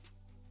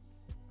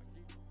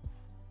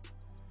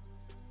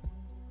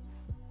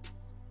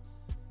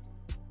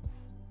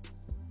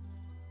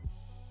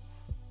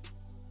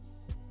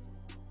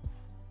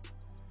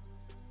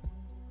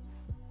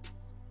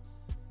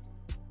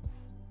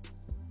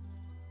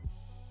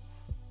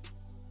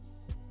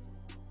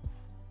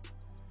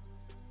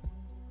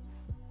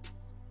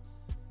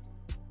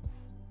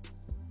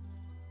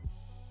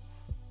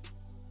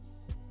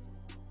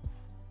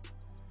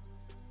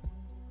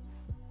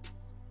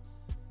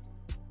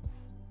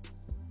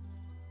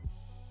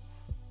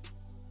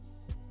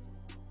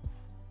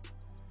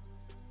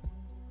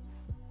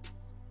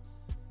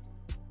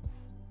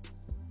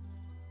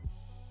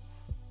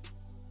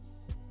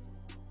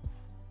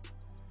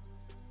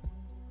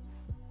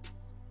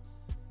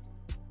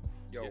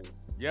Yo.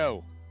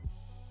 Yo.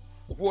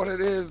 What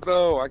it is,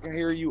 though, I can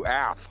hear you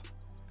AF.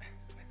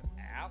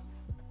 App?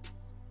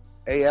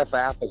 AF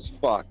as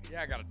fuck.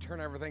 Yeah, I gotta turn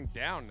everything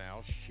down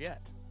now. Shit.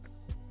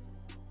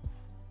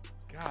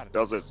 God.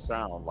 Does it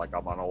sound like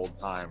I'm on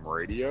old-time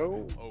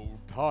radio? Old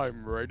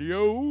time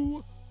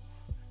radio.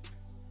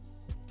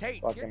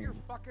 Tate, get Fucking- your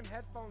fucking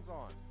headphones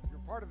on. You're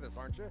part of this,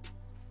 aren't you?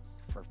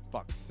 For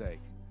fuck's sake.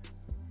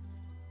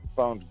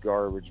 Phone's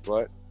garbage,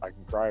 but I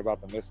can cry about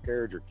the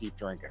miscarriage or keep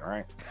drinking,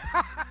 right?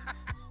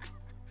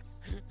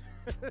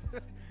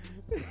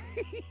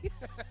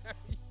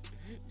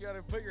 You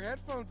gotta put your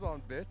headphones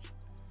on, bitch.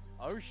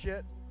 Oh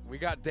shit. We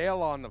got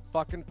Dale on the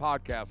fucking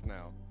podcast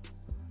now.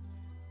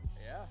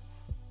 Yeah.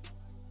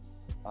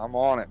 I'm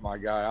on it, my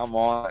guy. I'm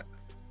on it.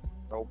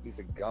 Old piece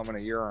of gum in a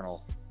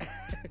urinal.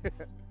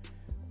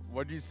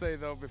 What'd you say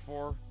though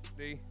before,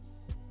 D?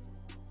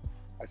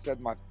 I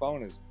said my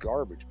phone is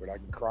garbage, but I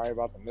can cry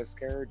about the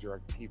miscarriage or I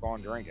can keep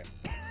on drinking.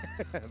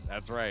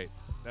 That's right.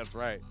 That's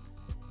right.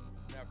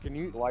 Now can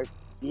you Life,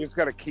 you just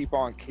got to keep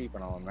on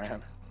keeping on,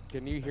 man.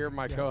 hear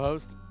my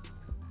co-host?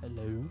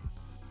 Hello.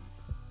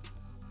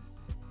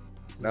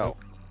 No,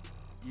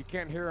 You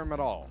can't hear him at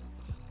all.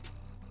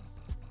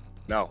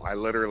 no, I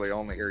literally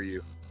only hear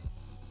you.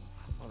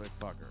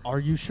 Motherfucker. Are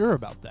you sure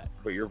about that?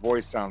 But your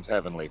voice sounds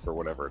heavenly for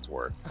whatever it's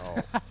worth.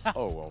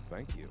 Oh well,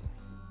 thank you.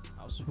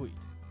 How sweet.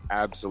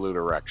 Absolute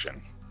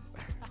erection.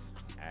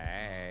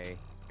 Hey.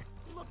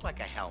 You look like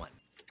a Helen.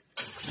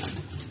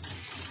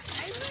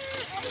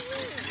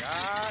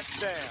 God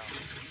damn.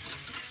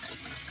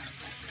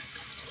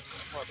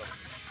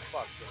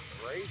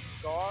 Motherfucking race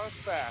car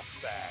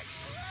fastback.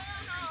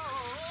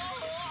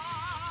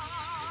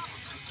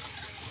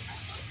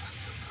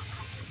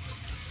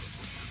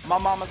 My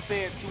mama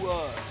said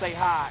to say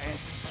hi, and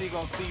she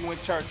gonna see you in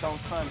church on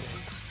Sunday.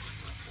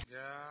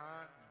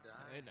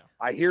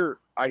 I know.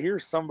 I hear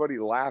somebody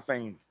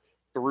laughing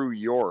through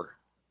your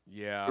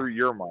Yeah.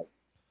 mic.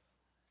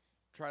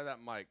 Try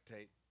that mic,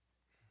 Tate.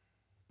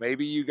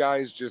 Maybe you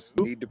guys just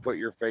need to put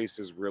your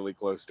faces really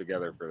close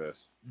together for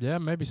this. Yeah,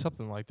 maybe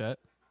something like that.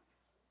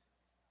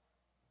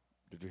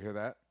 Did you hear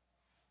that?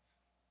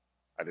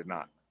 I did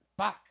not.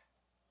 Fuck.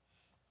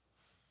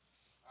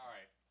 All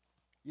right.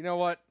 You know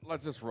what?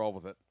 Let's just roll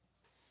with it.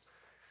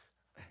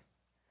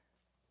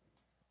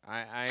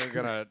 I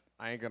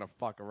ain't gonna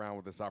fuck around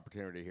with this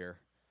opportunity here.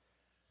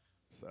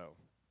 So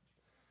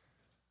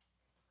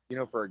You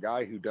know, for a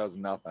guy who does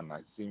nothing,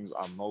 it seems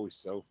I'm always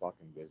so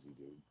fucking busy,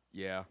 dude.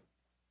 yeah,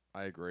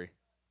 I agree.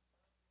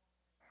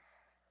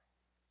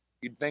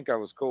 You'd think I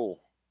was cool.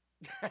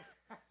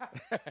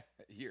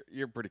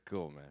 You're pretty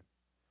cool, man.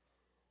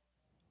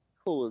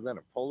 Cooler than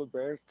a polar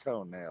bear's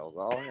toenails.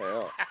 Oh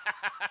hell.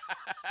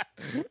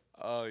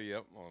 Oh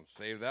yep, I'm gonna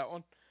save that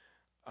one.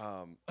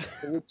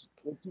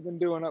 what you been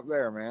doing up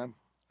there, man?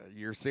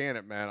 You're seeing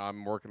it, man.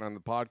 I'm working on the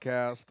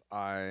podcast.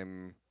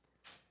 I'm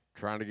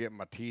trying to get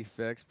my teeth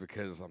fixed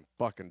because I'm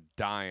fucking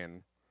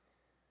dying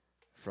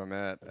from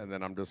it. And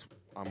then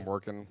I'm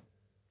working,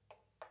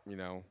 you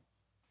know,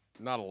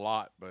 not a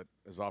lot, but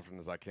as often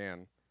as I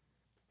can.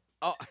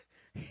 Oh,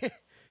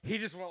 he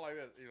just went like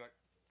this. He's like,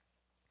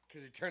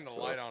 because he turned the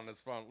light on his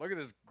phone. Look at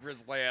this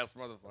grizzly ass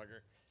motherfucker.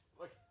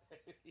 Look.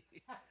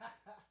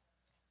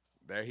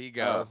 There he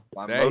go.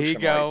 My There he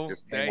motion go. light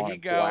just came There on he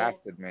and go.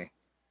 blasted me.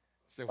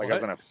 Say Like what? I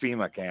was in a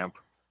FEMA camp.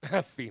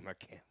 FEMA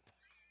camp.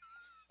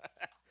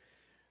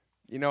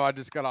 You know, I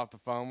just got off the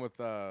phone with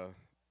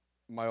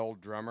my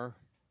old drummer.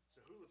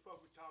 So who the fuck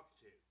we talking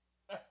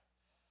to?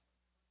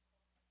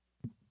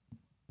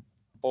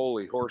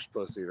 Holy horse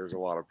pussy, there's a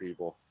lot of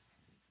people.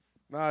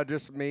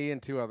 Just me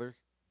and two others.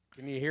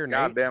 Can you hear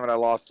God Nate? damn it, I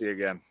lost you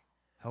again.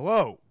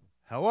 Hello.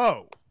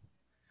 Hello.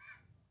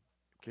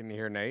 Can you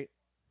hear Nate?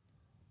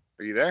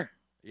 Are you there?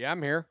 Yeah,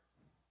 I'm here.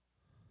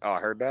 Oh, I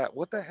heard that.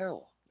 What the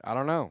hell? I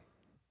don't know.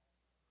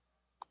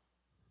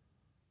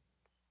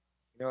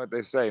 You know what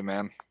they say,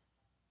 man?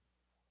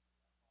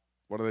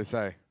 What do they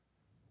say?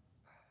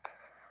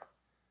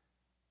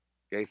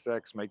 Gay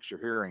sex makes your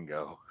hearing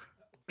go.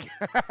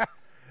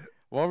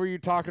 What were you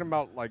talking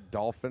about, like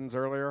dolphins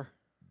earlier?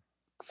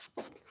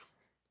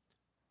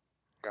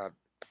 God,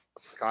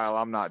 Kyle,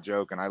 I'm not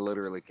joking. I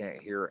literally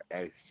can't hear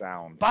a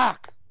sound.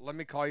 Fuck! Let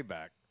me call you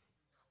back.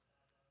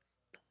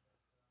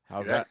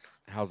 How's Yeah. that?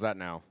 How's that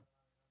now?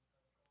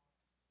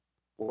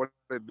 What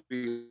would it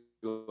be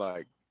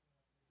like?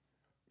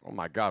 Oh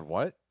my God!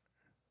 What?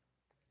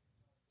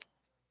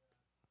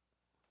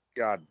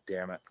 God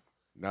damn it.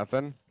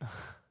 Nothing.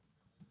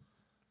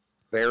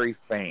 Very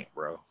faint,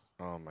 bro.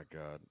 Oh my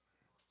God!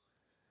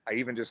 I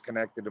even just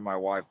connected to my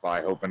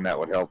Wi-Fi, hoping that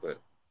would help it.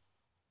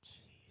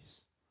 Jeez.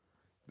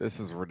 This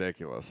is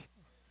ridiculous.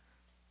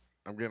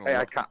 I'm getting.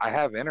 Hey, I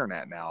have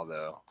internet now,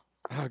 though.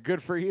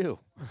 Good for you,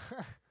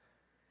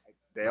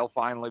 Dale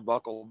finally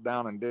buckled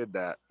down and did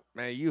that.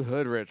 man. You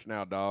hood rich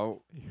now, dog.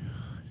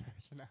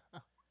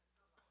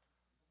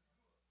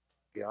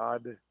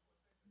 God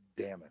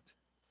damn it.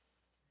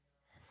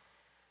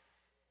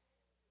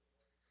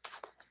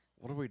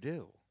 What do we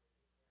do?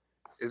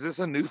 Is this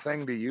a new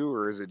thing to you,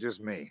 or is it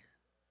just me?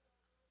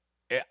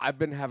 I've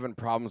been having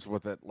problems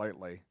with it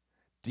lately.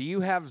 Do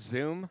you have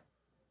Zoom?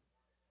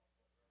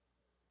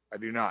 I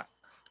do not.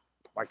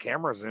 My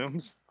camera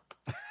zooms.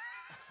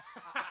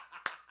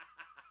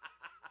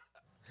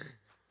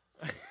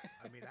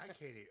 I mean, I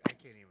can't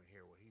even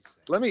hear what he's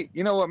saying. Let me,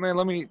 you know what, man?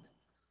 Let me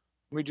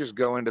just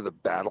go into the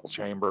battle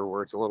chamber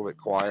where it's a little bit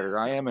quieter.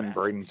 I am in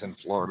Bradenton,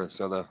 Florida,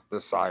 so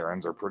the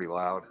sirens are pretty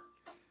loud.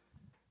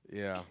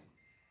 Yeah.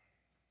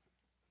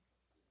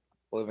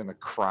 Live in the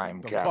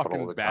crime The capital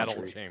fucking of the battle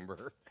country.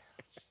 chamber.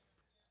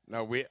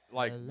 No, we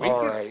like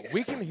All right.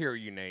 we can hear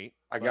you, Nate.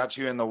 I got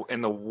you in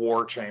the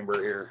war chamber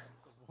here.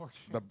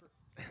 The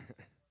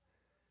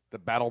the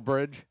battle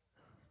bridge.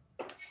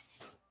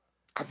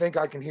 I think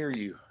I can hear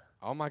you.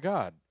 Oh my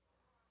god.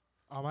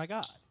 Oh my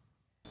god.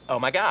 Oh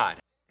my God.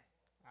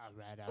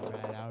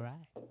 All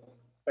right.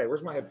 Hey,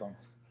 where's my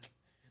headphones?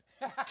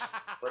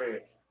 Where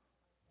it is?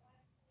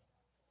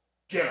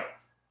 Get them.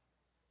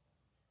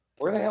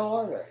 Where the hell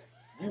are they?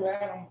 You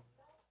had them.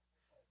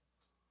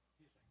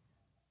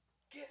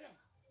 Get him.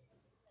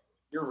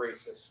 You're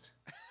racist.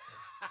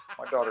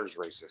 My daughter's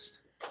racist.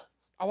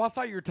 Oh, I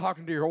thought you were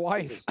talking to your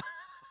wife.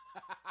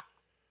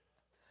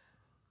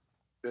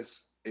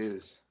 This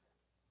is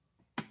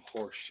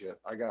horseshit.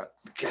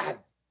 God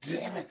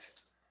damn it.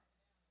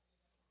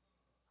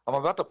 I'm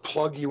about to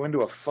plug you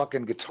into a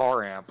fucking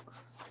guitar amp.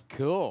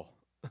 Cool.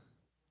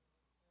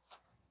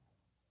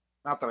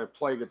 Not that I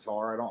play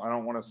guitar. I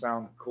don't want to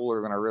sound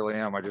cooler than I really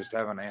am. I just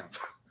have an amp. Is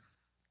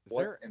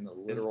What there in the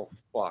literal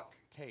fuck?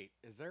 Tate,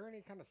 is there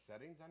any kind of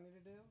settings I need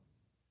to do?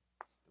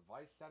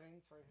 Device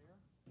settings right here?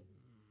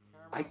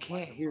 Camera, I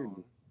can't hear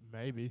microphone. you.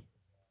 Maybe.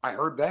 I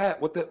heard that.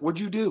 What'd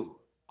you do?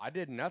 I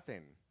did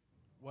nothing.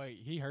 Wait,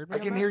 he heard me. I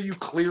can hear you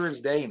clear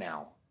as day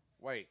now.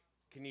 Wait,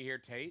 can you hear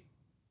Tate?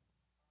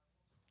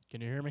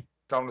 Can you hear me?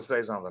 Tell him to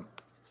say something.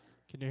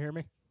 Can you hear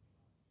me?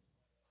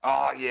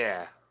 Oh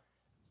yeah.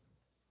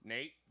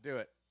 Nate, do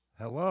it.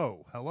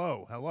 Hello.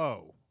 Hello,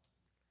 hello.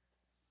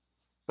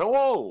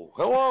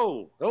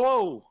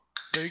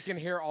 So you can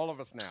hear all of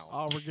us now.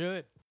 Oh, we're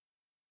good.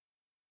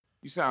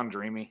 You sound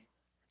dreamy.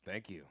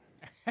 Thank you.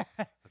 I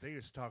think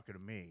it's talking to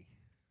me.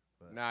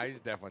 But Nah, he's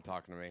definitely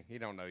talking to me. He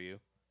don't know you.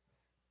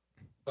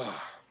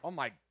 Oh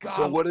my god.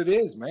 So what it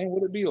is, man?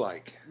 What'd it be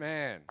like?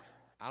 Man,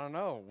 I don't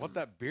know what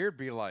that beard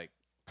be like.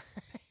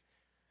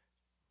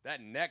 That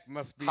neck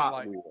must be Hot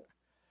like, Wheel.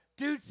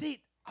 dude.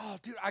 See, oh,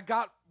 dude, I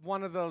got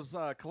one of those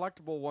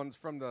collectible ones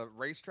from the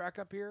racetrack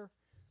up here,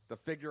 the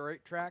figure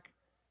eight track.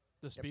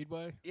 The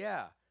Speedway.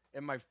 Yeah,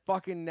 and my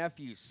fucking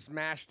nephew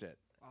smashed it.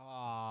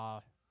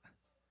 Ah,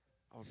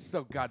 I was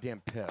so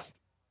goddamn pissed.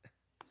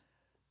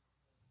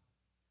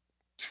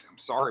 I'm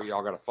sorry,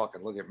 y'all gotta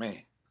fucking look at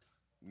me.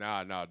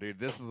 No, dude,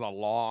 this is a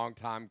long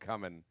time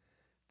coming.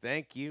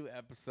 Thank you,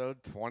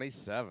 episode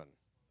 27.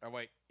 Oh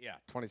wait, yeah,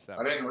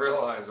 27. I didn't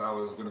realize I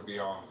was gonna be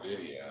on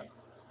video.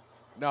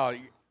 No,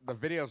 the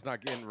video's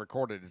not getting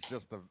recorded. It's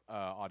just the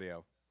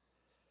audio.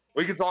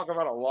 We could talk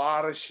about a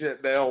lot of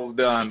shit Dale's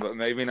done, but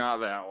maybe not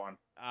that one.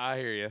 I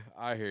hear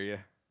you.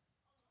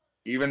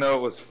 Even though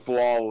it was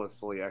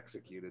flawlessly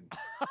executed.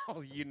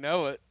 Oh, you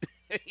know it.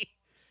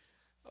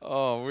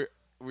 Oh,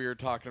 we were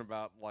talking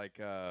about like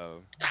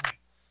oh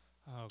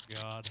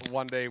god.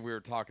 one day we were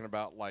talking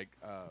about like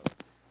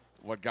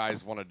what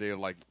guys want to do.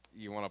 Like,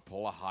 you want to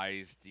pull a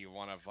heist? Do you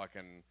want to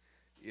fucking,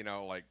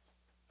 like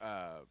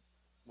I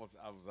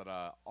was at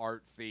a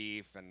art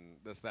thief and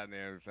this, that, and the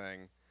other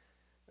thing.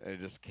 It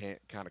just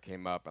kind of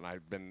came up, and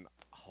I've been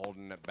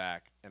holding it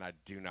back, and I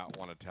do not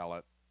want to tell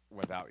it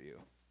without you.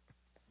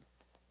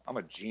 I'm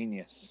a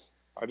genius.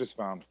 I just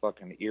found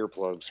fucking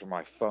earplugs for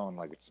my phone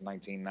like it's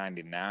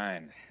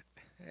 1999.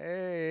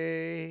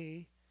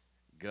 Hey,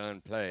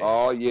 gunplay.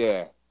 Oh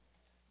yeah.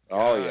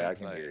 Oh yeah, I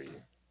can Gunplay. hear you.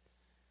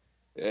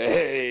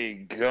 Hey,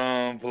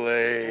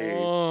 gunplay.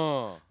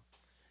 Oh.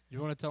 You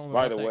want to tell him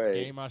By about the that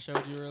way, game I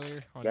showed you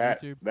earlier on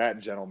That YouTube? that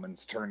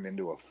gentleman's turned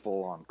into a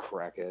full-on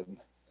crackhead.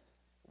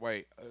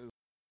 Wait,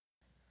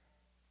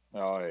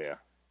 Oh yeah.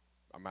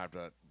 I'm gonna have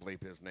to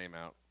bleep his name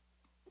out.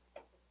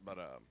 But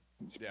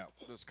yeah,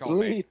 just call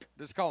him H. Bleep.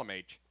 Just call him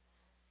H.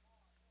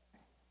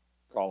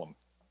 Call him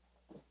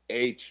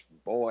H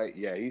boy.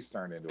 Yeah, he's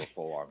turned into a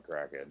full-on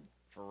crackhead.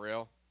 For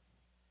real.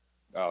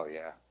 Oh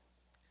yeah.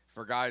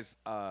 For guys,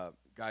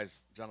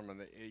 gentlemen,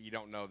 that you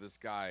don't know this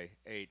guy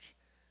H.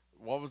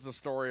 What was the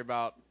story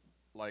about?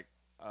 Like,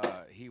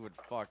 he would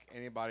fuck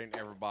anybody and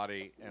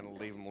everybody and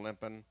leave them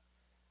limping.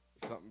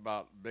 Something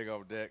about big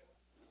old dick.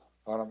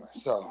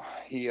 So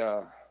he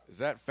Is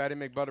that Fatty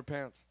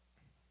McButterpants?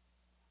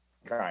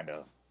 kind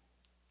of.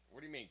 What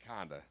do you mean,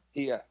 kinda?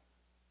 He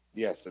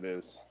yes, it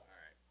is.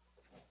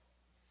 All right.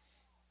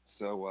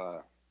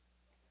 So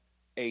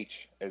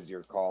H, as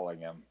you're calling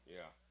him,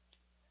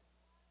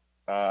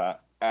 Yeah.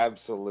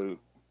 absolute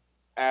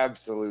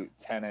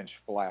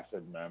 10-inch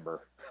flaccid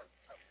member.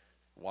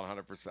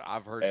 100%.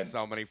 I've heard And-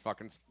 so many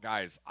fucking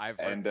guys. I've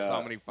heard And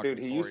so many fucking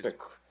dude, stories.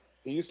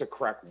 he used to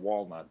crack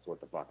walnuts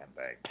with the fucking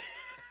thing.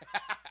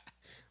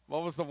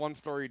 What was the one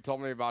story you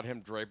told me about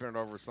him draping it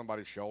over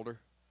somebody's shoulder?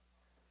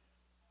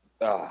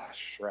 Ah,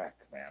 Shrek,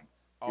 man.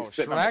 Oh, was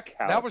sitting on the Shrek?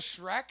 That couch. was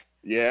Shrek?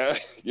 Yeah,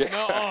 yeah.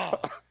 No.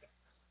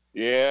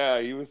 Yeah,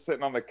 he was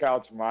sitting on the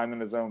couch minding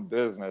his own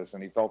business,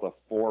 and he felt a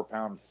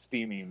 4-pound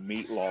steamy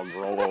meat log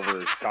roll over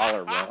his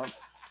collarbone.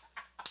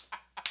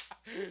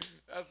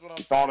 That's what He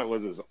I'm thought it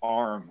was his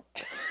arm.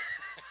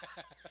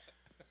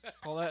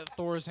 Call that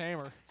Thor's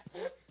hammer.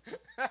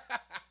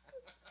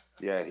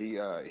 Yeah,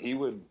 he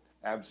would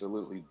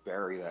absolutely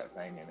bury that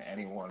thing in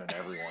anyone and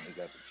everyone he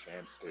got the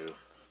chance to.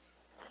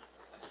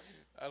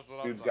 That's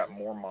what Dude's I'm got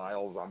talking more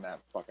miles on that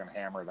fucking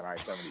hammer than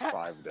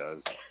I-75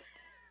 does.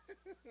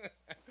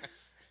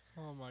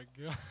 Oh my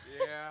god.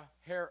 Yeah.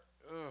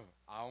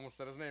 I almost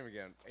said his name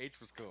again. H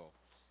was cool.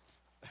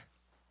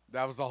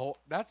 That was the whole.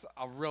 That's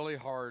a really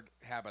hard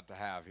habit to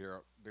have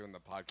here doing the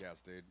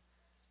podcast, dude.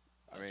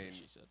 I That's mean, what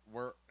she said.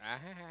 we're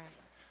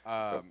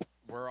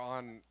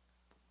on.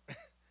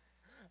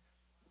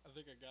 I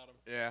think I got him.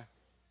 Yeah.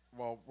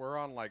 Well, we're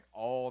on like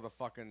all the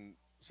fucking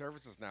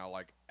services now,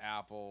 like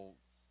Apple,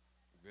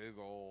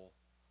 Google.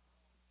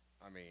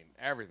 I mean,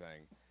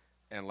 everything.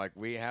 And like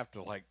we have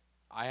to like,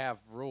 I have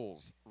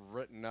rules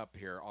written up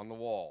here on the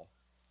wall.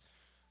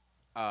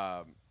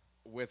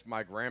 With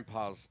my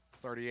grandpa's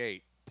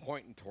 38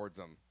 pointing towards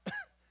them.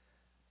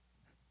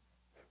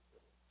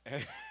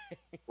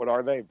 What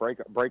are they?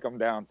 Break them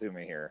down to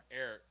me here.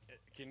 Eric,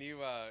 can you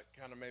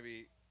kind of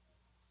maybe?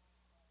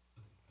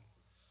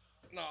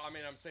 No, I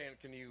mean I'm saying,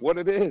 can you? What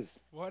it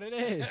is? What it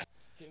is?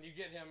 Can you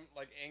get him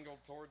like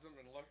angled towards him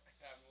and have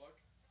him look?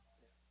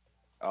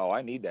 Oh,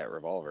 I need that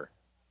revolver.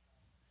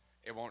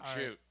 It won't All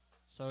shoot. right.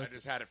 So I it's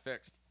just had it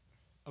fixed.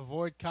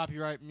 avoid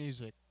copyright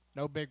music,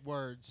 no big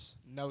words,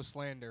 no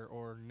slander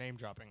or name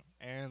dropping,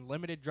 and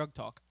limited drug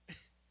talk.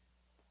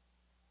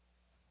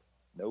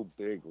 No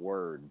big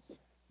words.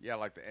 Yeah,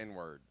 like the N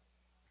word.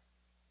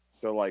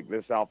 So like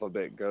this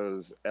alphabet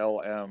goes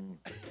LM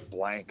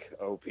blank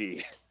OP.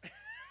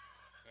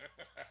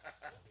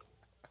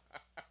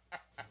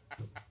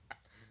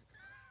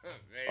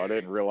 I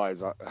didn't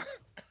realize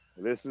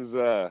this is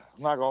I'm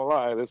not gonna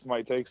lie, this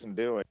might take some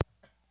doing.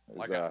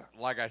 Like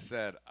I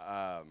said,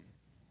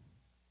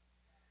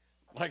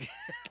 like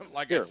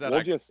here, I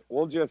said,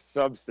 we'll just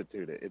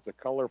substitute it. It's a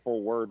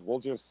colorful word. We'll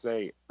just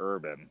say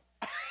urban.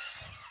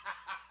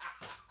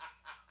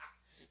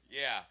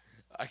 Yeah,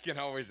 I can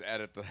always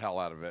edit the hell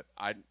out of it.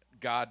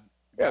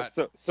 Yeah,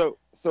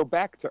 so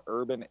back to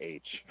Urban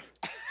H.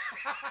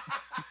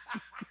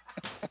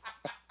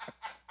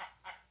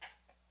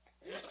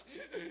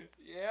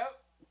 Yep.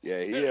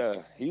 Yeah,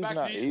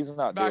 he's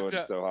not doing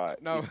so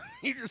hot. No,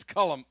 you just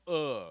call him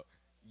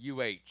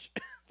UH.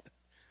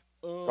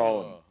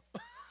 Call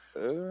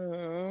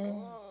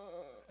him.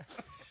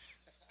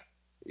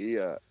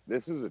 Yeah,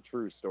 this is a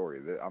true story.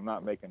 I'm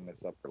not making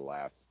this up for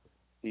laughs.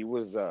 He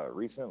was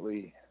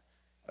recently,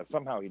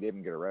 somehow he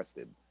didn't get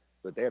arrested,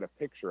 but they had a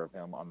picture of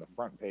him on the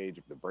front page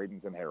of the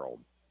Bradenton Herald.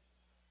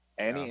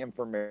 Any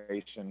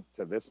information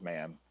to this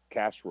man,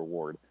 cash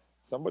reward.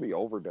 Somebody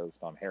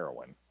overdosed on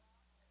heroin.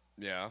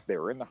 Yeah. They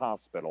were in the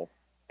hospital,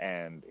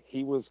 and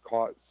he was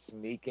caught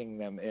sneaking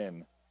them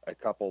in a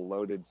couple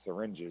loaded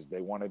syringes. They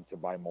wanted to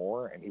buy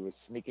more, and he was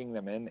sneaking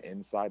them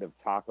inside of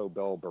Taco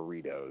Bell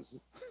burritos.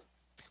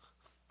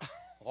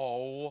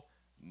 Oh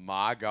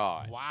my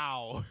God.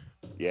 Wow.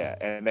 Yeah,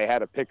 and they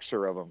had a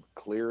picture of him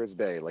clear as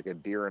day, like a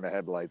deer in the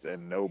headlights,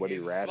 and nobody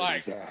He's ratted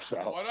like, his ass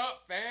out. What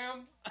up,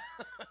 fam?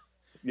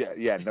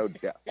 Yeah, no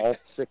doubt. All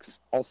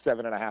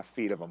 7.5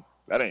 feet of him.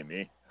 That ain't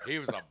me. He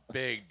was a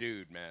big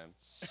dude, man.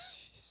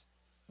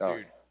 No,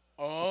 Dude.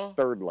 his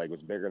third leg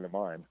was bigger than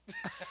mine.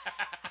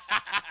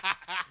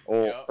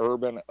 Oh, Yep.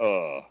 urban,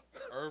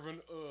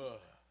 Urban,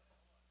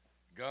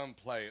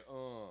 gunplay,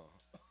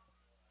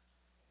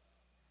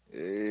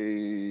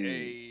 Hey.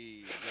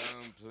 Hey,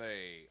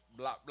 gunplay,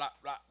 blah blah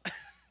blah.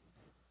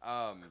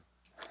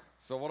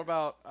 So what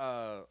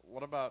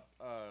about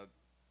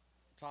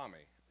Tommy?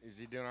 Is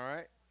he doing all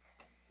right?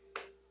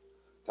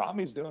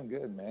 Tommy's doing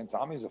good, man.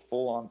 Tommy's a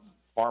full-on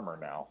farmer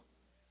now.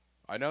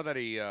 I know that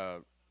he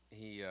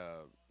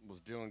was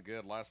doing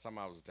good last time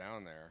I was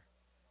down there.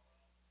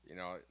 You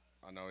know,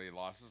 I know he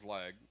lost his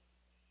leg,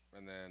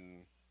 and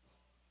then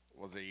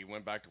he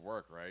went back to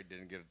work, right?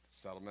 Didn't get a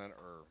settlement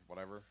or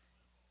whatever.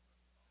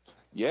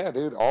 Yeah,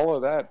 dude, all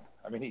of that.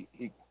 I mean,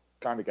 he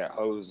kind of got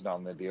hosed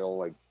on the deal.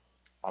 Like,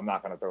 I'm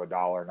not going to throw a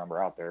dollar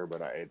number out there,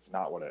 but it's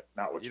not what You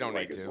don't your need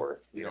leg is to. worth.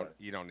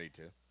 You don't need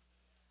to.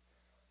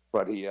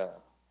 But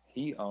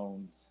he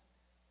owns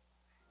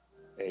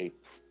a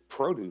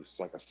produce,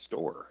 like a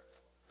store,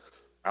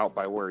 out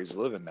by where he's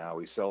living now.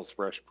 He sells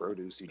fresh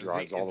produce. He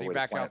drives all the way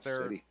to Plant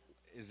City.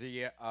 Is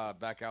he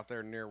back out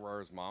there near where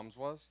his mom's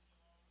was?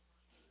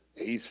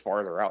 He's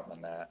farther out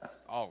than that.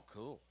 Oh,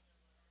 cool.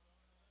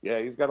 Yeah,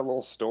 he's got a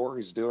little store.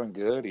 He's doing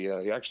good. He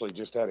actually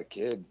just had a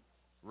kid.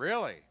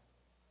 Really?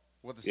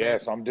 With the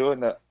Yes, same, I'm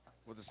doing the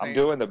with the same, I'm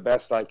doing the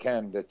best I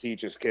can to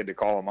teach his kid to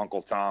call him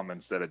Uncle Tom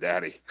instead of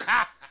Daddy.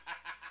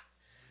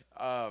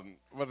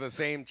 with the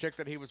same chick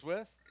that he was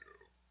with?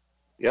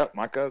 Yep,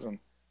 my cousin.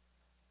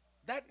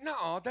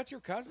 That's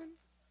your cousin?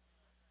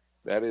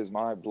 That is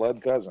my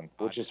blood cousin,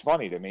 which is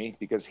funny to me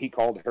because he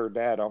called her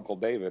dad Uncle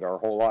David our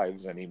whole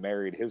lives, and he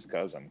married his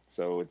cousin.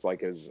 So it's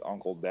like his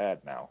uncle dad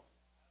now.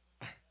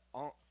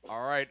 All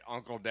right,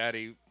 Uncle,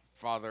 Daddy,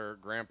 Father,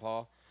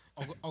 Grandpa.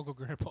 Uncle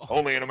Grandpa.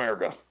 Only in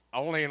America.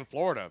 Only in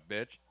Florida,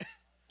 bitch.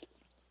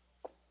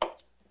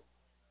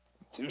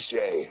 Touche.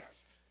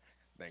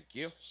 Thank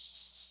you.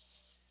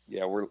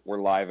 Yeah, we're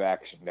live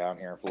action down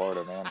here in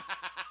Florida, man.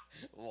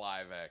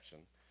 Live action.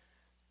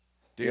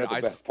 Dude, You know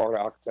the best part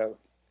of October?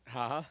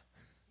 Huh?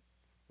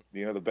 Do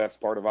you know the best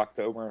part of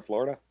October in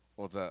Florida?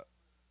 What's that?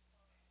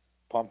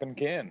 Pumpkin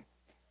Kin.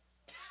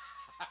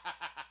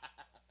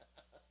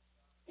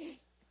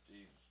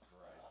 Jesus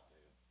Christ,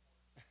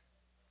 dude.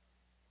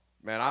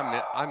 Man,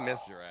 I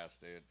miss your ass,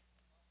 dude.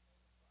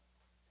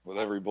 With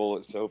every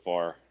bullet so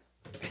far.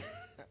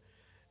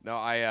 No,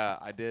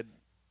 I did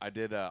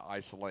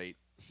isolate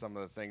some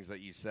of the things that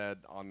you said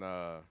on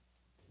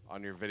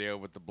your video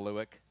with the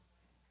Bluick.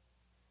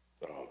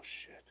 Oh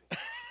shit.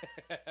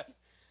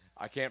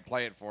 I can't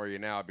play it for you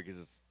now because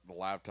it's the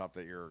laptop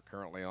that you're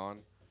currently on.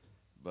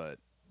 But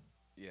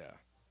yeah.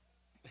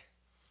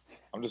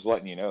 I'm just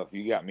letting you know, if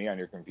you got me on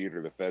your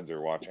computer, the feds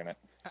are watching it.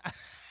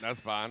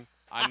 That's fine.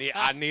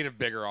 I need a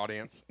bigger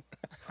audience.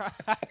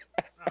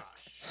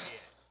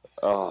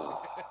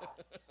 Oh.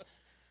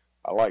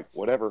 I like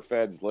whatever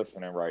fed's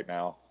listening right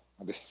now.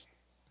 I just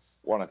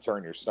want to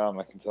turn your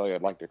stomach and tell you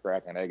I'd like to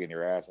crack an egg in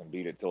your ass and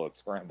beat it till it's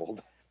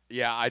scrambled.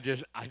 Yeah, I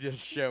just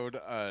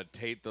showed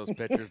Tate those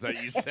pictures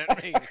that you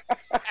sent me.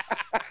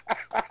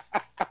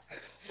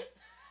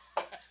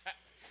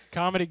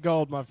 Comedy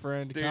gold, my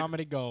friend. Dude,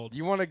 Comedy gold.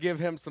 You want to give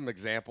him some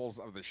examples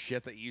of the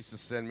shit that you used to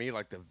send me,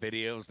 like the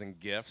videos and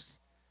GIFs?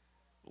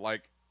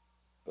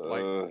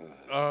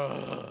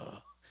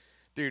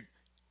 Dude.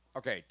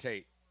 Okay,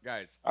 Tate,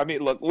 guys. I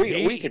mean, look,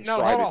 we can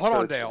try to hold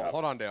on, church it Dale. up.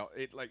 Hold on, Dale.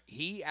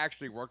 He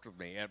actually worked with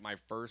me at my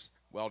first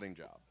welding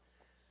job,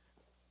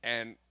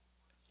 and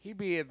he'd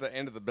be at the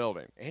end of the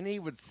building, and he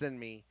would send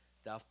me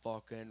the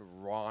fucking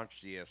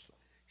raunchiest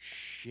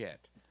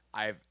shit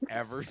I've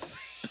ever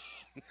seen.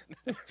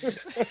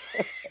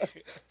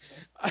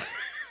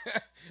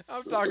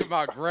 I'm talking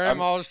about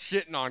grandmas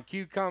shitting on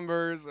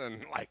cucumbers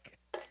and like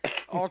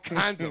all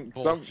kinds of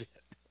bullshit.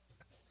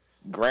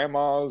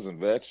 Grandmas and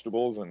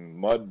vegetables and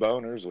mud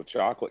boners with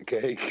chocolate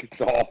cake.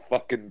 It's all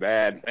fucking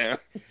bad, man.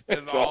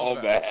 It's all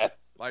bad.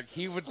 Like,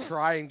 he would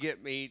try and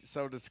get me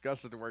so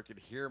disgusted to where he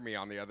could hear me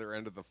on the other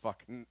end of the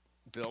fucking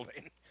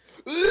building.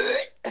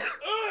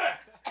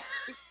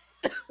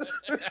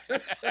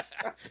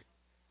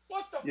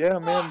 What the Yeah,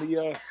 fuck?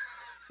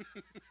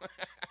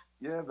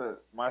 man,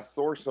 my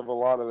source of a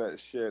lot of that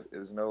shit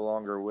is no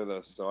longer with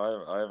us, so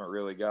I haven't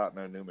really got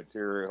no new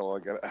material.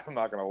 I'm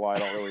not gonna lie, I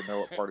don't really know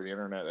what part of the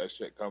internet that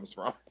shit comes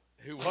from.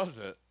 Who was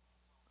it?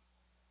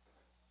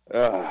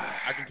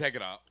 I I can take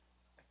it out.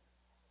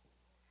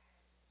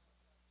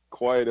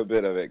 Quite a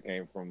bit of it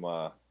came from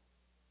my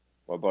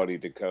buddy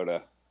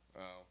Dakota.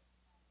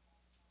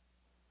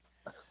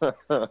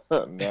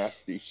 Oh.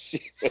 Nasty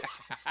shit.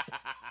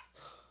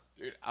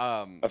 Dude,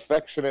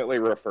 Affectionately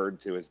referred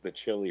to as the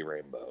chili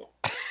rainbow.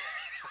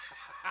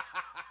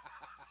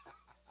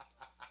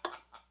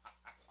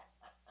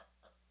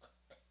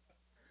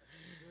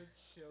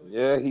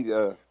 Yeah, he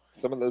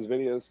some of those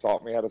videos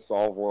taught me how to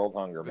solve world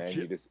hunger, man.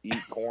 You just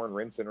eat corn,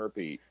 rinse and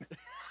repeat.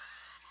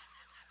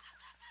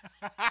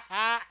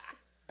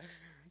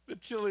 The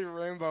Chili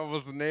Rainbow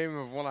was the name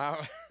of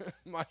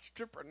my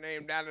stripper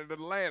name down in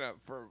Atlanta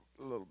for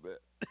a little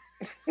bit.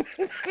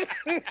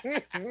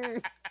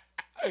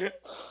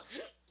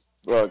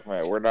 Look,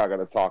 man, we're not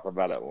going to talk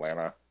about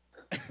Atlanta.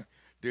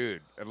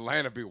 Dude,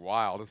 Atlanta be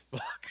wild as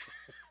fuck.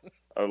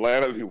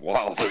 Atlanta be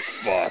wild as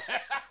fuck.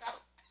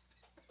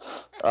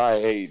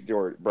 I hate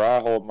Georgia. Bro, I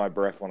hold my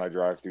breath when I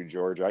drive through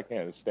Georgia. I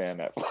can't stand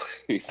that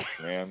place,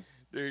 man.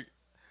 Dude,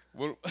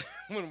 when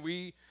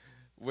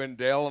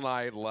Dale and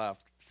I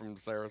left from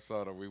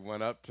Sarasota, we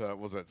went up to,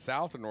 was it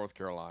South or North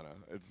Carolina?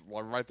 It's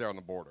right there on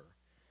the border,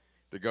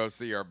 to go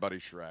see our buddy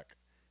Shrek.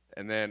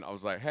 And then I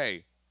was like,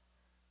 hey,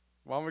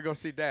 why don't we go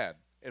see Dad?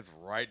 It's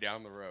right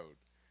down the road.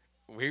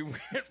 We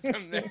went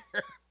from there,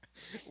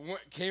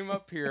 came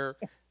up here,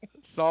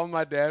 saw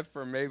my dad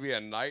for maybe a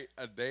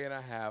day and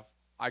a half.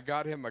 I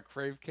got him a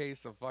crave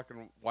case of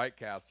fucking White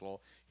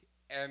Castle,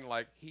 and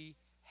like he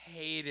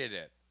hated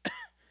it.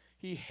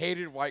 He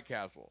hated White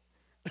Castle.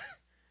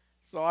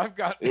 So I've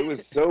got. It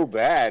was so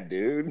bad,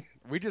 dude.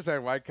 We just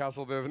had White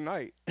Castle the other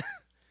night.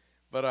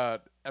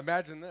 But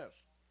imagine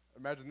this,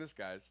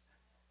 guys.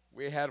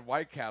 We had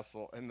White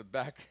Castle in the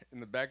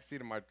back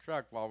seat of my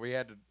truck while we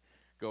had to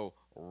go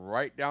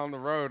right down the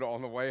road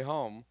on the way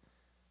home.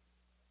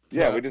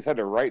 Yeah, we just had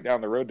to right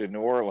down the road to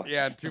New Orleans.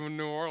 Yeah, to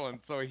New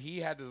Orleans. So he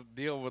had to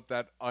deal with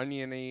that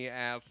oniony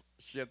ass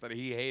shit that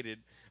he hated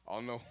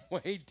on the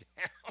way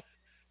down.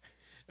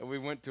 And we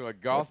went to a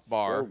goth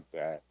bar. So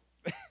bad.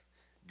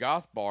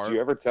 Goth bar. Did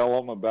you ever tell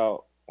them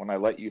about when I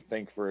let you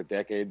think for a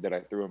decade that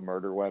I threw a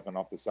murder weapon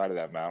off the side of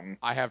that mountain?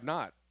 I have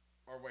not.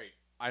 Or wait,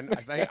 I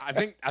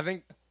think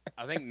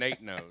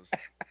Nate knows.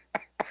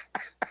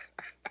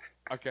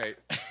 Okay.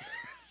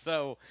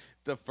 So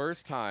the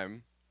first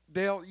time,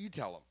 Dale, you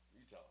tell him.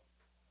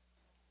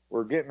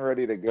 We're getting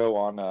ready to go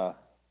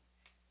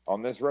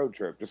on this road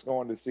trip, just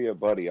going to see a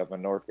buddy up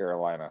in North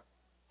Carolina.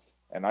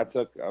 And I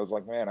was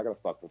like, man, I gotta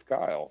fuck with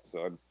Kyle.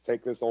 So I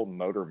take this old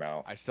motor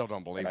mount. I still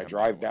don't believe and him. I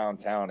drive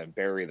downtown and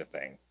bury the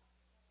thing,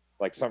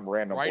 like some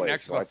random right place.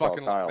 next to so the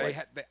fucking. Kyle,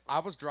 I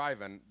was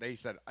driving. They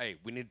said, "Hey,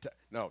 we need to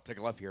take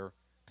a left here,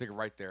 take a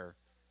right there,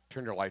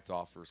 turn your lights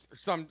off, or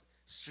some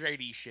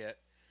shady shit."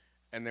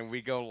 And then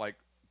we go like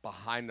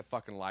behind the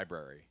fucking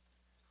library.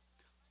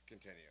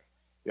 Continue.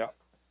 Yep.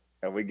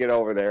 And we get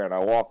over there, and I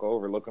walk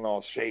over, looking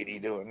all shady,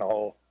 doing the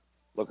whole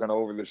looking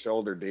over the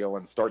shoulder deal,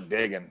 and start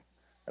digging.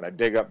 And I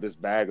dig up this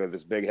bag of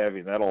this big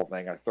heavy metal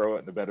thing. I throw it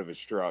in the bed of his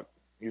truck.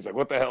 He's like,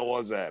 what the hell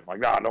was that? I'm like,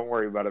 nah, don't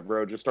worry about it,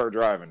 bro. Just start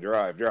driving.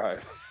 Drive.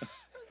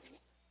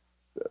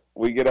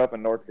 We get up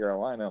in North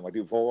Carolina. I'm like,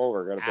 dude, pull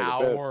over. I got to take a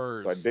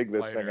piss. So I dig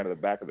this thing out of the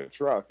back of the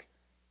truck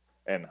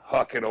and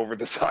huck it over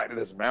the side of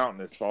this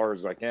mountain as far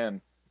as I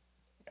can.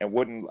 And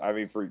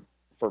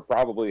for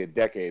probably a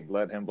decade,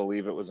 let him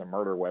believe it was a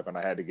murder weapon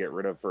I had to get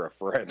rid of for a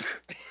friend.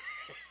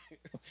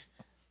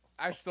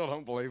 I still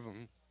don't believe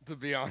him, to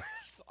be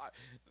honest.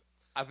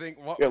 I think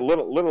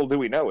little do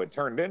we know, it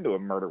turned into a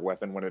murder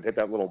weapon when it hit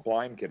that little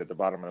blind kid at the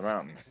bottom of the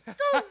mountain.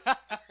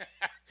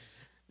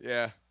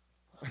 Yeah.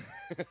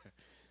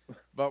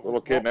 But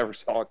little kid never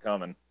saw it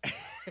coming.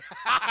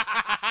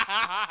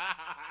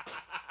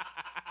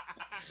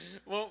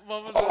 What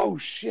was it? Oh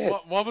shit!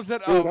 What was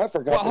it? Dude, I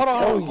forgot to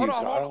tell you,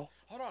 Kyle.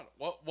 Hold on.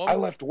 What I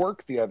left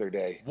work the other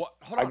day.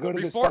 Hold on. I go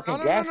to this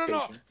fucking gas station.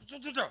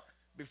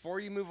 Before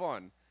you move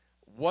on,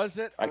 was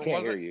it? I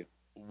can't hear you.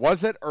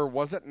 Was it or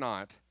was it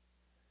not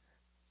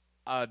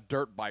a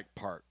dirt bike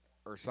part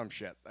or some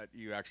shit that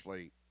you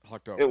actually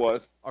hooked over? It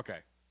was. Okay.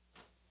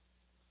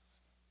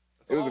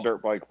 It was a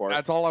dirt bike part.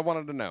 That's all I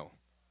wanted to know.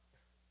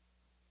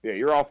 Yeah,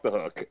 you're off the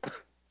hook.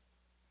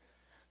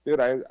 Dude,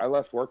 I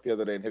left work the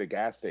other day and hit a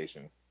gas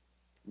station.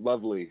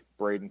 Lovely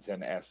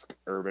Bradenton-esque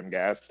urban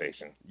gas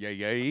station.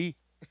 Yay.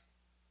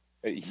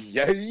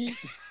 Yay.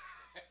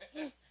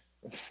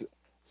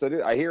 So,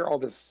 dude, I hear all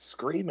this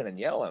screaming and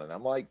yelling, and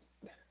I'm like...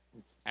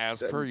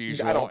 As per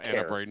usual in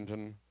a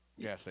Bradenton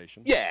gas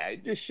station. Yeah,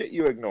 just shit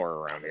you ignore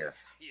around here.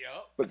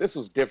 Yep. But this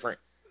was different.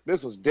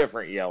 This was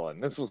different yelling.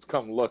 This was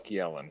come look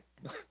yelling.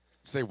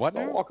 Say what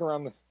now? I walk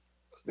around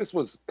this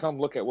was come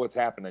look at what's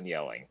happening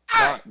yelling,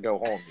 not go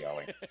home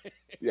yelling.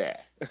 Yeah.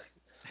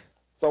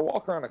 So I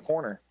walk around a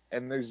corner,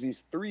 and there's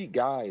these three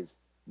guys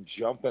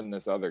jumping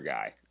this other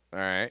guy. All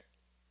right.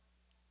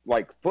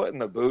 Like putting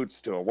the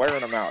boots to him, wearing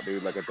them out,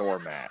 dude, like a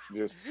doormat.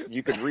 Just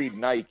you could read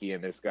Nike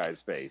in this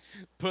guy's face.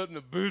 Putting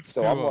the boots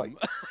to him.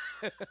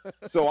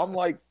 So I'm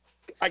like,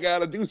 I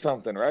gotta do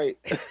something, right?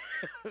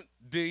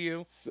 Do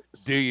you?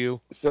 Do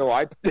you?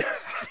 So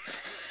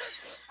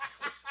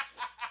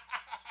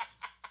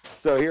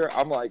So here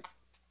I'm like,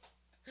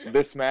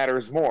 this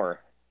matters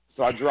more.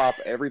 So I drop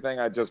everything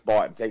I just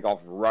bought and take off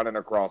running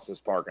across this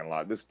parking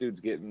lot. This dude's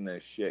getting the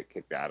shit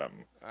kicked out of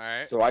him. All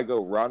right. So I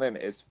go running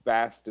as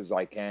fast as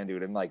I can,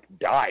 dude, and like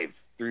dive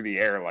through the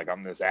air like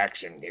I'm this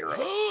action hero.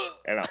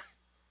 And I'm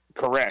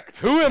correct.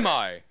 Who am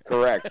I?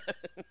 Correct.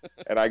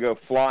 And I go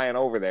flying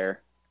over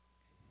there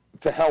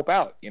to help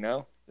out, you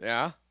know?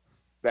 Yeah.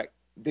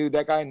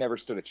 That guy never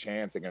stood a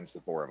chance against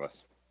the four of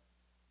us.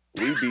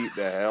 We beat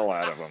the hell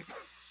out of him.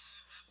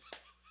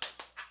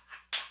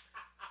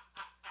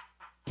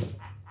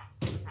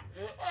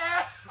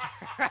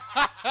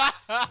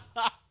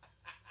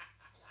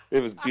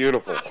 It was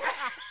beautiful.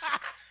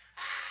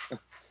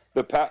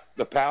 The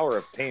power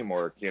of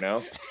teamwork, you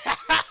know?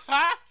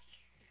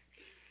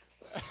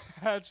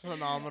 That's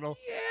phenomenal.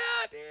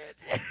 Yeah,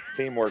 dude.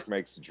 Teamwork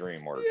makes the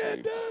dream work. Yeah,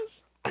 dude. it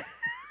does.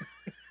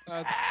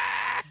 That's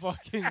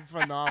fucking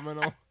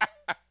phenomenal.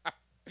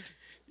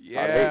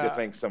 Yeah. I'd hate to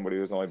think somebody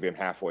was only being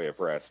halfway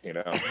oppressed, you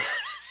know?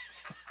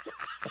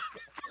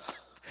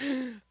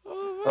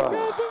 Oh my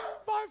God,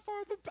 by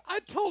far I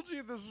told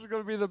you this is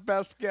going to be the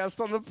best guest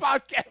on the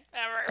podcast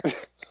ever.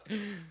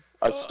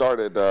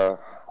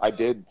 I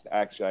did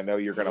actually, I know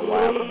you're going to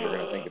laugh and you're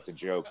going to think it's a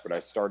joke, but I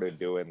started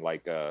doing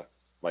like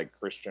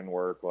Christian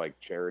work, like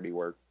charity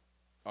work.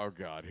 Oh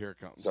God, here it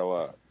comes.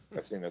 So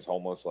I seen this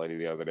homeless lady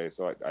the other day,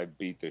 so I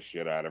beat the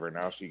shit out of her.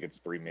 Now she gets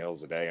 3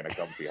 meals a day in a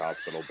comfy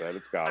hospital bed.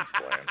 It's God's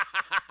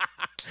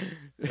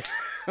plan.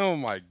 Oh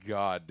my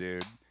God,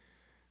 dude.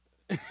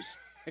 Just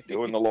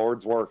doing the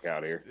Lord's work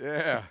out here.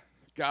 Yeah.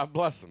 God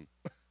bless him.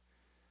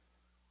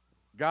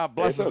 God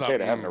bless It's his okay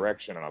to have an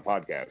erection on a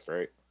podcast,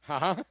 right?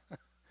 Huh?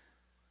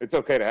 It's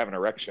okay to have an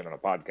erection on a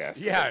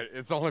podcast. Yeah, right?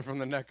 it's only from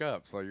the neck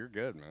up, so you're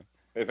good, man.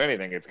 If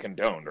anything, it's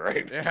condoned,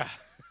 right? Yeah,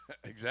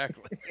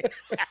 exactly.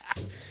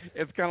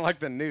 It's kind of like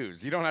the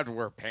news. You don't have to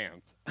wear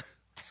pants.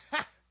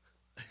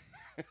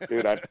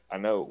 Dude, I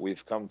know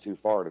we've come too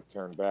far to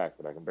turn back,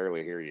 but I can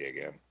barely hear you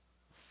again.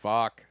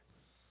 Fuck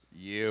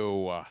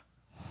you.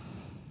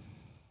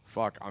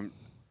 Fuck, I'm...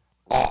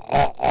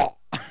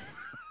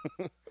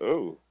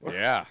 Ooh.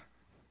 Yeah.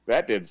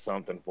 That did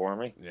something for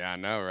me. Yeah, I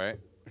know, right?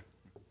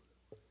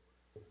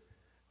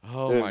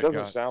 Oh Dude, my it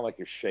doesn't god. sound like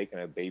you're shaking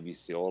a baby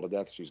seal to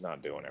death. She's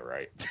not doing it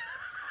right.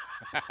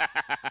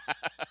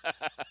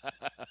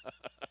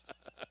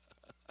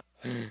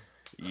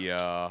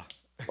 Yeah.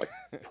 Like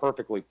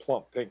perfectly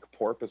plump pink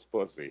porpoise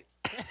pussy.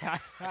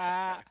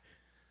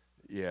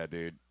 Yeah,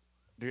 dude.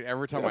 Dude,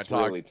 every time I That's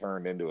talk, really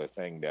turned into a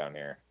thing down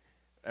here.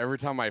 every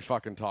time I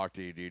fucking talk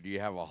to you, dude, you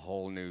have a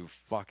whole new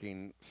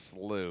fucking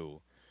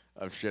slew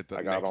of shit that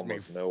I got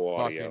almost no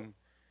audio.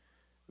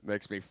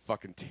 makes me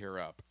fucking tear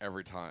up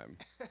every time.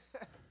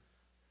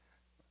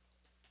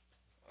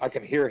 I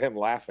can hear him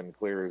laughing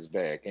clear as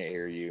day. I can't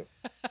hear you.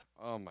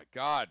 Oh my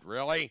god,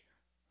 really?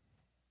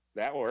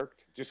 That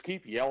worked. Just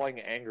keep yelling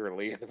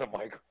angrily into the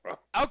microphone.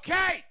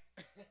 Okay.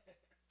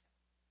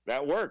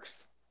 That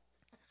works.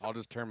 I'll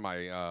just turn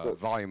my So-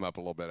 volume up a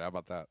little bit. How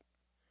about that?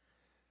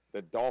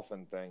 The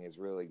dolphin thing is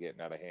really getting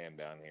out of hand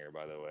down here,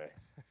 by the way.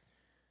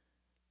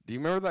 Do you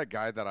remember that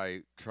guy that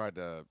I tried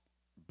to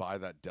buy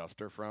that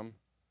duster from?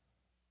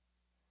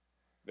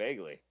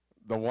 Vaguely.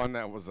 The one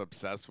that was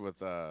obsessed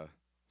with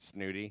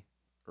Snooty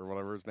or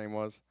whatever his name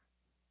was?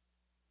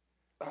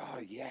 Oh,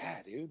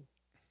 yeah, dude.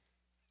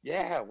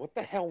 Yeah, what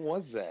the hell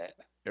was that?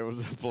 It was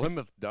a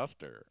Plymouth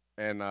Duster.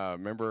 And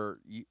remember,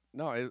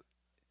 I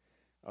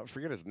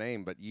forget his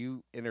name, but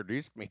you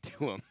introduced me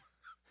to him.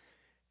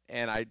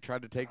 And I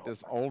tried to take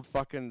this old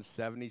fucking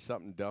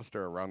 70-something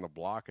Duster around the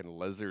block, and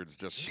lizards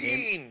just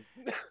came.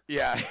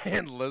 Yeah,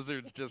 and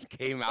lizards just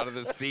came out of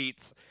the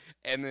seats,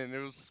 and then it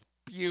was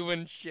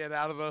spewing shit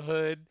out of the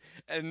hood,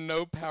 and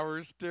no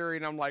power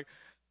steering. I'm like,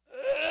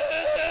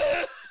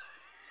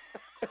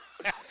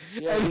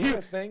 Yeah, he had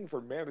a thing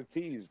for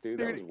manatees, dude.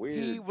 That was weird.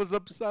 he was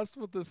obsessed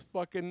with this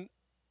fucking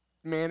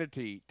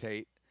manatee,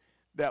 Tate.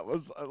 That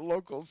was a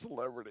local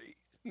celebrity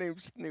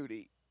named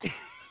Snooty.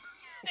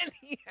 And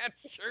he had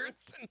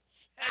shirts and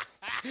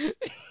shit.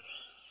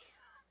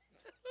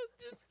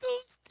 It's so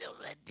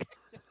stupid.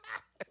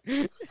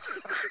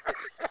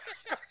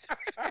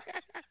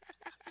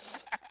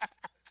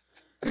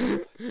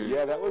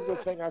 Yeah, that was the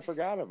thing I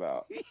forgot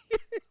about.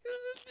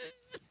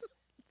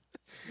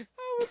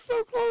 I was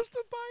so close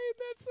to buying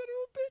that son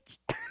of a bitch.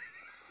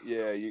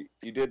 Yeah,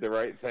 you did the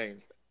right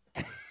thing.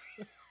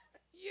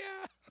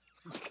 Yeah.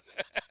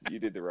 You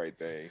did the right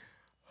thing.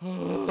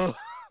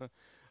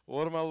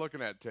 What am I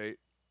looking at, Tate?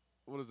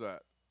 What is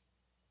that?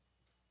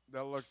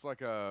 That looks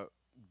like a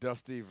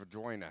dusty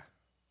vagina.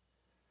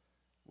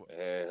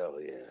 Hell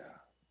yeah.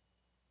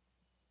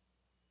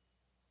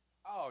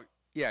 Oh,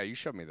 yeah, you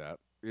showed me that.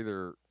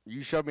 Either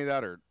you showed me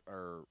that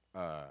or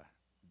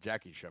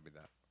Jackie showed me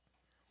that.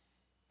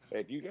 Hey,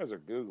 if you guys are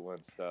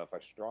Googling stuff, I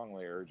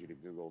strongly urge you to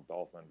Google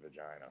dolphin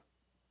vagina.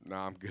 No,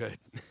 I'm good.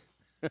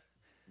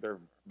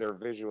 They're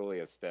visually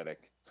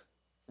aesthetic.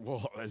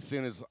 Well, as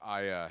soon as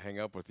I hang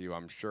up with you,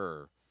 I'm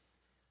sure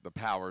the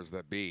powers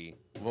that be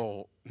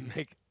will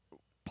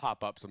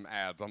pop up some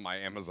ads on my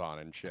Amazon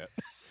and shit.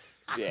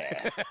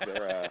 Yeah,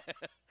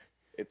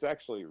 it's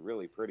actually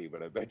really pretty,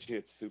 but I bet you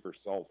it's super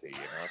salty, you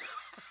know?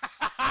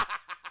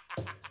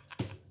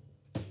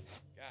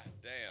 God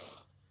damn.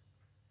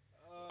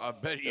 I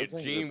bet Those things are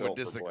Eugene would built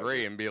for disagree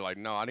pleasure. and be like,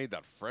 no, I need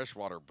that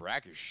freshwater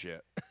brackish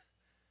shit.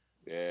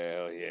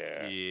 Hell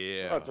yeah.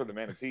 Yeah. That's where the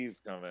manatees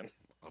come in.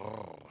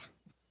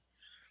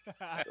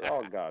 They're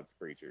all God's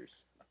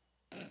creatures.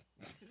 I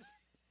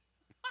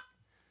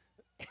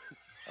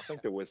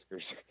think the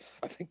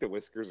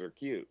whiskers are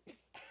cute.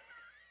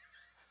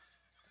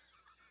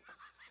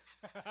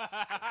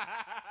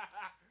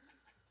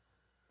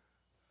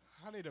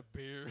 I need a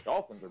beer.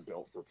 Dolphins are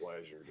built for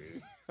pleasure,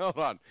 dude. Hold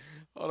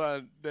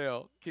on,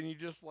 Dale. Can you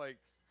just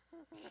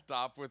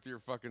stop with your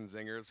fucking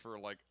zingers for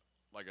like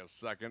a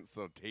second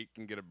so Tate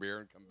can get a beer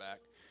and come back?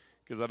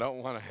 Because I don't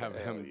want to have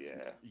Hell him.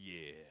 yeah.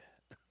 Yeah.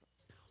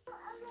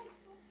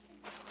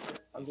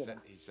 I'm He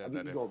gonna- said I'm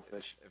that eating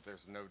goldfish. if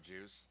there's no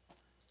juice,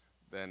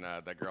 then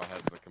that girl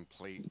has the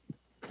complete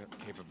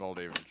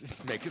capability of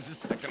just making the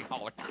second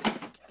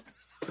Holocaust.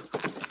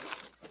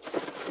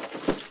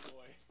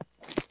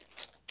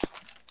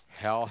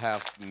 Hell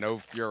hath no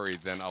fury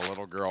than a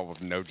little girl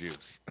with no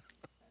juice.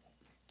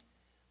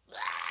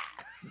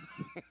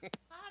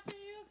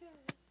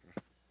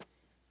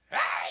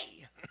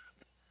 Hey!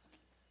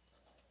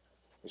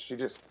 She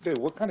just, dude,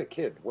 what kind of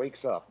kid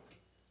wakes up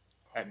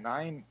at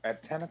 10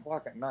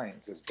 o'clock at night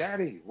and says,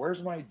 "Daddy,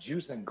 where's my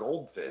juice and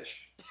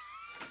goldfish?"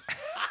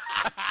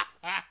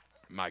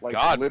 My Like,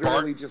 God,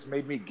 literally just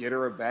made me get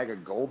her a bag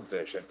of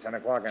goldfish at 10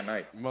 o'clock at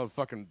night.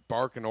 motherfucking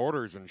barking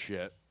orders and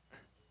shit.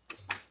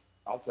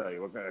 I'll tell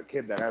you, look at a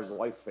kid that has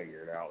life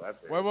figured out.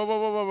 That's it.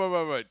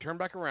 Wait. Turn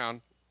back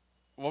around.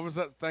 What was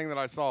that thing that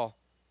I saw?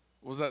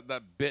 What was that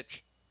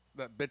bitch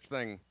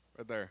thing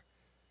right there?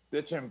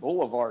 Bitchin'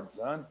 Boulevard,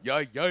 son.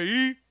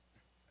 Yay.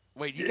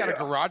 Wait, you got a Yeah.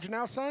 garage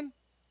now, son?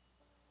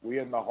 We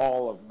in the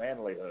hall of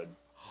manlyhood.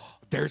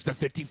 There's the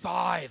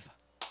 55.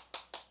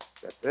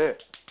 That's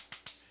it.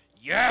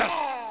 Yes.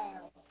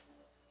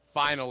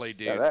 Finally,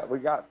 dude. Yeah, that we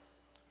got.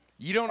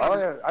 You don't Oh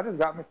under- yeah, I just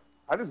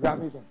got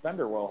me some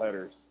fender well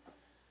headers.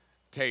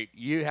 Tate,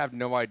 you have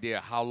no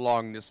idea how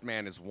long this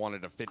man has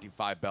wanted a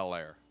 55 Bel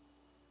Air.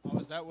 Oh,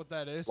 is that what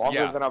that is? Longer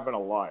Yeah. than I've been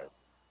alive.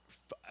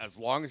 As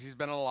long as he's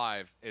been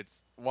alive,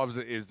 it's what was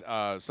it? Is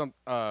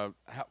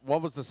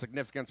what was the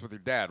significance with your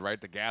dad? Right,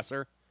 the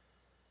gasser.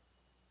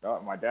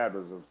 My dad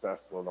was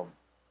obsessed with them.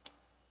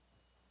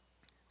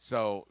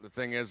 So the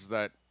thing is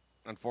that,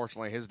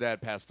 unfortunately, his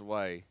dad passed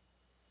away,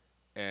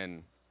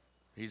 and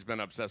he's been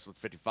obsessed with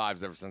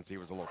 55s ever since he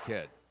was a little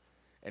kid,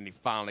 and he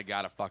finally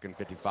got a fucking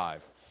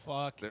 55.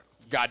 Fuck. The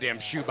goddamn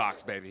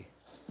shoebox, baby.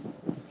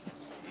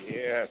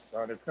 Yeah,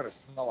 son, it's gonna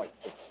smell like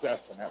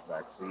success in that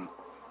backseat.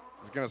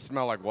 It's gonna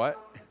smell like what?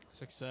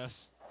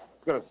 Success.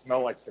 It's gonna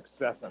smell like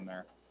success in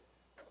there.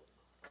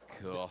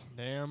 Cool.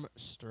 Damn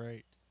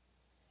straight.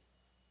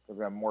 We've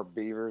got more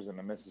beavers in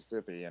the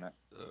Mississippi in it.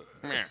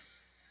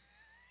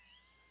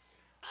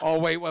 Oh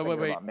wait, Thinking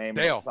about naming it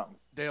Dale, something.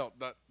 Dale,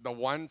 the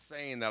one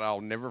saying that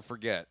I'll never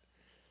forget.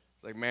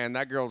 It's like, man,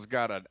 that girl's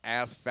got an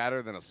ass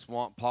fatter than a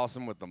swamp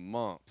possum with the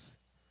mumps.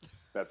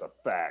 That's a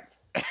fact.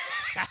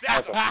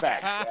 That's a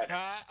fact.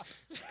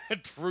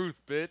 Dad.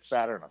 Truth, bitch.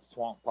 Fatter than a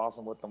swamp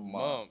possum with the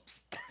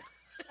mumps. Mumps.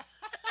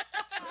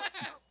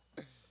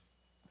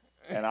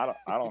 And I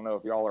don't know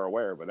if y'all are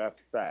aware, but that's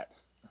fat.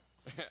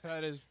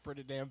 That is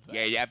pretty damn fat.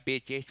 Yeah, that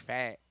bitch is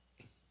fat.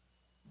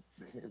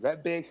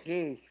 That big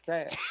is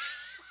fat.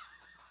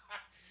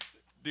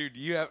 Dude,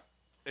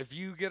 if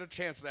you get a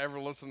chance to ever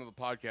listen to the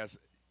podcast,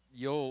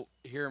 you'll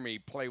hear me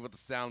play with the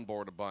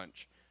soundboard a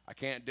bunch. I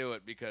can't do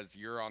it because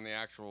you're on the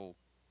actual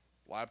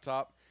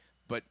laptop,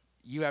 but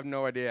you have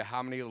no idea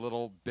how many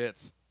little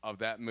bits of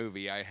that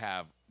movie I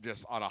have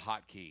just on a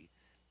hotkey.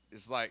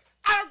 It's like,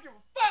 I don't give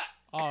a fuck.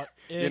 Oh,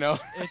 it's, You know?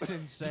 it's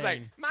insane. It's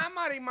like, my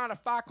money,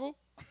 motherfucker.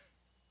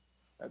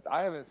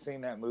 I haven't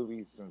seen that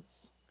movie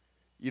since.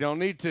 You don't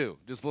need to.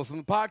 Just listen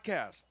to the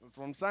podcast. That's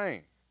what I'm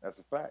saying. That's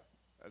a fact.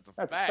 That's a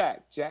That's fact. a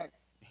fact, Jack.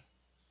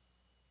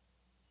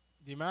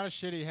 The amount of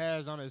shit he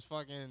has on his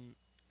fucking.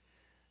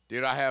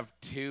 Dude, I have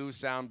 2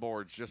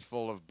 soundboards just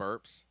full of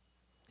burps.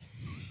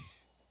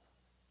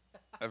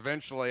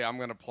 Eventually, I'm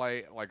going to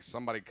play, like,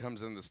 somebody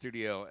comes in the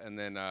studio, and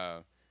then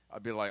I'll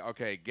be like,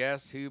 okay,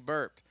 guess who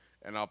burped?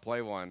 And I'll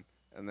play one,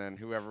 and then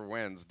whoever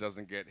wins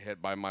doesn't get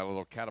hit by my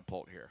little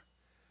catapult here.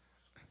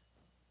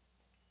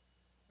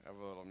 I have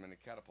a little mini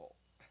catapult.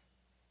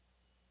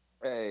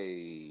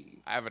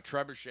 Hey, I have a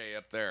trebuchet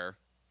up there,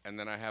 and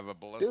then I have a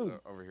ballista Dude.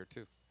 over here,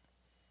 too.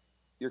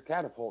 your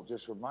catapult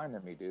just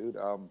reminded me, dude.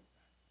 I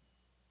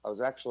was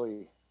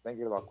actually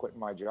thinking about quitting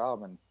my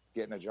job and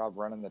getting a job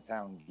running the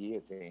town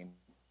guillotine.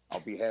 I'll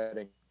be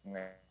heading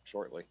there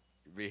shortly.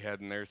 You'll be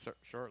heading there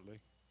shortly.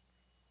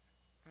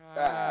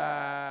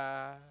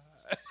 Ah.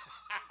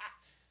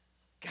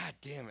 God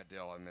damn it,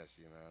 Dale. I miss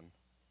you, man.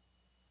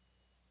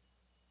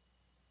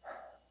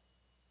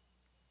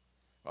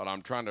 But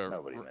I'm trying to.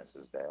 Nobody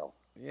misses Dale.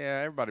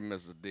 Yeah, everybody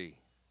misses D.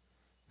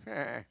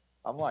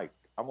 I'm like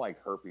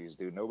herpes,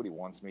 dude. Nobody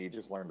wants me. You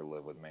just learn to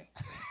live with me.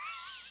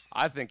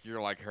 I think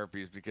you're like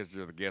herpes because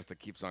you're the gift that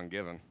keeps on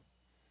giving.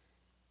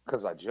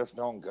 Because I just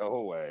don't go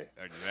away.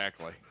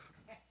 Exactly.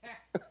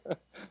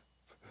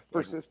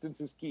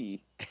 Persistence is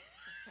key.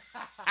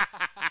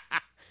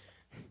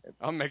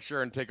 I'll make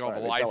sure and take all the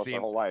They tell us our lysine.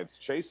 whole lives.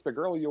 Chase the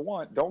girl you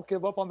want. Don't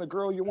give up on the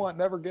girl you want.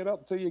 Never get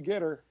up till you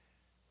get her.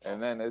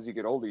 And then as you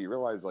get older, you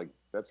realize, like,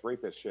 that's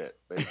rapist shit.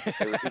 They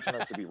were teaching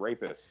us to be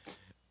rapists.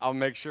 I'll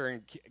make sure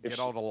and get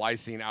she- all the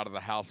lysine out of the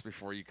house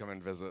before you come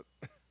and visit.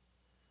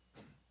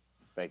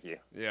 Thank you.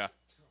 Yeah.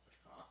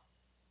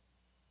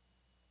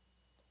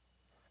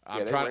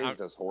 Yeah, they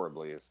raised us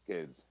horribly as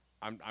kids.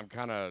 I'm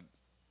kind of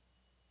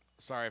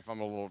sorry if I'm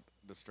a little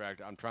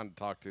distracted. I'm trying to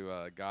talk to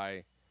a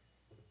guy,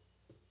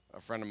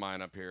 a friend of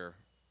mine up here,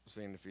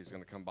 seeing if he's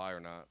going to come by or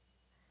not.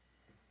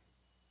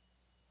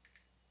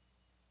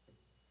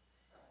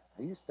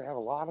 I used to have a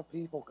lot of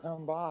people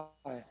come by.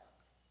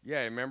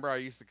 Yeah, remember I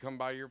used to come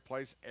by your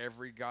place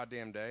every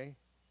goddamn day?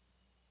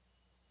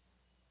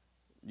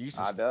 You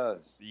used to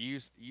does. you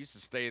used to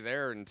stay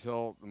there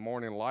until the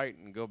morning light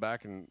and go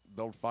back and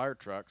build fire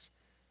trucks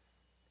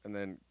and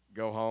then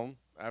go home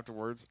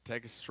afterwards,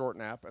 take a short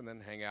nap, and then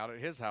hang out at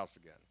his house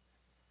again.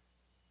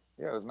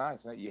 Yeah, it was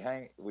nice, man.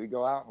 We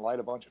go out and light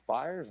a bunch of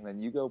fires, and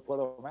then you go put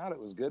them out. It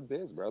was good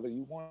biz, brother.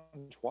 You won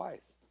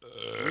twice.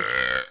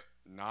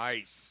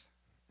 Nice.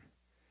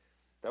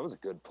 That was a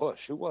good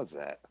push. Who was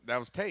that? That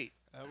was Tate.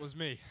 That was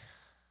me.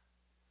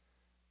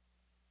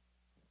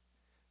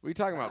 What are you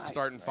talking about? Nice,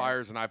 Starting man.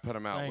 fires and I put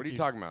them out. Thank What are you you.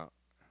 talking about?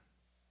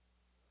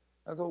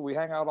 That's what we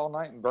hang out all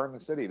night and burn the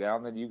city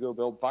down. Then you go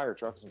build fire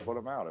trucks and put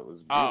them out. It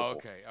was beautiful. Oh,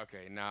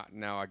 okay.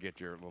 Now I get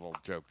your little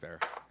joke there.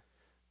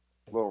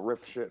 Little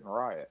rip shit and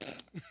riot.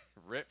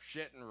 Rip,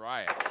 shit, and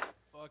riot.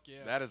 Fuck yeah.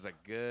 That is a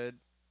good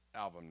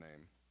album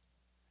name.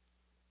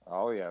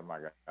 Oh yeah, my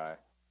guy.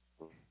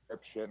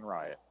 Rip shit and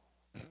riot.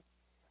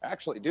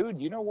 Actually,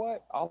 dude, you know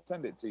what? I'll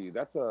send it to you.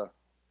 That's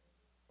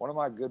one of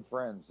my good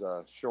friends,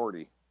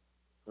 Shorty.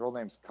 His real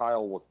name's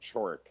Kyle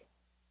Wachorek.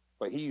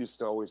 But he used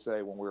to always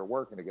say when we were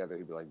working together,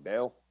 he'd be like,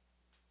 Dale,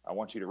 I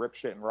want you to rip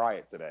shit and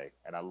riot today.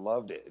 And I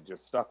loved it. It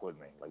just stuck with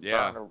me. Like,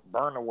 Yeah.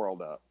 burn the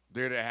world up.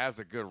 Dude, it has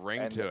a good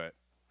ring And- to it.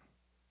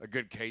 A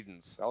good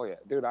cadence. Oh, yeah.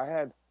 Dude, I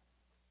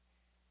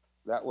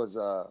That was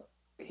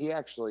he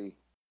actually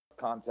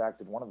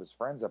contacted one of his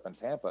friends up in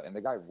Tampa, and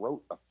the guy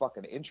wrote a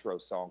fucking intro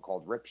song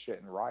called "Rip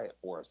Shit and Riot"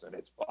 for us, and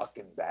it's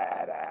fucking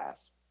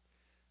badass.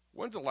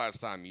 When's the last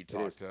time you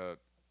talked to?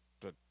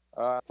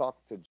 I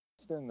talked to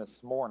Justin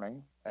this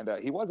morning, and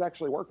he was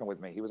actually working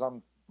with me. He was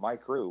on my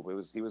crew.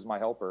 He was my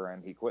helper,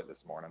 and he quit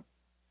this morning.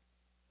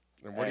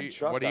 And what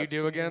do you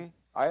do again?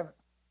 I have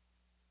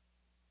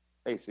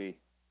AC.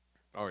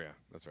 Oh yeah,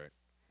 that's right.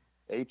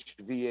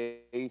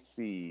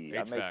 HVAC.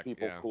 I make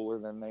people cooler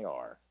than they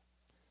are.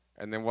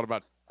 And then what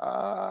about?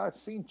 I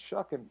seen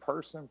Chuck in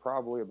person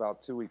probably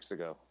about 2 weeks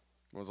ago.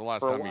 When was the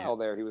last time? For a while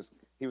there,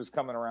 he was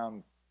coming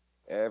around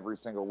every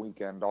single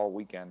weekend, all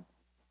weekend.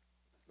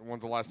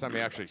 When's the last time you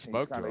actually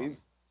spoke to him?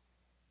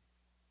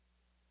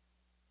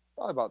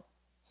 Probably about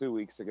 2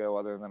 weeks ago,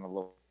 other than a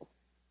little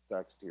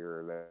text here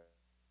or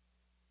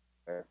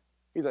there.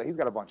 He's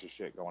got a bunch of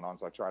shit going on,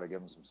 so I try to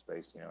give him some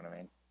space. You know what I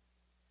mean?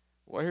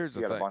 Well, here's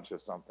the thing. He got a bunch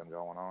of something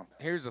going on.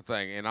 Here's the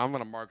thing, and I'm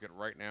gonna mark it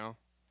right now,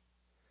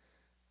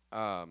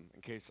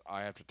 in case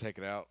I have to take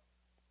it out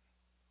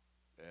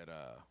at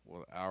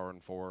hour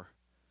and 4.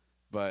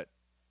 But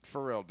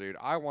for real, dude,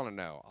 I want to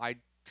know. I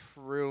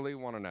truly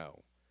want to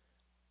know.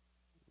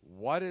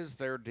 What is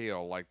their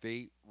deal? Like,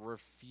 they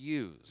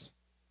refuse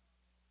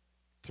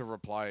to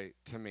reply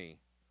to me,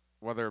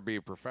 whether it be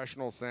a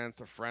professional sense,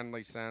 a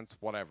friendly sense,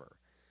 whatever.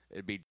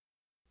 It'd be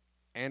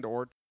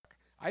or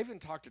I even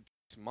talked to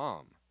his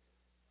mom,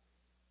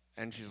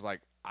 and she's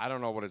like, I don't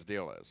know what his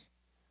deal is.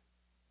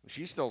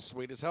 She's still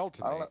sweet as hell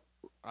to me.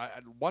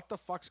 What the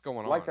fuck's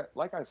going on?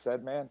 Like I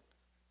said, man,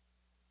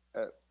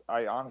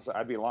 I honestly,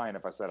 I'd be lying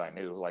if I said I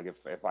knew, like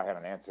if I had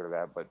an answer to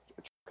that, but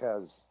Chuck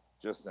has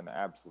just an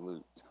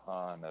absolute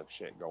ton of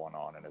shit going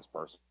on in his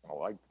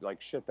personal,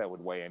 like shit that would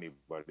weigh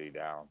anybody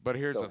down. But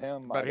here's the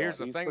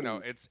thing,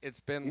 though. It's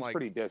been he's like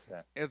pretty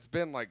distant. It's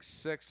been like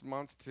 6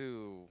 months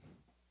to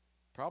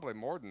probably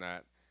more than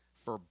that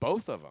for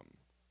both of them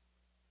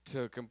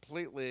to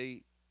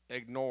completely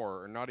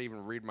ignore or not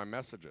even read my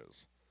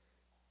messages.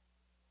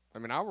 I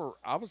mean, I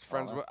was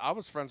friends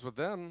with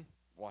them.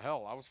 Well,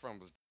 hell, I was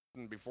friends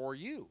with before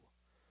you.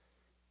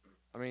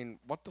 I mean,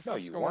 what the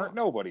fuck's going on?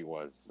 Nobody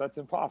was. That's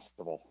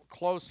impossible.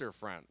 Closer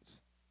friends.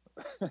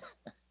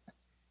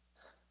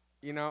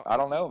 You know, I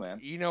don't know, man.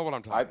 You know what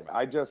I'm talking about.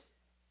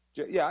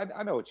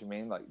 I know what you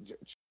mean. Like,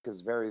 Chuck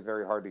is very,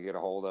 very hard to get a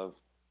hold of.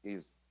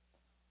 He's,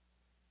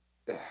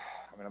 I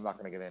mean, I'm not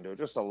going to get into it.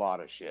 Just a lot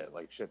of shit,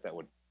 like shit that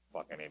would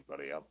fuck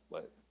anybody up.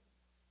 But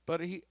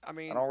I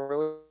mean, I don't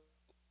really.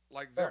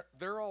 Like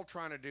they're all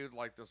trying to do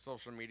like the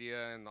social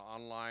media and the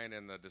online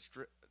and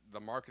the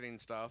marketing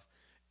stuff,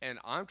 and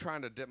I'm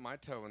trying to dip my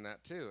toe in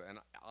that too. And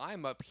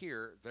I'm up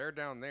here, they're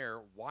down there.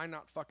 Why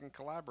not fucking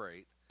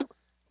collaborate?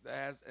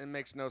 It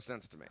makes no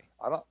sense to me.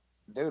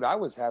 Dude, I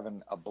was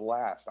having a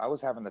blast. I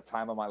was having the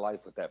time of my life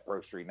with that Pro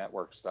Street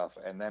Network stuff,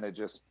 and then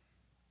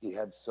he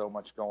had so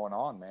much going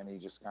on, man. He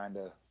just kind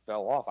of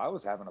fell off. I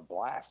was having a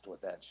blast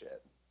with that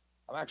shit.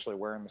 I'm actually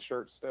wearing the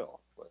shirt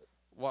still, but.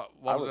 What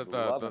was it?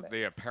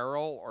 The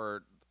apparel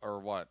or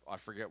what? I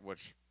forget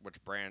which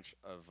branch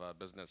of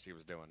business he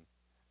was doing.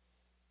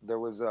 There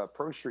was a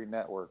Pro Street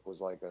Network was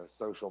like a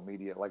social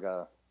media,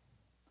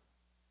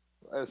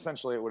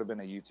 essentially it would have been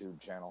a YouTube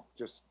channel.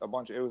 Just a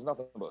bunch. It was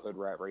nothing but hood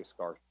rat race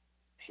car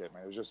shit,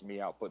 man. It was just me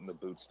out putting the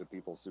boots to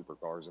people's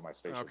supercars in my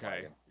station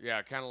wagon.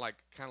 Yeah, kind of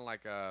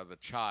like the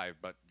Chive,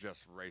 but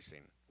just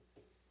racing.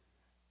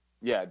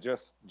 Yeah,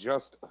 just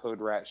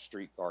hood rat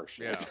street car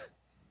shit. Yeah.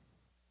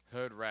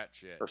 Hood rat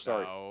shit. Or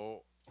sorry.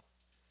 No.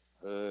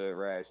 Hood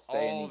rat.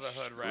 All the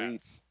hood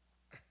rats.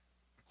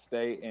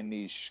 Stay in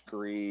these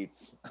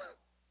streets.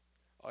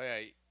 Oh, yeah.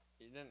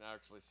 You didn't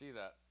actually see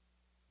that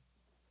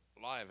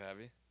live, have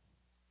you?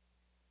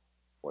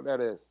 What that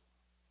is?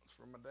 It's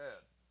from my dad.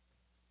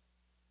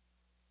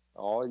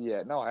 Oh,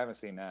 yeah. No, I haven't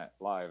seen that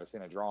live. I've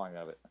seen a drawing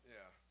of it. Yeah.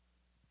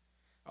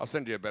 I'll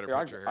send you a better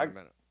picture here in a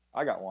minute.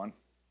 I got one.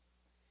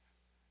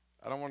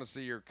 I don't want to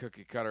see your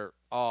cookie cutter.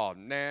 Oh,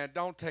 nah,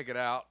 don't take it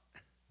out.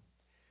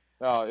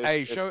 Oh,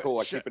 it's cool.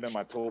 I keep it in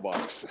my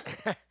toolbox.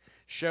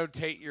 Show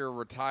Tate your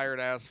retired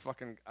ass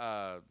fucking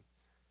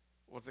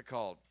what's it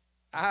called?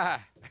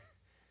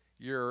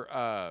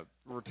 Your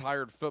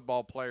retired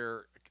football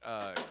player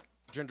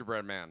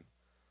gingerbread man.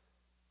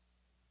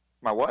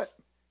 My what?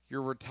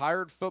 Your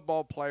retired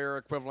football player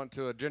equivalent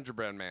to a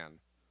gingerbread man.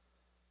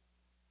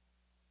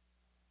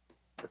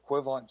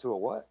 Equivalent to a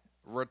what?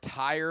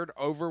 Retired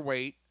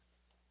overweight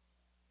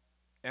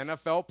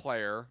NFL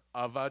player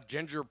of a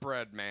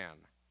gingerbread man.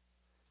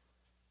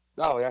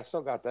 Oh, yeah, I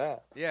still got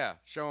that. Yeah,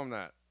 show him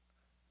that.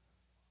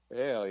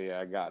 Hell yeah,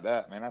 I got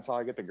that, man. That's how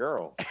I get the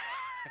girls.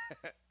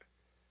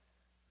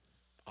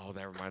 Oh,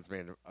 that reminds me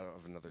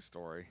of another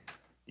story.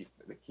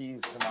 The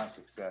keys to my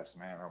success,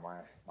 man, are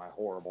my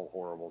horrible,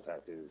 horrible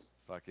tattoos.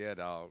 Fuck yeah,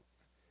 dog.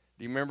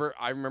 Do you remember?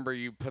 I remember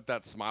you put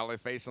that smiley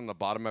face on the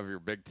bottom of your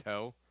big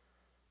toe.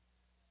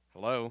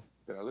 Hello?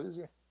 Did I lose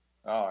you?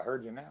 Oh, I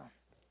heard you now.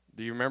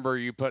 Do you remember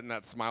you putting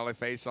that smiley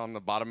face on the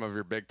bottom of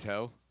your big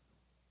toe?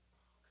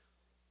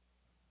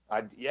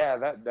 Yeah,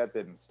 that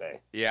didn't stay.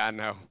 Yeah, I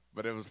know,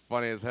 but it was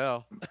funny as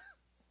hell.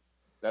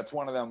 That's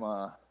one of them.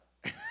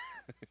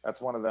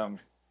 That's one of them.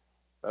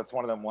 That's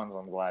one of them ones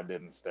I'm glad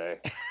didn't stay.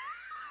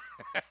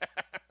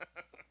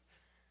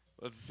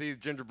 Let's see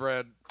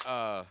gingerbread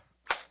man.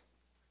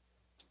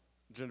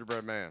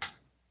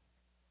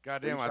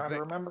 Goddamn, Are you trying to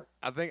remember?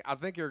 I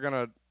think you're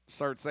gonna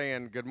start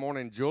saying "Good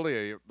morning,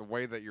 Julia" the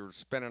way that you're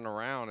spinning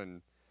around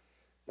and.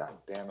 God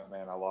damn it,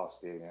 man! I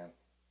lost you again.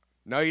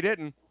 No, you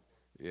didn't.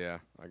 Yeah,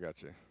 I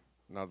got you.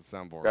 Not the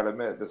soundboard. Gotta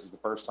admit, this is the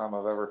first time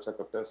I've ever took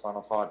a piss on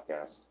a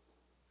podcast.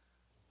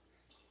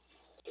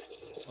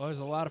 Well, there's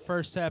a lot of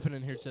firsts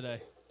happening here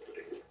today.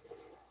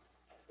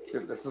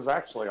 Dude, this is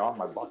actually on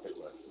my bucket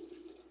list.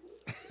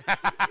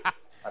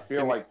 I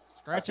feel like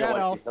scratch that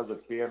off. because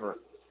it's being.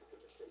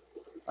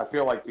 I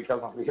feel like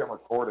because I'm being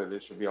recorded,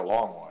 it should be a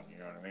long one. You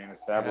know what I mean?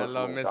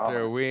 Hello,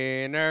 Mr.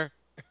 Wiener.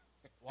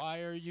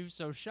 Why are you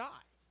so shy?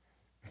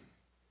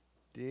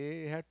 Do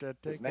you have to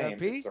take His name a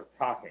pee? is Sir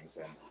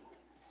Cockington.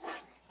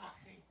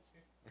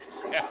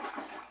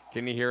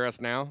 Can you hear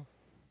us now?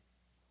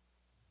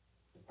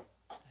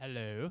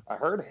 Hello. I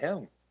heard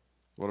him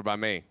What about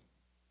me?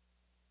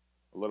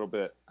 a little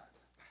bit.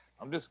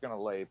 I'm just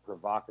gonna lay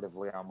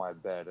provocatively on my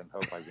bed and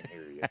hope I can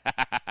hear you.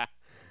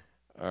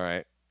 All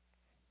right.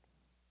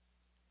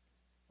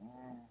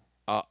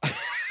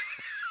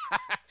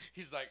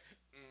 He's like,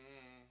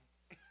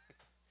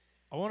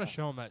 I want to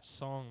show him that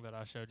song that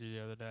I showed you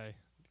the other day,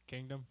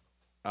 Kingdom.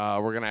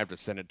 we're gonna have to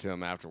send it to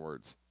him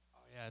afterwards. Oh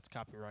yeah, it's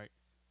copyright.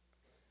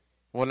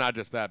 Well, not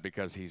just that,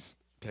 because he's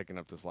taking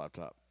up this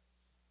laptop.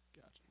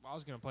 Gotcha. Well, I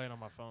was gonna play it on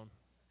my phone.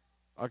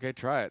 Okay,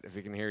 try it if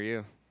he can hear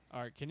you.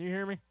 All right, can you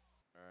hear me?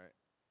 All right.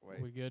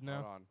 Wait. We good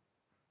now? Hold on.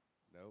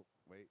 Nope.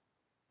 Wait.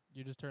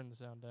 You just turned the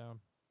sound down.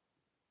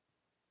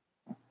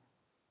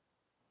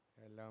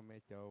 Hello,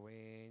 Mr.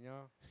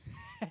 Wiener.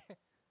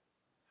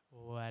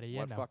 What do you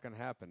What know? fucking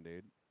happened,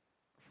 dude?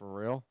 For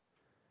real?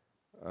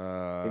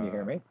 Can you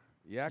hear me?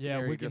 Yeah, I can Yeah,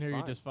 hear we you can just hear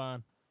fine. you just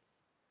fine.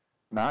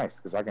 Nice,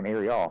 because I can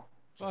hear y'all.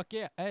 Fuck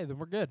yeah. Hey, then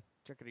we're good.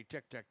 Checkity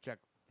check check check.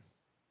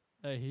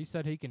 Hey, he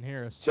said he can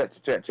hear us.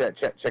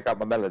 Check out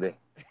my melody.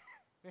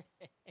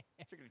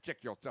 Checkity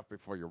check yourself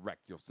before you wreck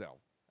yourself.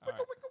 All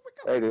right.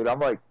 Hey, dude,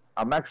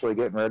 I'm actually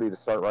getting ready to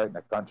start writing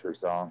a country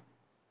song.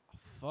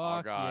 Oh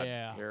Fuck God!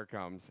 yeah. Here it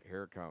comes!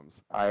 Here it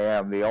comes! I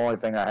am. The only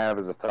thing I have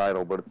is a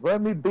title, but it's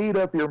 "Let Me Beat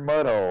Up Your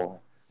Mud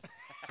Hole."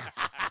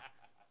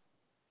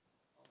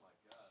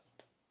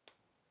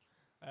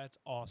 That's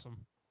awesome.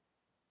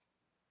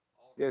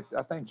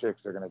 I think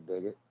chicks are gonna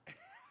dig it.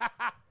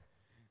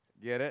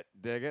 Get it?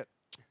 Dig it?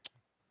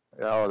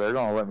 Oh, they're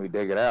gonna let me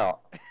dig it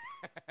out.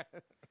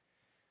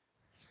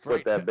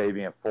 Put that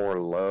baby in 4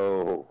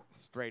 low.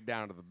 Straight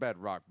down to the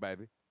bedrock,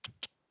 baby.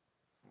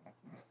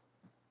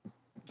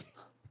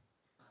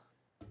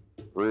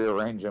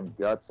 Rearrange them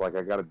guts like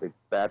I got a big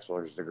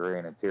bachelor's degree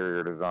in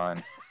interior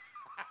design.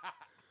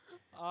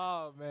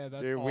 Oh man,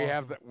 that's Dude,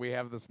 awesome. we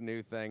have this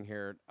new thing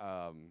here.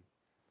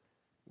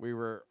 We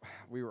were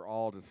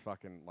all just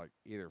fucking like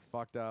either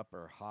fucked up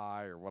or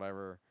high or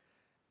whatever.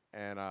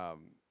 And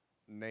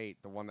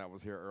Nate, the one that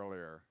was here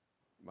earlier,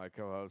 my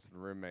co-host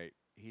and roommate,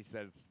 he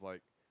said it's like,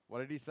 what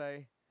did he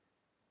say?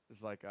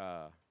 It's like,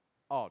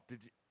 oh, did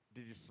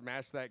you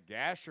smash that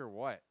gash or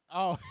what?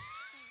 Oh.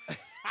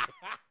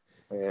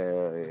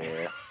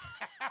 Yeah.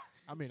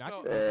 I mean, I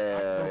So- can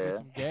go get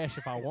some gash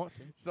if I want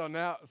to. So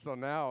now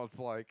it's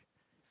like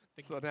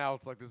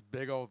this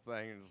big old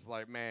thing, and it's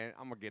like, man,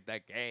 I'm gonna get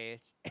that gash.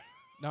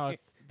 No,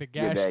 it's the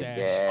Get gash that dash.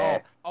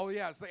 gas. Oh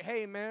yeah, it's like,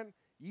 hey man,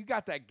 you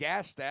got that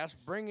gas stash?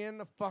 Bring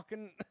him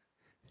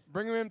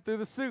in through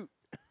the suit.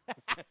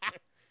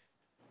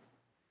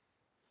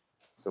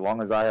 So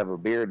long as I have a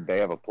beard, they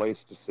have a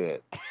place to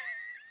sit.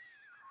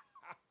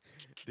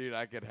 Dude,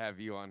 I could have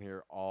you on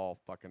here all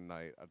fucking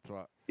night. That's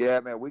what. Yeah,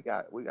 man, we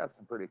got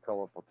some pretty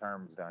colorful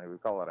terms down here. We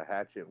call it a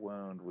hatchet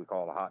wound. We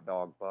call it a hot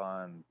dog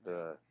bun.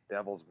 The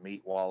devil's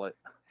meat wallet.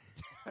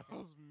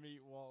 Devil's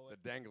meat wallet.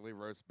 The dangly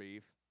roast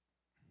beef.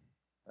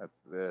 That's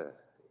the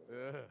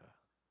Ugh.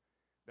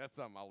 That's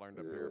something I learned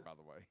up here, by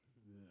the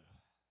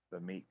way.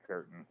 meat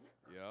curtains.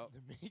 Yep.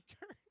 The meat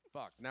curtains.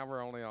 Fuck. Now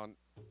we're only on.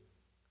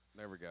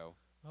 There we go.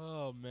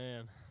 Oh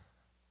man.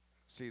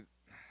 See,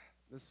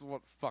 this is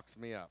what fucks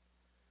me up.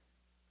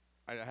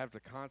 I have to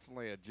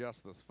constantly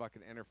adjust this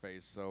fucking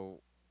interface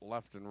so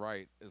left and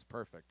right is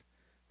perfect.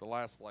 The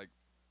last like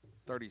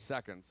 30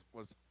 seconds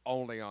was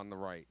only on the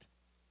right.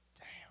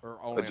 Damn.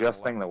 Or only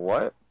Adjusting on the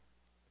what?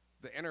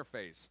 the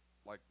interface.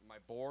 Like my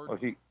board Well,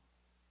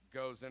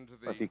 goes into if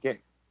the. you can't,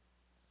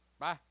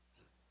 Bye.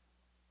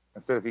 I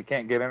said if you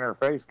can't get in her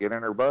face, get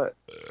in her butt.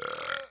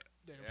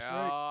 Damn straight.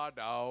 Yeah,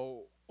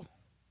 no.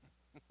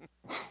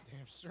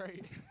 Damn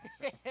straight.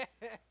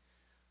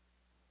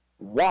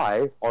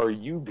 Why are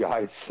you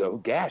guys so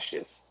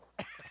gaseous?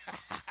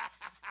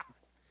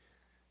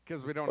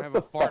 Because we don't What have the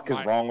a fart fuck is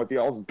mic. wrong with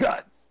y'all's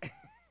guts?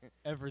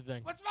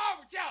 Everything. What's wrong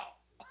with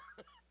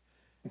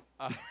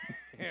y'all?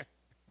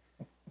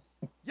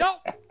 Yo,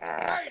 it's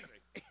crazy.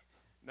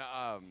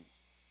 No,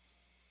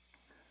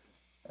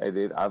 Hey,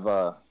 dude, I've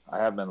I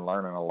have been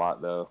learning a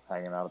lot though,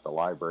 hanging out at the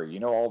library. You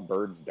know, all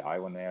birds die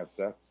when they have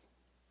sex.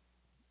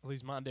 At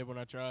least mine did when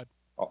I tried.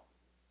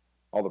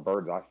 All the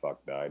birds I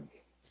fucked died.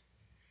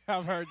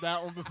 I've heard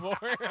that one before.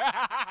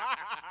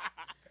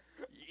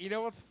 You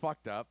know what's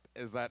fucked up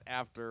is that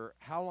after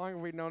how long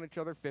have we known each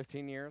other?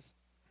 15 years?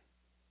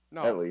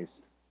 No, At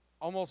least.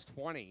 almost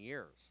 20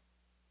 years.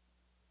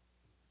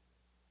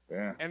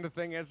 Yeah. And the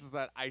thing is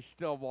that I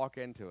still walk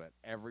into it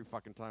every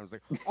fucking time. It's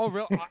like, oh,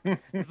 really?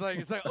 It's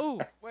like,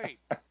 oh, wait,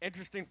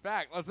 interesting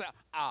fact. Let's say,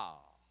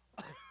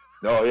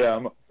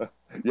 No,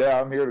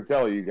 I'm here to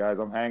tell you guys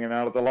I'm hanging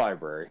out at the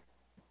library.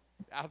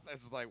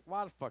 It's like,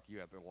 why the fuck are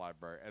you at the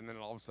library? And then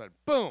all of a sudden,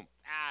 boom!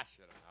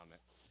 Should have known it.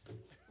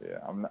 Yeah,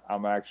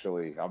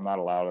 I'm not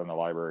allowed in the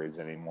libraries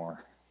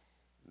anymore.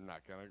 I'm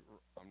not gonna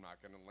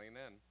lean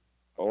in.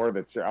 Or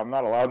I'm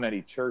not allowed in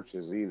any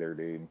churches either,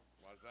 dude.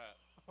 Why's that?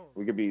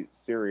 We could be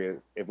serious.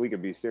 If we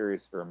could be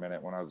serious for a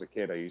minute, when I was a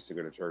kid, I used to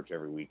go to church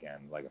every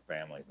weekend, like a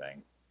family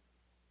thing.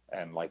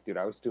 And like, dude,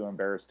 I was too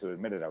embarrassed to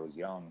admit it. I was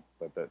young,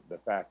 but the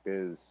fact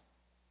is,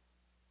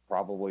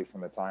 probably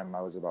from the time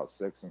I was about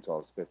 6 until I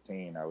was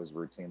 15, I was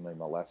routinely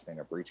molesting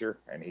a preacher,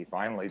 and he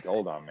finally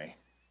told on me.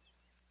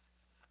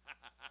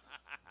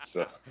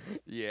 So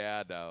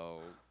Yeah, no.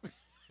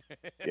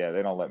 yeah,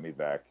 they don't let me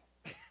back.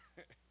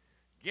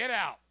 Get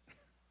out.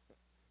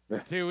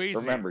 Too easy.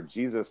 Remember,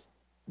 Jesus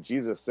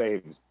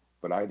saves,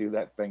 but I do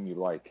that thing you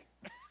like.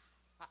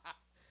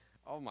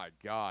 Oh my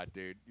God,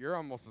 dude, you're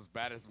almost as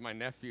bad as my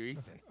nephew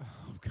Ethan.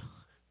 Oh, God.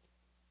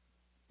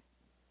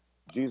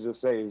 Jesus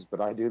saves, but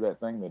I do that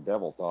thing the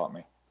devil taught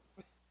me.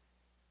 Oh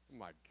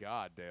my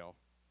God, Dale.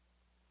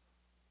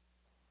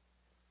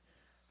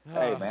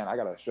 Hey, man, I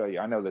gotta show you.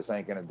 I know this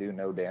ain't gonna do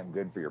no damn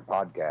good for your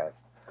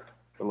podcast,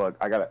 but look,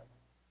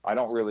 I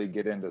don't really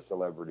get into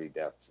celebrity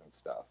deaths and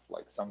stuff.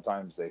 Like,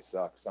 sometimes they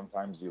suck.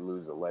 Sometimes you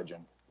lose a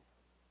legend.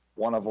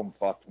 One of them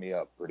fucked me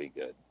up pretty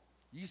good.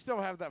 You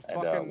still have that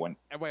And, fucking...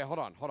 Wait, hold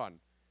on.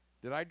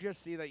 Did I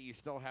just see that you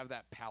still have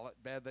that pallet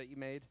bed that you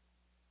made?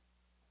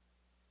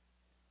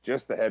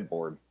 Just the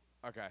headboard.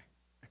 Okay.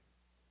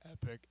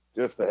 Epic.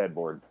 Just the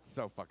headboard.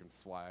 So fucking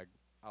swag.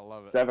 I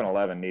love it.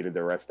 7-Eleven needed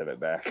the rest of it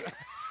back.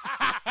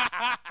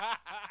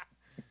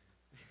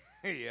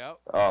 Yep.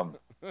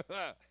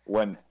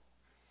 When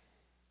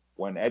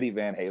Eddie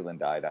Van Halen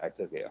died, I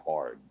took it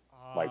hard.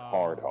 Like,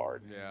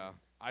 hard. Yeah.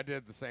 I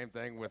did the same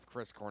thing with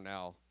Chris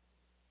Cornell.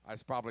 I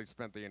probably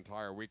spent the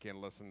entire weekend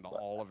listening to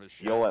all of his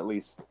shit. You'll at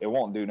least, it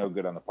won't do no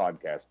good on the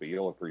podcast, but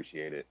you'll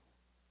appreciate it.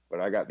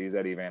 But I got these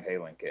Eddie Van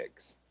Halen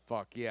kicks.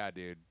 Fuck yeah,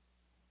 dude.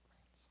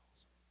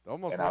 They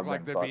almost And look I've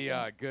like been they'd be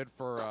fucking- good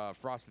for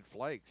Frosted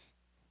Flakes.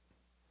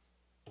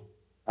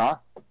 Huh?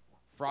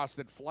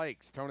 Frosted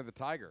Flakes, Tony the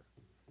Tiger.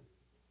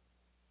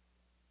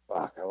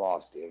 Fuck, I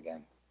lost you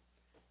again.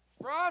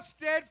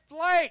 Frosted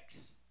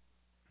Flakes!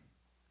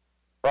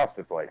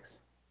 Frosted Flakes.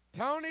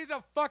 Tony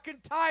the fucking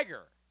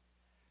Tiger.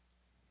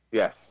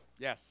 Yes.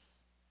 Yes.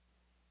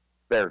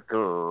 They're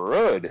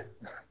good.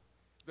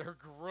 They're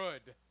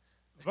good.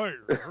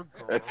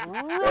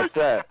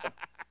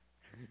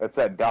 That's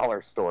that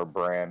dollar store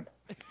brand.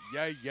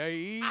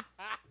 Yay.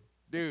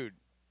 Dude,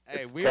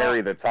 hey, It's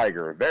Terry the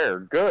Tiger. They're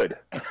good.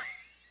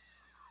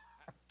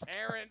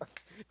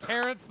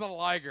 Terrence the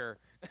Liger.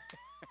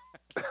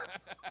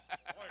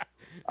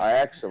 I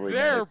actually.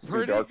 They're it's too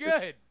pretty dark to-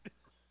 good.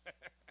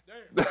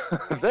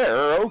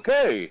 They're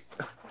okay.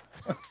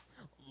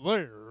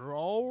 They're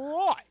all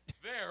right.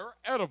 They're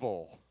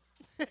edible.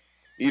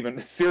 Even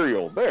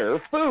cereal. They're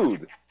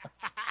food.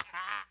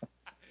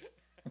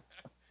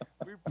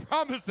 We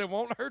promise it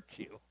won't hurt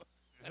you.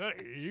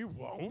 They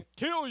won't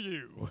kill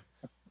you.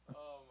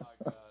 Oh my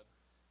God.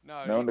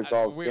 No, Known to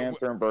cause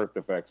cancer and birth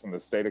defects in the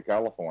state of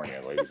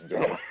California, ladies and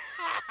gentlemen.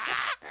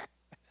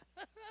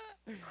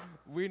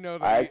 We know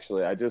that.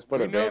 I just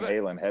put a we know Van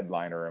Halen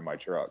headliner in my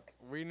truck.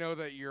 We know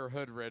that you're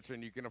hood rich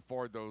and you can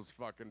afford those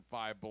fucking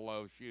Five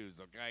Below shoes,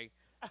 okay?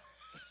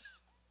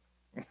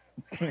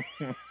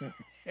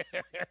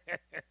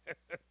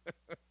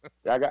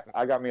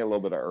 I got me a little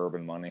bit of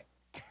urban money.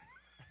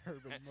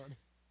 Urban money.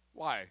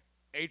 Why?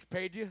 H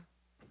paid you?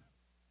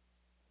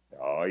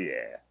 Oh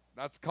yeah,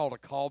 That's called a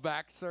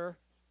callback, sir.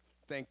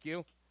 Thank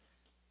you.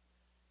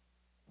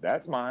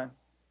 that's mine.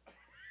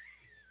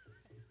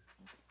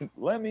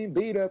 Let me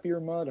beat up your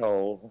mud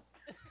hole.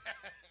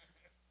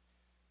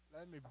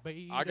 Let me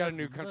beat I got a up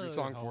new your country mud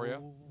song for you.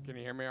 hole. Can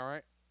you hear me all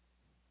right?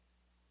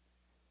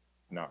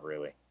 Not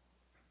really.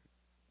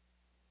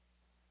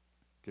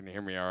 Can you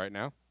hear me all right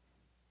now?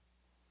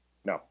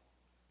 No,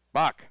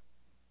 Buck.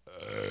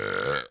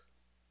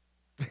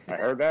 I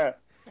heard that.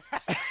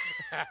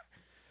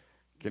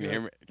 Can you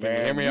hear me? Can Man,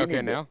 you hear me okay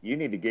need now? you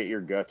need to get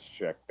your guts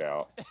checked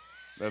out.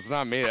 That's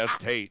not me. That's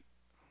Tate.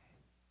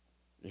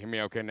 You hear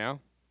me okay now?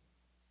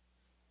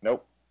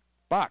 Nope.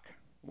 Buck.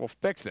 We'll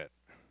fix it.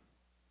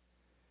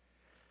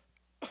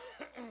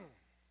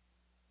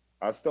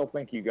 I still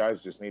think you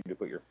guys just need to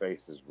put your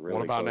faces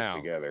really about close now?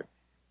 together.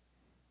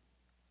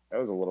 That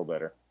was a little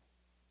better.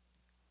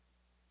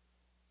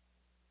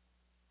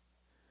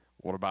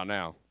 What about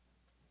now?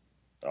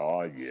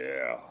 Oh,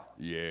 yeah.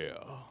 Yeah.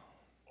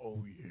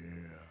 Oh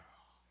yeah.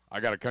 I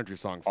got a country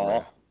song for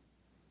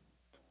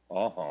you.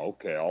 Uh-huh.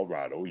 Okay. All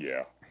right. Oh,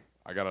 yeah.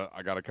 I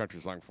got a country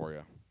song for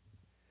you.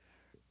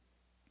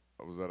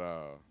 What was that?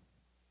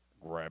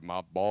 Grab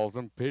my balls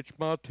and pitch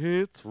my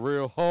tits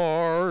real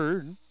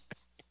hard.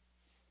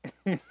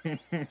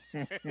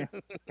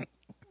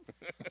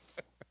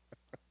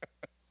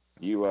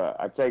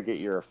 I take it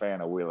you're a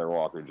fan of Wheeler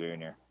Walker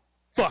Jr.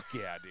 Fuck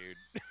yeah,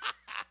 dude.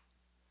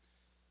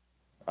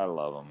 I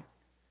love him.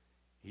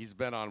 He's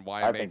been on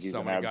I think YMH he's so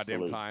an many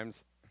goddamn absolute-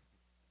 times.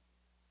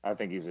 I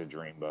think he's a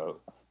dreamboat.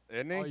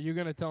 Isn't he? Are you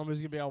gonna tell him he's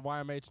gonna be on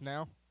YMH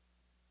now?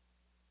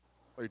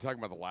 Are you talking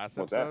about the last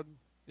What's that? episode?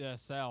 Yeah,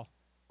 Sal.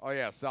 Oh,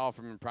 yeah. Sal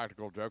from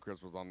Impractical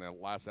Jokers was on the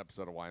last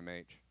episode of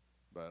YMH,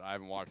 but I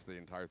haven't watched the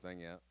entire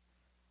thing yet.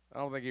 I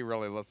don't think he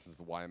really listens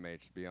to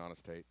YMH, to be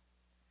honest, Tate.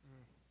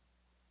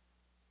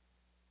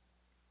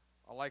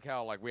 I like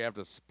how we have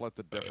to split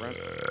the difference.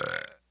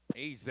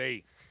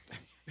 Easy.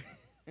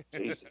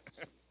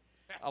 Jesus.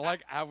 I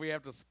like how we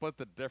have to split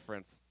the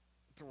difference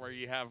to where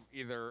you have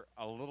either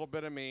a little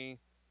bit of me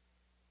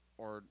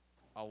or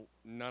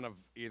none of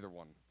either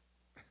one.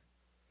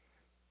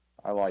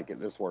 I like it.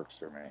 This works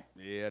for me.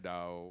 Yeah,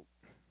 dog.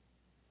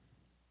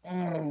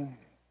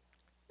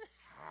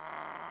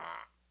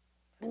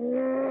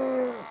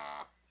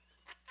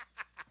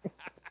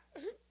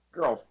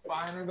 Girl,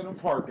 finer than a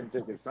parking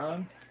ticket,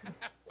 son.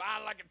 Buy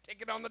like a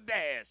ticket on the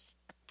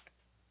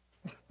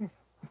dash.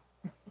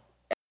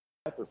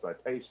 That's a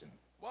citation.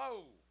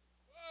 Whoa.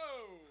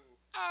 Whoa.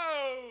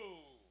 Oh.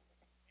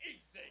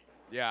 Easy.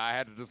 Yeah, I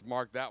had to just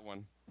mark that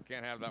one.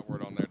 Can't have that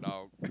word on there,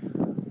 dog.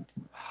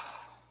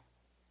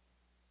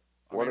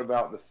 What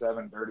about the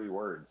 7 dirty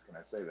words? Can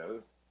I say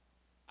those?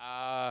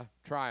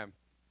 Try them.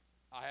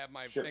 I have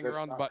my Shit, finger this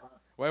on the time. button.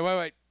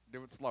 Wait.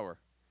 Do it slower.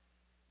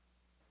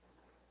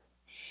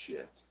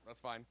 Shit. That's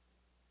fine.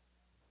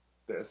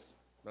 This.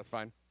 That's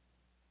fine.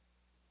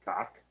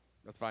 Cock.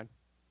 That's fine.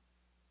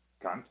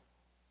 Cunt.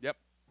 Yep.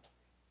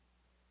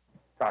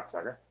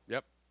 Cocksucker.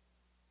 Yep.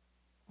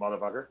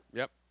 Motherfucker.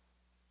 Yep.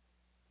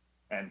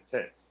 And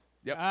tits.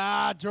 Yep.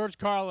 Ah, George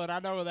Carlin. I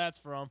know where that's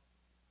from.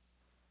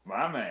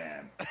 My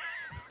man.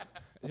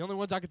 The only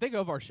ones I can think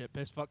of are shit,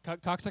 piss, fuck,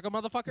 cocksucker,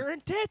 motherfucker,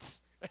 and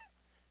tits.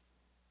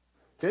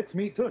 Tits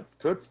meet toots.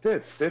 Toots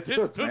tits. Tits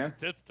toots, man.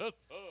 Tits.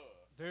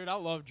 Dude, I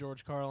love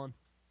George Carlin.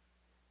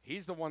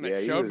 He's the one that Yeah,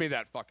 he showed was- me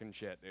that fucking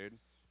shit, dude.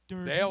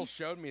 Dirty, Dale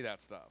showed me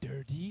that stuff.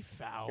 dirty,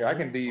 foul. Here, I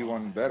can do you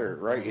one better.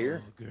 Right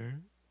here. vulgar.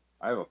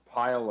 I have a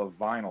pile of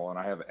vinyl, and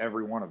I have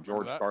every one of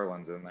George that?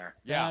 Carlin's in there.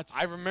 Yeah, That's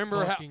I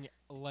remember fucking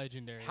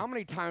legendary. how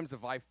many times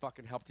have I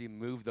fucking helped you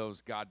move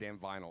those goddamn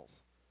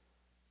vinyls?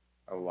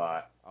 A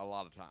lot. A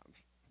lot of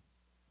times.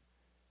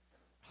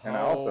 And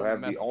I also Whole have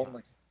mess the of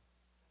only. times.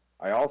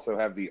 I also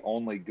have the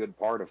only good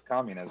part of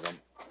communism.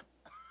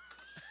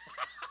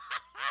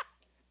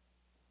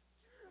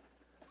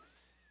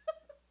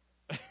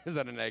 Is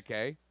that an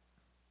AK?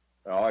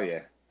 Oh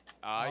yeah.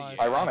 Yeah.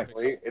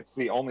 Ironically, it's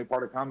the only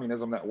part of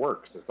communism that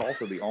works. It's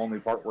also the only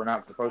part we're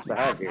not supposed to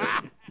have here.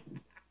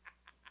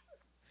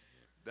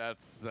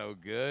 That's so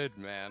good,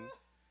 man.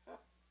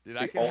 Dude,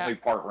 The only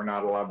part we're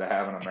not allowed to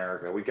have in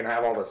America. We can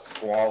have all the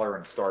squalor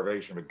and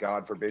starvation, but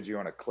God forbid you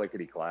on a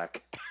clickety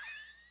clack.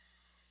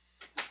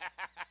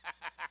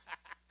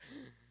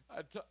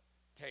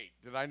 Tate,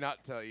 did I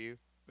not tell you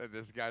that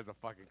this guy's a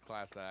fucking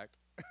class act?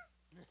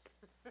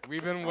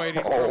 We've been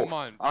waiting for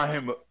months. I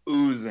am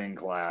oozing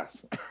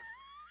class.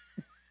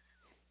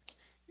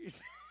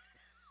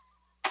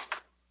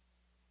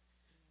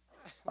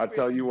 I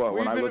tell you what,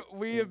 when I look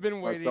we have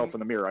been waiting. myself in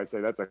the mirror, I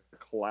say that's a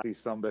classy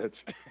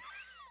sumbitch.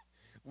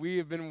 We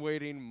have been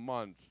waiting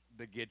months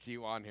to get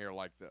you on here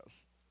like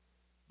this.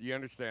 Do you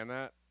understand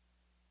that?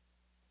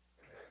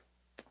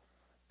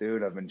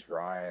 Dude, I've been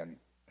trying.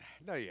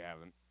 No, you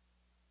haven't.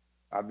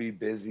 I'll be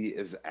busy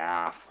as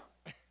af.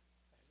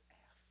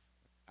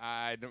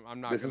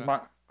 I'm not. This gonna, is my.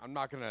 I'm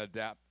not gonna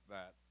adapt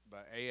that the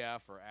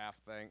AF or AF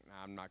thing.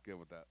 Nah, I'm not good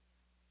with that.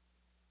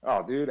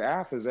 Oh, dude,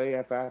 af is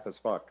AF as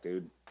fuck,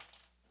 dude.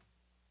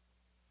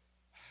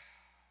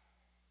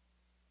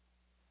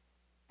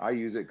 I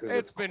use it because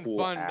It's been cool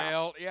fun, af.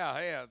 Dale.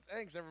 Yeah.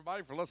 Thanks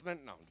everybody for listening.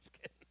 No, I'm just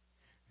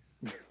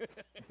kidding.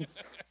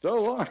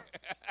 So what?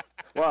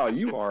 Wow,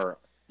 you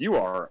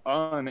are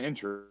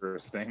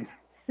uninteresting.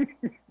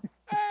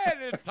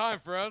 And it's time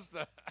for us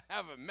to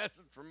have a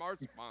message from our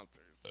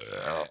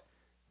sponsors.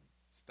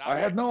 Stop I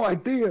it. had no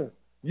idea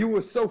you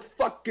were so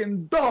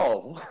fucking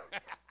dull.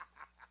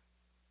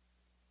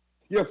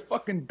 You're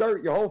fucking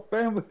dirt. Your whole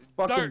family's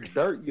fucking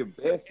dirt, you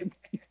bastard.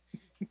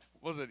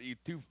 Was it you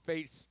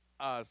two-faced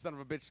son of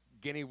a bitch,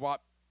 guinea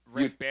wop,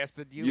 red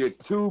bastard? You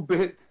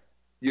two-bit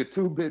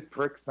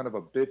prick, son of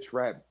a bitch,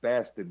 rat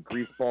bastard,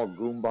 greaseball,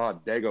 goomba,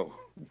 dago.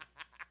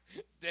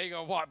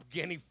 Dago wop,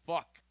 guinea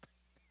fuck.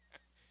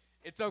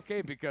 It's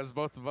okay because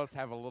both of us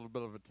have a little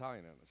bit of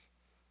Italian in us.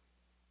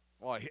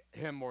 Well,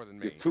 him more than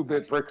me. You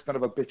two-bit prick, son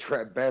of a bitch,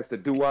 rat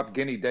bastard, doo-wop,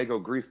 guinea,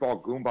 dago,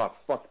 greaseball, goomba,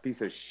 fuck,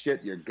 piece of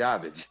shit, you're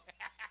garbage.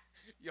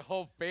 Your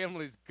whole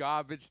family's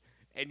garbage,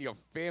 and your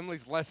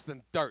family's less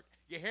than dirt.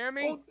 You hear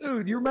me? Well,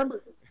 dude, you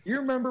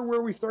remember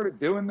where we started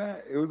doing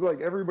that? It was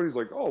like everybody's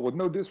like, oh, with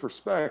no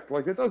disrespect.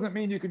 Like, it doesn't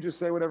mean you can just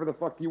say whatever the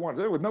fuck you want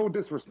to say. With no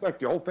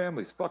disrespect, your whole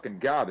family's fucking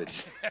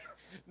garbage.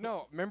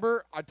 No,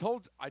 remember I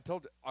told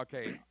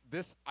okay,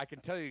 this I can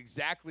tell you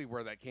exactly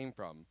where that came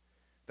from.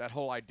 That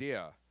whole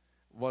idea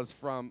was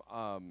from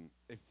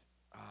if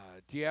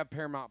do you have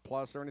Paramount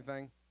Plus or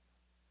anything?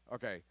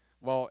 Okay.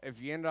 Well,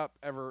 if you end up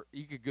ever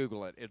you could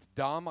Google it. It's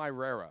Dom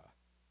Irera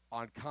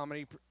on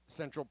Comedy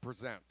Central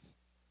Presents.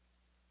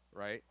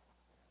 Right?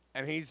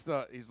 And he's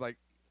the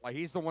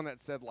one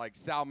that said like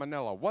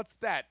salmonella. What's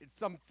that? It's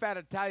some fat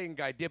Italian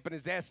guy dipping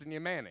his ass in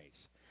your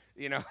mayonnaise.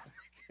 You know?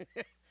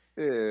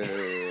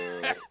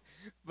 Ew.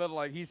 But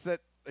like he's like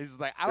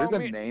I There's don't a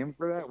mean name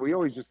for that. We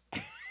always just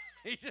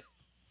he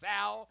just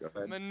Sal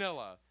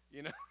Manila,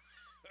 you know.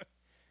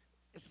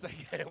 It's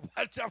like hey,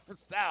 watch out for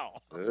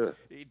Sal. ugh.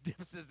 He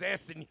dips his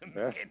ass in your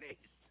Yeah.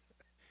 mayonnaise.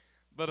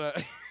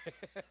 But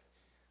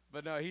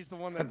but no, he's the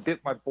one I that's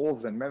dip my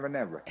balls in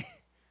never.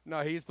 no,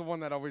 he's the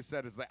one that always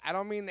said is like I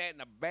don't mean that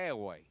in a bad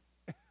way.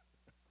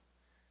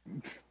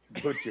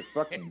 Put your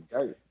fucking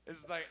dirt.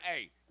 It's like,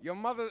 hey, your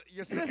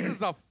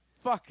sister's a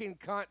fucking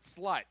cunt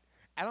slut.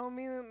 I don't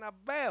mean it in a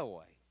bad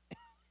way.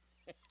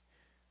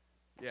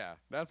 Yeah,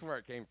 that's where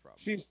it came from.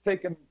 She's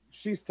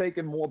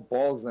taken more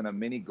balls than a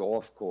mini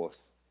golf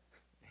course.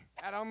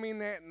 I don't mean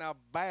that in a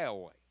bad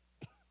way.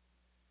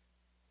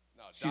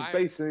 No, She's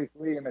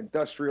basically an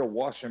industrial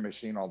washing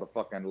machine, all the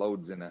fucking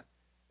loads in it.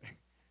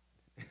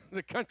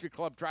 the country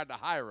club tried to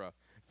hire her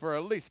for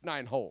at least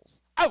 9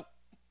 holes. Oh!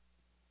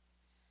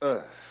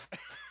 Ugh.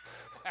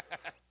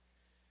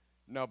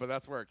 No, but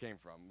that's where it came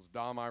from. It was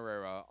Dom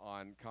Irera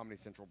on Comedy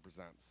Central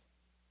Presents.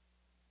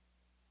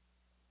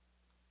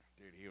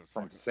 Dude, he was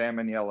From fucking...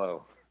 salmon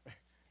yellow.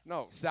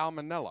 No,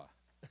 salmonella.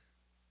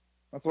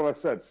 That's what I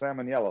said,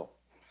 salmon yellow.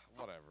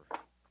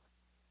 Whatever.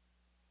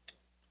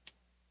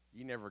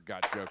 You never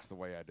got jokes the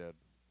way I did.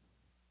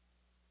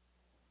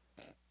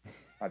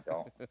 I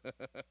don't.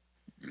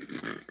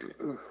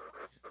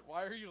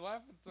 Why are you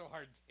laughing so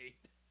hard, Tate?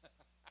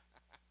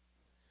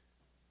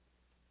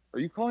 Are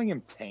you calling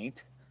him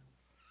Taint?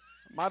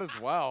 Might as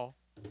well.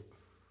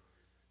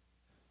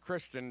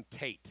 Christian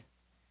Tate.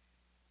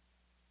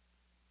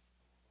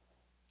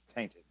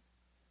 Tainted.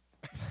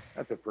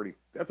 That's a pretty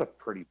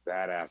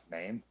badass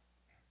name.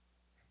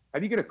 How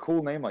do you get a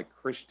cool name like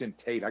Christian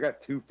Tate? I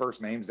got 2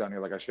 first names down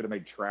here like I should have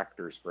made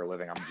tractors for a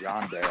living. I'm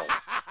John Dale.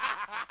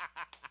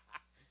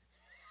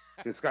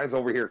 This guy's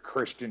over here,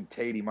 Christian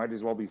Tate. He might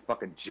as well be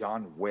fucking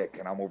John Wick,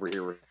 and I'm over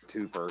here with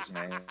 2 first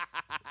names.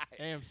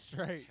 Damn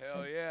straight.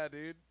 Hell yeah,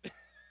 dude.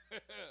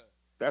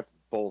 That's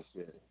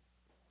bullshit.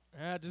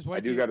 Yeah, just wait. I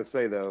do got to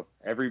say though,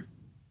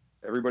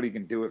 everybody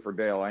can do it for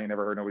Dale. I ain't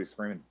never heard nobody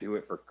screaming, "Do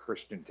it for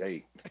Christian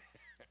Tate."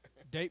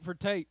 Date for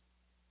Tate.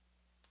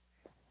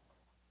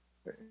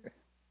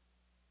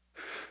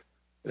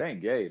 It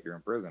ain't gay if you're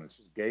in prison. It's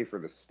just gay for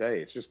the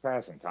stay. It's just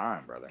passing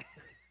time, brother.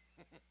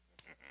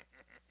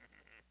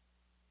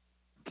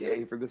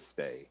 Gay for the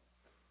stay.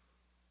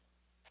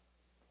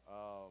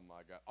 Oh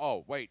my god.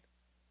 Oh, wait.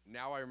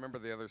 Now I remember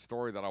the other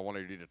story that I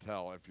wanted you to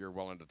tell if you're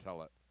willing to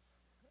tell it.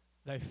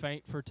 They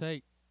faint for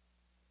Tate.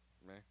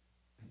 Meh.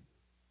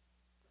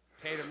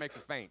 Tater make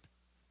you faint.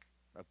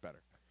 That's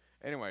better.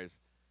 Anyways,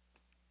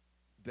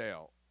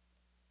 Dale,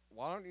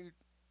 why don't you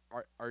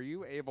are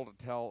you able to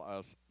tell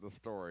us the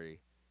story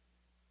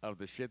of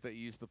the shit that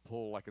you used to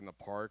pull like in the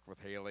park with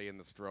Haley in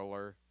the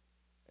stroller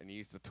and you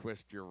used to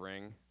twist your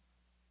ring?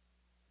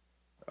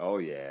 Oh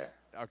yeah.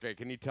 Okay,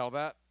 can you tell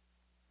that?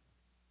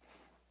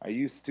 I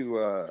used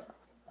to.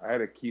 I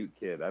had a cute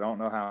kid. I don't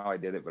know how I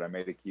did it, but I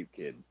made a cute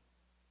kid.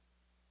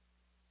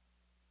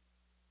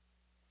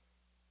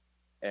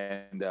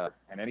 And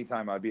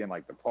anytime I'd be in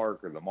like the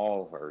park or the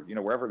mall or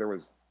wherever there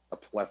was a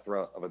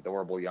plethora of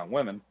adorable young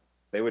women,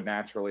 they would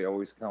naturally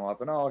always come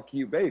up and, "Oh,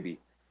 cute baby."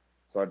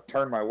 So I'd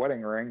turn my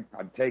wedding ring,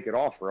 I'd take it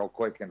off real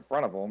quick in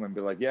front of them and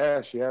be like,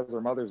 "Yeah, she has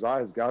her mother's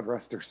eyes, God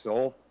rest her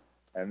soul."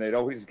 And they'd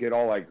always get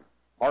all like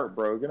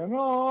heartbroken and,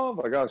 "Oh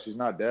my gosh, she's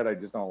not dead. I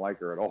just don't like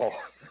her at all."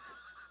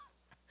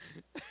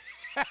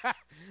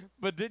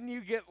 But didn't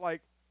you get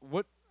like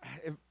what?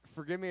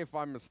 Forgive me if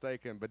I'm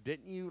mistaken, but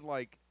didn't you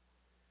like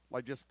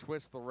just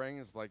twist the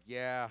rings? Like,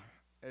 yeah,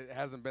 it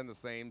hasn't been the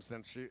same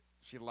since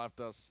she left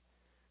us.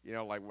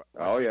 Like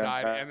when she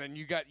died, and then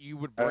you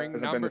would bring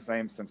hasn't been the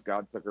same since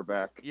God took her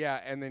back.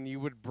 Yeah, and then you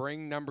would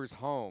bring numbers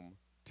home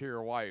to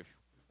your wife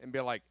and be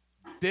like,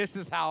 "This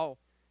is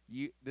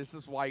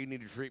why you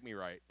need to treat me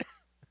right."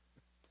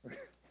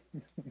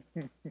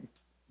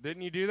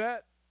 Didn't you do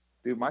that?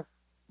 Dude,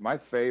 my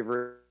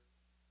favorite.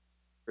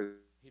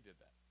 He did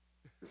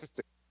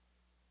that.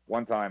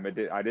 One time,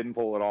 I didn't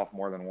pull it off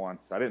more than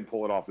once. I didn't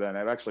pull it off then.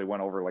 It actually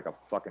went over like a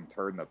fucking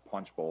turd in the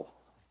punch bowl.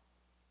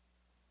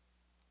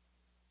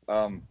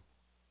 What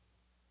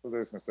was I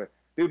just gonna say?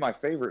 Dude, my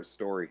favorite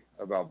story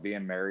about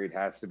being married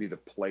has to be the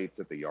plates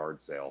at the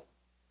yard sale.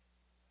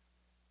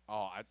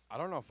 Oh, I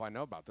don't know if I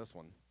know about this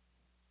one.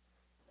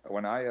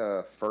 When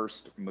I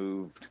first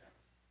moved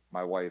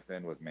my wife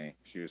in with me.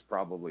 She was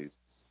probably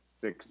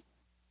 15.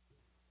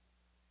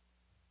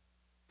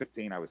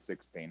 I was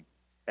 16.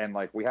 And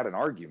like we had an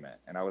argument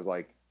and I was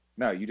like,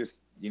 no, you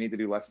need to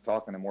do less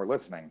talking and more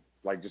listening.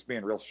 Like just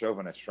being real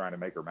chauvinist trying to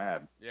make her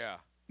mad. Yeah.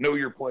 Know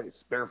your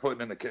place,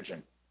 barefooting in the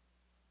kitchen.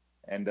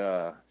 And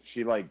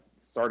she like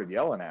started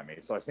yelling at me.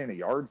 So I seen a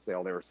yard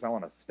sale. They were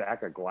selling a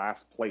stack of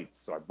glass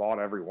plates. So I bought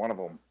every one of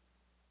them.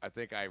 I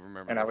think I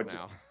remember And this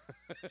now.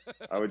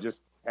 I would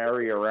just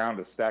carry around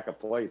a stack of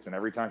plates. And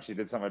every time she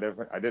did something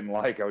different I didn't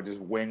like, I would just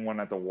wing one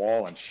at the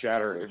wall and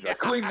shatter it. Like,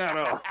 clean that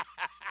up.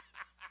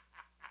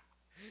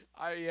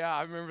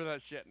 I remember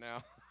that shit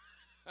now.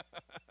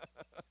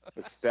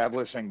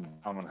 Establishing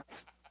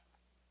dominance.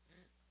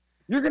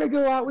 You're going to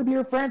go out with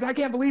your friends? I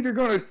can't believe you're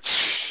going to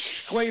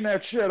clean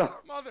that shit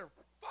up. Motherfucker.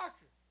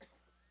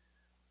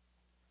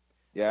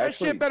 Yeah, That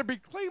shit better be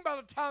clean by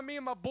the time me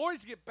and my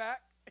boys get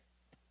back.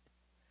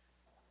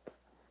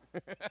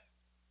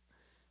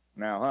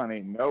 Now,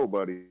 honey,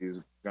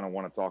 nobody's going to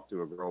want to talk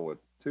to a girl with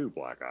 2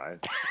 black eyes.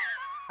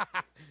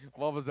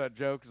 What was that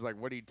joke? It's like,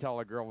 what do you tell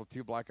a girl with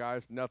 2 black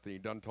eyes? Nothing. You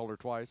done told her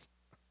twice.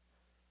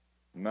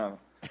 No.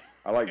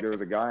 I like there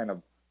was a guy in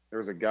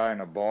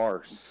a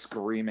bar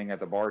screaming at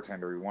the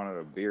bartender. He wanted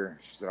a beer.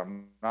 She said,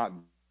 I'm not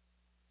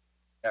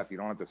deaf. You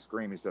don't have to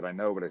scream. He said, I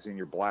know, but I seen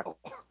your black.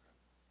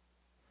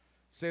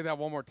 Say that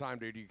one more time,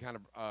 dude. You kind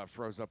of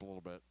froze up a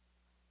little bit.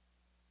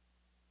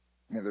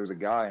 Yeah, there's a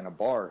guy in a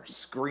bar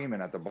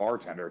screaming at the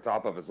bartender,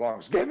 top of his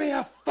lungs, give me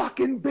a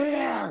fucking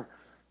beer.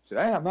 He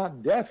said, hey, I'm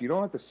not deaf. You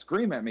don't have to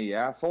scream at me, you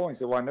asshole. He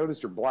said, well, I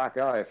noticed your black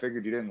eye. I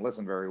figured you didn't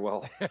listen very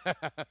well.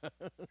 Yeah.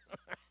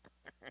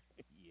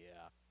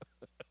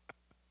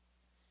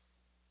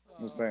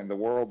 I'm saying the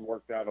world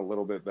worked out a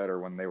little bit better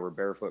when they were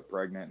barefoot,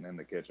 pregnant, and in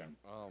the kitchen.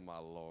 Oh my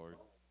Lord.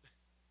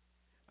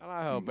 And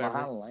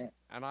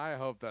I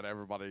hope that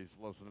everybody's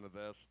listening to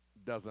this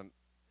doesn't.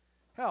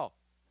 Hell,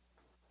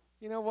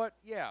 you know what?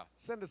 Yeah,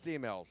 send us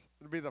emails.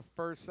 It'll be the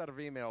first set of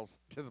emails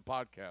to the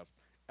podcast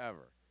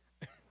ever.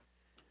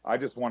 I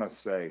just want to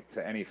say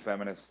to any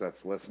feminist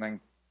that's listening,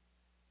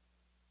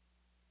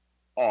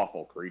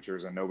 awful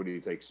creatures, and nobody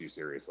takes you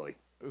seriously.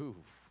 Ooh.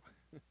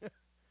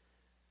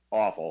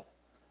 Awful.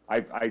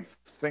 I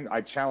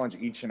challenge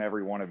each and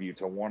every one of you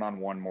to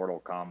one-on-one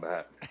Mortal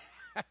Kombat.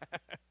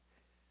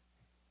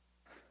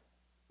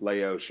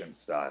 Laotian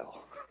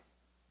style.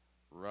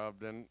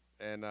 Rubbed in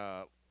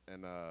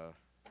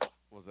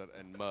was that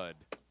in mud?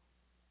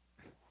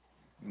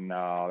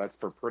 No, that's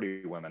for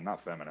pretty women,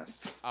 not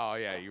feminists. Oh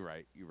yeah, you're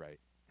right.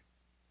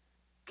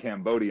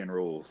 Cambodian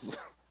rules.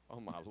 Oh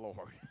my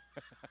Lord.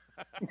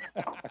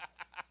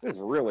 This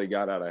really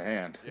got out of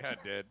hand. Yeah, it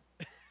did.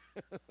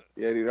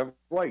 Yeah, dude, I'm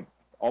like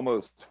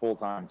almost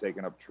full-time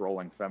taking up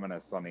trolling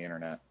feminists on the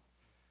internet.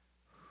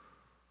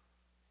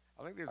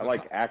 I think there's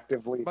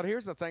actively. But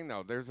here's the thing,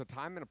 though. There's a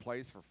time and a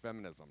place for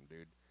feminism,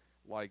 dude.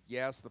 Like,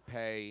 yes, the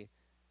pay,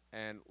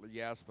 and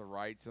yes, the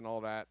rights and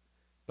all that,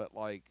 but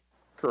like.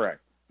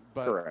 Correct.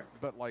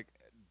 But like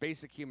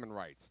basic human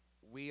rights,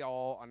 we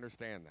all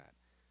understand that.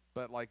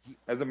 But like.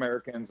 As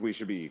Americans, we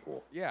should be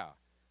equal. Yeah,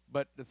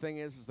 but the thing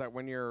is that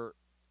when you're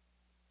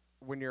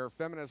a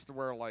feminist,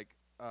 where like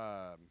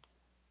I'm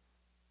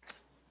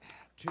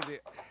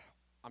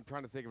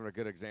trying to think of a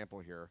good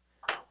example here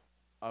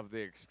of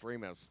the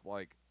extremists,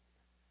 like.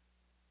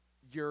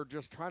 You're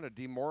just trying to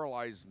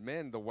demoralize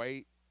men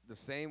the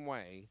same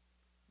way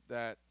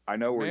that I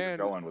know where you're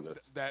going with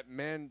this. That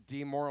men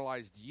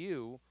demoralized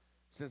you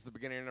since the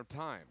beginning of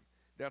time.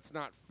 That's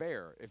not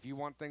fair. If you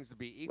want things to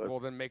be equal,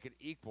 then make it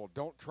equal.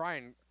 Don't try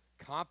and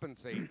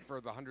compensate for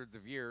the hundreds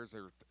of years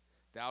or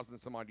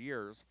thousands some odd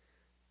years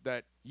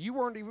that you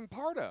weren't even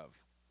part of.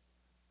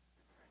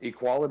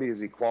 Equality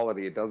is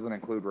equality. It doesn't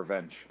include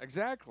revenge.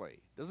 Exactly.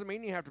 Doesn't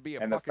mean you have to be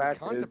a and fucking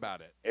cunt about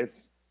it.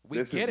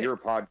 This is your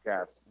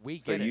podcast,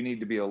 so you need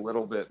to be a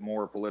little bit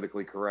more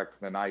politically correct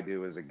than I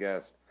do as a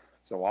guest.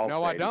 So I'll say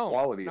I don't.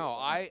 equality. No,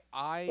 I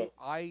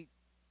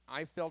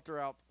filter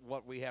out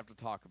what we have to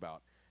talk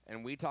about,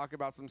 and we talk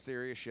about some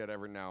serious shit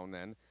every now and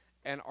then.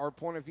 And our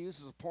point of views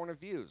is a point of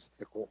views.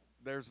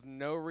 There's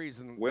no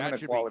reason women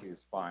equality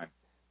is fine.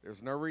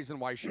 There's no reason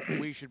why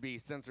we should be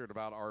censored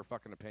about our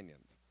fucking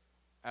opinions,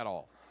 at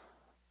all.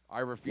 I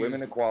refuse.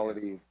 Women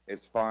equality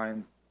is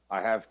fine. I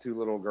have 2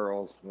 little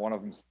girls. One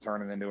of them's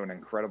turning into an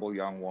incredible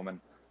young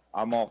woman.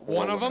 I'm all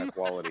for women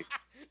equality.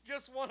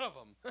 Just one of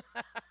them.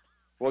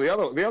 Well,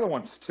 the other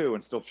one's 2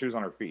 and still chews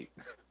on her feet.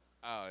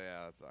 Oh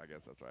yeah, I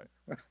guess that's right.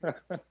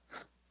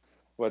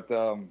 But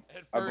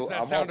at first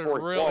that sounded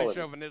really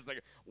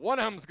chauvinistic. One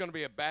of them's gonna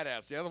be a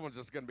badass. The other one's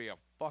just gonna be a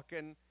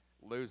fucking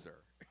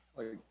loser.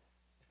 Like,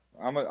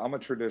 I'm a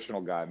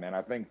traditional guy, man.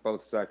 I think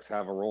both sexes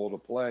have a role to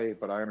play,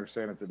 but I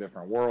understand it's a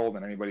different world,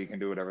 and anybody can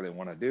do whatever they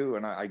want to do,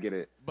 and I get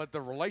it. But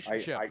the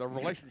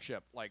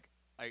relationship, like,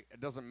 it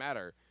doesn't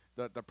matter.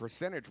 The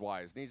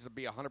percentage-wise needs to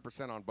be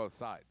 100% on both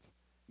sides,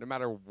 no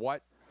matter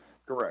what.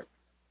 Correct.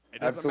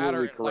 It doesn't Absolutely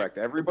matter. Correct.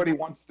 Like, everybody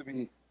wants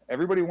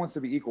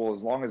to be equal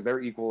as long as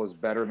their equal is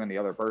better than the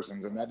other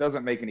person's, and that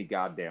doesn't make any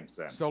goddamn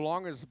sense. So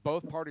long as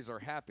both parties are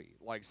happy.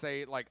 Like,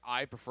 say, like,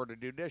 I prefer to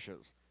do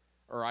dishes.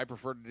 or I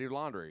prefer to do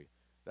laundry.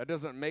 That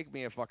doesn't make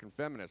me a fucking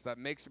feminist. That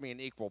makes me an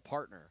equal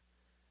partner.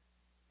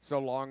 So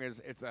long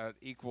as it's an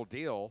equal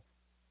deal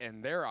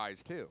in their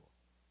eyes too.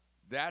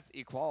 That's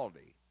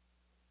equality.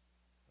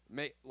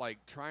 Like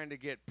trying to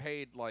get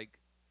paid like,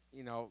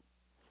 you know,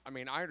 I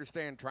mean, I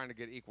understand trying to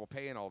get equal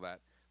pay and all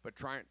that, but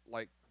trying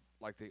like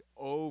the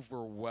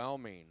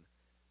overwhelming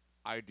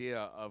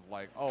idea of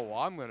like, oh, well,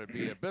 I'm going to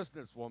be a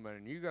businesswoman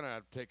and you're going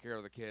to take care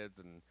of the kids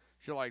and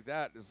shit like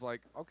that is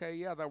like, okay,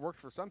 yeah, that works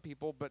for some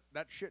people, but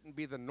that shouldn't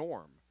be the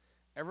norm.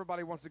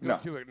 Everybody wants to go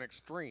to an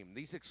extreme.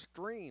 These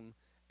extreme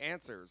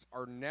answers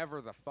are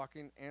never the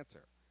fucking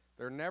answer.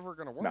 They're never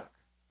going to work. No.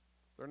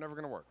 They're never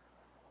going to work.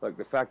 Like,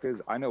 the fact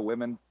is, I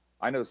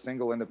know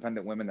single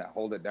independent women that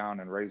hold it down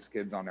and raise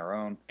kids on their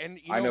own.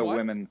 And you know I know what?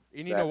 women.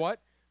 And you know what?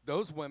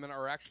 Those women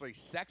are actually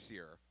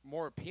sexier,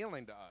 more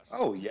appealing to us.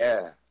 Oh,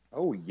 yeah.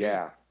 Oh,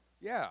 yeah.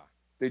 Yeah.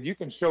 Dude, you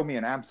can show me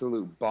an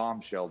absolute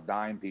bombshell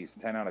dime piece,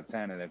 10 out of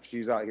 10, and if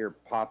she's out here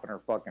popping her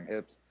fucking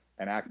hips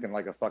and acting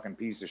like a fucking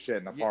piece of shit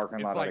in the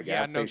parking lot at a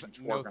gas station,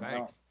 no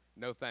thanks.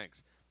 No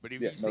thanks. But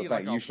if you see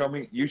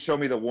you show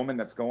me the woman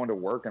that's going to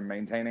work and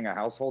maintaining a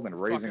household and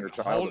raising her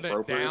child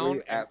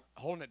appropriately,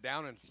 holding it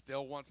down and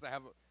still wants to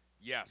have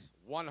yes,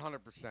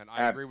 100%.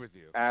 I agree with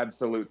you.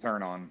 Absolute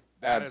turn on.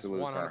 That is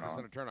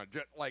 100% a turn on.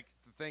 Like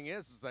the thing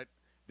is that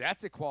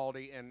that's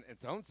equality in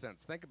its own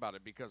sense. Think about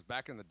it, because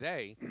back in the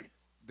day,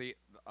 the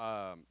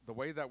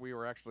way that we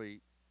were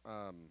actually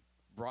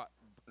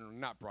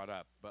not brought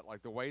up, but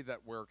like the way that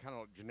we're kind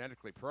of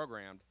genetically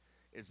programmed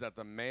is that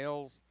the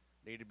males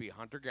need to be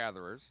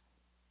hunter-gatherers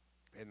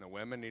and the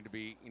women need to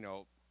be,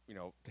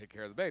 take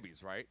care of the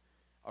babies, right?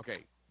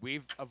 Okay,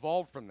 we've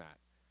evolved from that.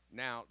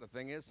 Now, the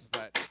thing is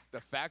that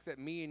the fact that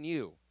me and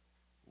you,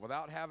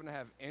 without having to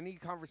have any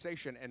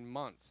conversation in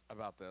months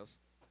about this,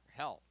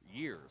 hell,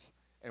 years,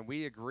 and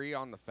we agree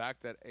on the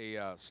fact that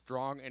a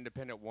strong,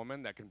 independent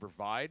woman that can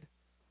provide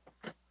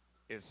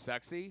is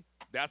sexy,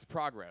 that's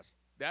progress.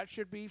 That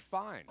should be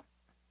fine.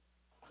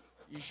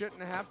 You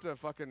shouldn't have to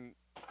fucking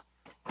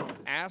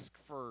ask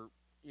for,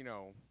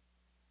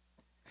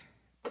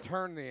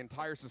 turn the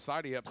entire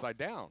society upside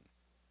down.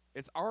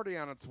 It's already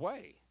on its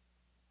way.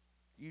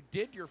 You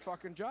did your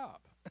fucking job.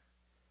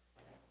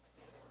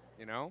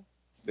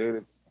 Dude,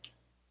 it's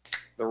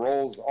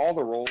all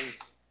the roles.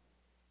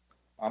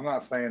 I'm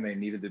not saying they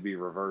needed to be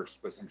reversed,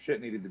 but some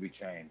shit needed to be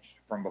changed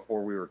from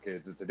before we were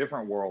kids. It's a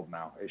different world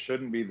now. It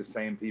shouldn't be the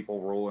same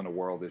people ruling the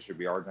world. It should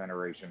be our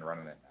generation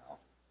running it now.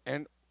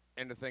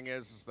 And the thing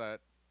is that,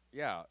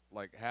 yeah,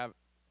 like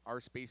our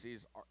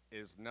species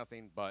is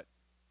nothing but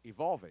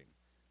evolving.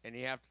 And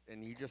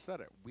you just said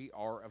it. We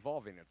are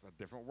evolving. It's a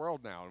different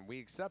world now, and we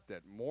accept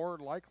it. More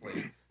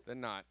likely than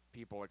not,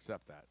 people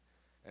accept that.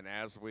 And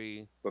as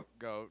we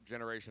go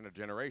generation to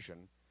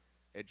generation,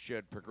 it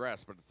should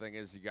progress. But the thing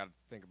is, you got to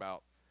think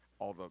about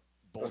all the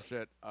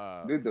bullshit.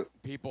 Dude,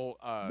 people.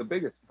 The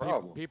biggest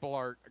problem. People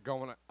are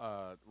going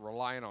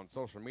relying on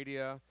social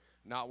media,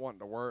 not wanting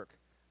to work,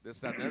 this,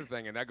 that, and the other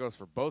thing, and that goes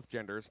for both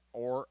genders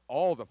or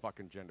all the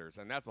fucking genders,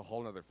 and that's a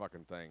whole other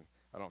fucking thing.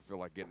 I don't feel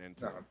like getting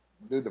into.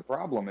 Dude, the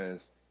problem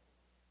is,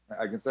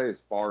 I can say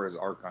as far as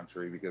our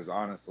country, because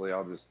honestly,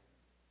 I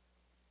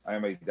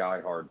am a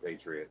diehard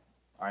patriot.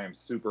 I am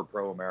super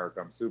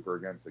pro-America. I'm super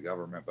against the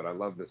government, but I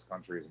love this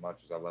country as much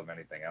as I love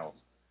anything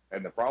else.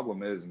 And the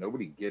problem is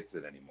nobody gets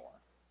it anymore.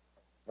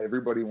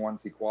 Everybody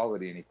wants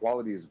equality, and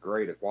equality is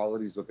great.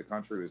 Equality is what the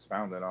country was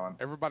founded on.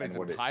 Everybody's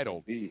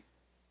entitled.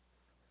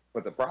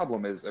 But the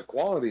problem is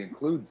equality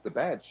includes the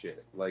bad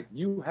shit. Like,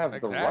 you have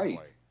the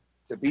right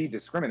to be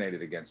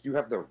discriminated against. You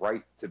have the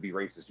right to be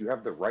racist. You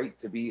have the right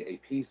to be a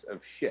piece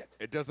of shit.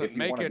 It doesn't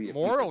make it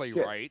morally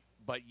right,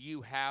 but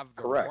you have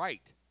the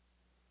right.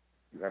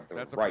 You have the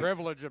That's right. a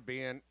privilege of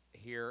being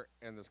here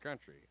in this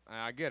country.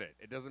 I get it.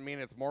 It doesn't mean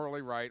it's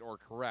morally right or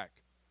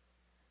correct.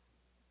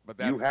 But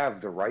you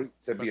have the right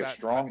to be a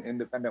strong,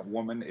 independent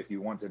woman if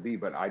you want to be,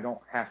 but I don't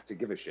have to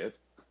give a shit.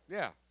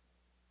 Yeah.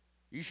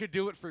 You should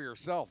do it for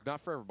yourself, not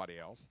for everybody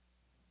else.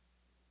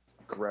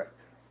 Correct.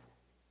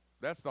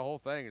 That's the whole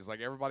thing. Is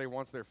like everybody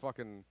wants to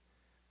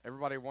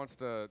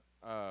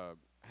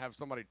have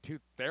somebody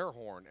toot their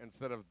horn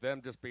instead of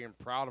them just being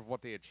proud of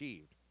what they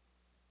achieved.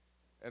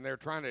 And they're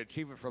trying to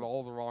achieve it for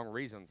all the wrong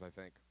reasons, I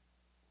think.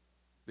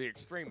 The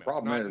extremists.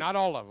 Not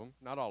all of them,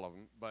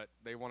 but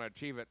they want to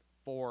achieve it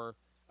for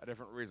a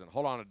different reason.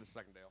 Hold on just a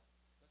second, Dale.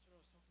 That's what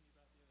I was talking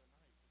about the other night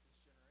with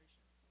this generation.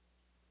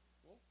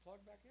 Well,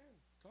 plug back in.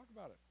 Talk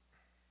about it.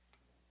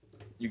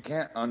 You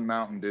can't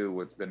un-Mountain Dew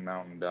what's been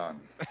Mountain done.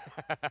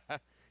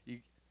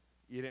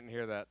 You didn't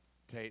hear that,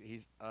 Tate.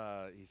 He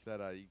said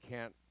you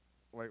can't.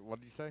 Wait,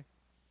 what did you say?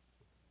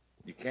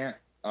 You can't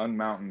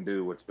un-Mountain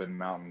Dew what's been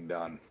Mountain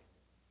done.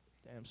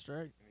 Damn straight.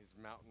 And he's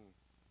drinking Mountain.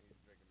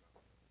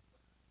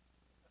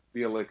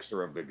 The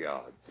elixir of the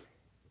gods.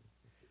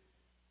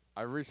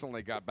 I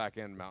recently got back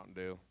in Mountain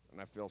Dew, and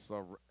I feel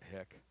so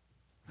hick.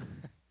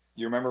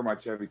 You remember my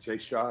Chevy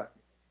Chase shot?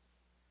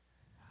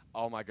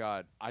 Oh my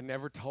God! I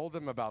never told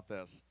them about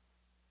this.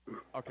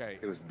 Okay.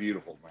 It was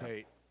beautiful, man.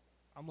 Tate,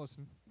 I'm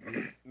listening.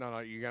 No,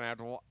 you're gonna have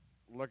to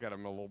look at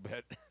him a little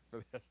bit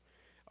for this.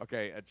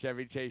 Okay, a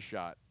Chevy Chase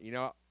shot. You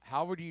know,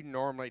 how would you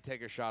normally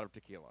take a shot of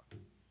tequila?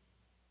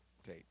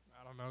 Tate.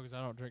 I don't know because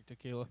I don't drink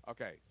tequila.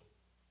 Okay.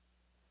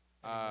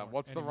 Anymore.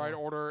 What's the right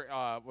order?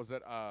 Was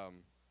it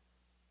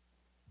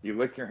You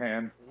lick your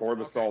hand, pour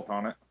the salt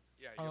on it.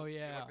 Yeah. Oh, You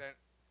yeah. lick that,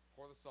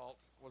 pour the salt.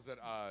 Was it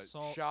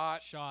Salt,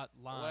 shot,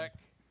 lime. lick?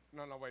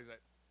 No, wait, is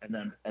it?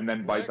 And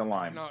then bite Lick? the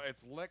lime. No,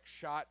 it's lick,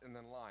 shot, and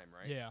then lime,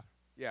 right? Yeah.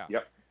 Yeah.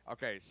 Yep.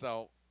 Okay,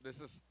 so this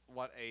is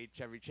what a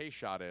Chevy Chase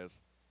shot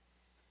is.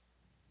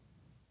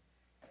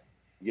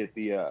 You get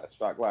the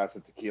shot glass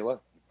of tequila,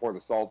 you pour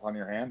the salt on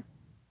your hand,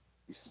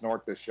 you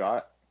snort the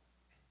shot,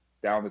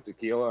 down the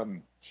tequila,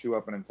 and chew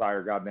up an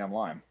entire goddamn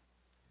lime.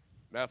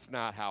 That's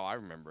not how I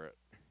remember it.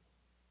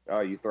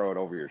 Oh, you throw it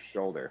over your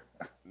shoulder.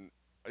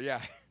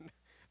 Yeah.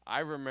 I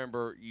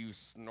remember you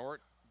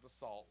snort the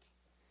salt,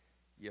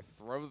 you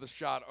throw the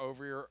shot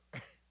over your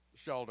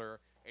shoulder,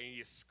 and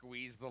you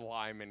squeeze the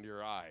lime into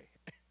your eye.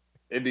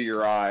 Into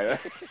your eye.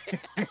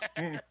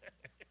 Yeah,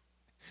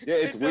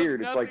 it's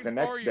weird. It's like the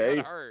next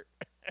day.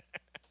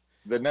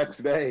 The next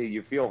day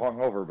you feel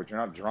hungover, but you're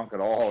not drunk at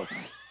all.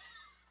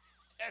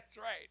 That's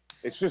right.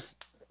 It's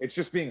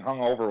just being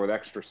hungover with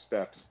extra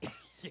steps.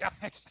 Yeah,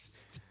 extra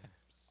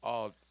steps.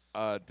 Oh,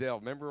 Dale,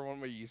 remember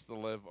when we used to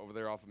live over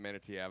there off of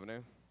Manatee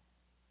Avenue?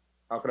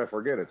 How could I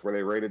forget? It's where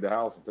they raided the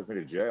house and took me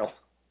to jail.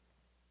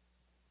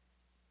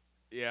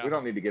 Yeah. We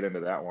don't need to get into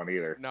that one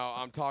either. No,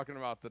 I'm talking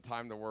about the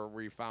time where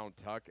we found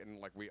Tuck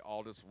and like we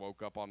all just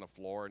woke up on the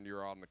floor and you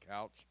were on the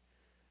couch.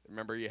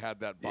 Remember you had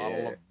that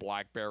bottle of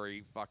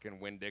blackberry fucking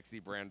Winn-Dixie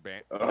brand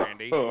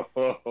brandy? Tell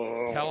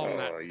him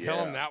that. Yeah.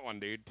 Tell him that one,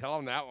 dude. Tell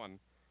him that one.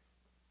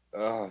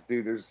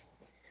 Dude, there's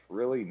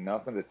really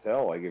nothing to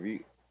tell. Like if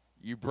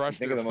you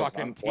brushed your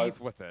fucking teeth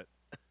with it.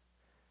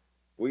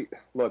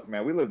 Look,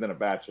 man, we lived in a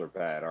bachelor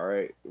pad. All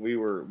right, we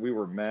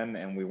were men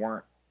and we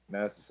weren't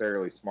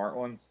necessarily smart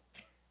ones.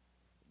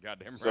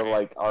 Goddamn right. So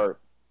like our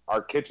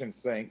kitchen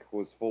sink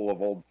was full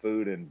of old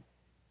food and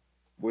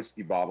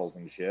whiskey bottles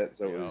and shit,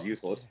 so it was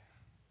useless.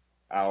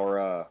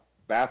 Our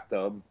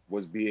bathtub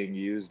was being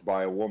used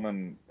by a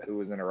woman who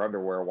was in her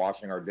underwear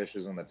washing our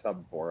dishes in the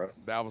tub for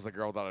us. That was a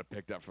girl that I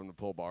picked up from the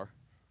pool bar.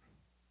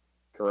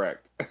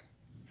 Correct.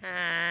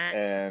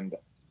 And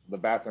the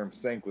bathroom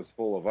sink was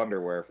full of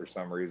underwear for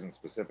some reason,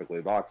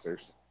 specifically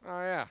boxers.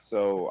 Oh yeah.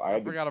 So I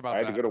had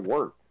to go to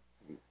work.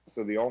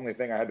 So the only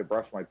thing I had to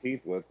brush my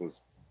teeth with was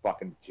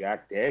fucking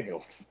Jack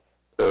Daniels.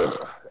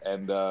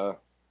 And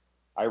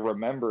I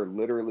remember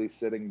literally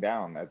sitting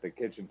down at the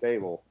kitchen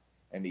table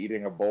and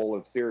eating a bowl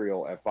of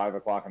cereal at 5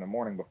 o'clock in the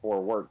morning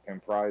before work,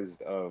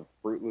 comprised of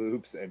Fruit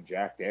Loops and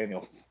Jack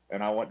Daniels.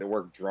 And I went to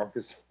work drunk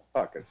as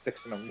fuck at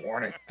 6 in the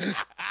morning.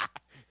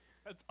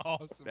 That's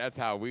awesome. That's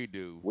how we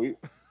do. We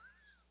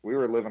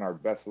were living our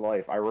best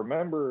life. I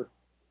remember,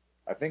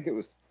 I think it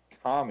was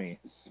Tommy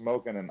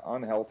smoking an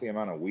unhealthy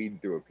amount of weed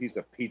through a piece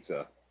of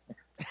pizza.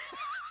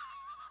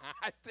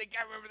 I think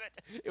I remember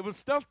that. It was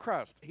stuffed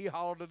crust. He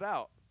hollowed it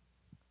out.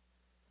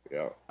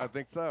 Yeah. I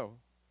think so.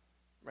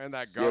 Man,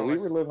 that garlic. Yeah, we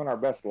were living our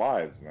best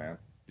lives, man.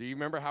 Do you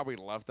remember how we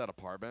left that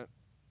apartment?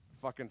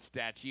 Fucking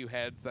statue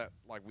heads that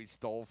like we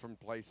stole from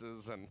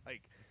places and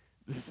like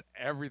just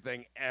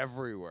everything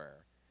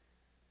everywhere.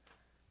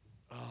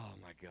 Oh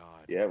my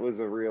god. Yeah, it was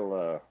a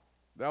real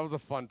that was a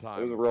fun time.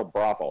 It was a real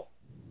brothel.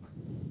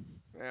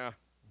 Yeah.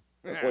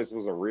 The place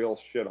was a real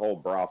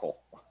shithole brothel.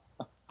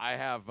 I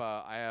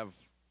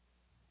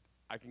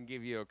can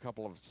give you a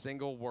couple of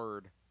single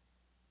words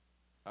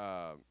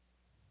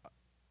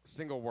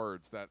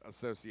that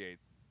associate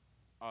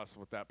us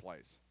with that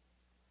place.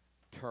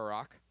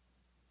 Turok.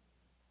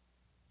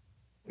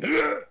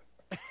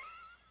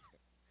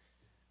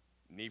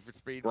 Need for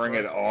Speed. Bring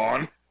it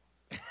on.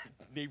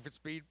 Need for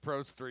Speed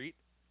Pro Street.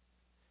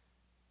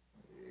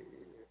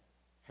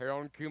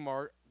 Harold and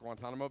Kumar,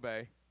 Guantanamo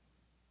Bay.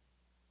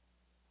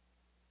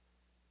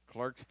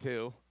 Clerks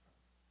 2.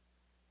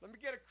 Let me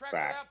get a crack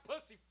at that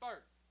pussy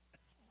first.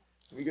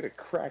 Let me get a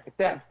crack at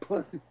that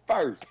pussy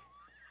first.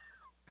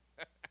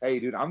 Hey,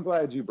 dude, I'm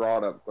glad you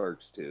brought up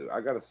Clerks 2.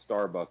 I got a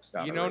Starbucks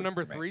down the road.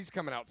 Number 3's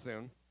coming out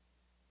soon.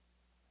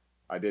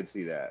 I did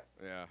see that.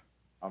 Yeah.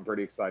 I'm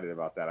pretty excited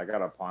about that. I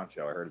got a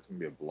poncho. I heard it's gonna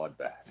be a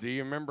bloodbath. Do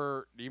you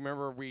remember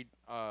we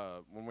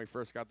when we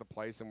first got the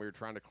place and we were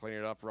trying to clean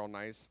it up real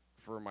nice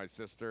for my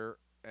sister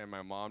and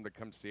my mom to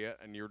come see it,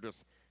 and you were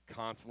just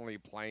constantly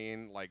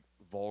playing like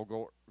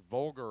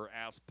vulgar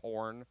ass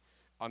porn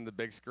on the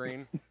big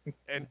screen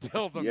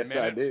until the yes,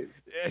 I did.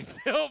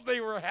 Until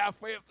they were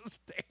halfway up the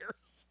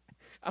stairs.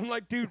 I'm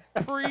like, dude,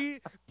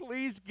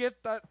 please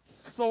get that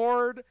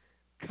sword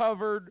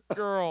covered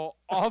girl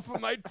off of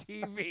my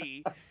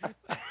TV.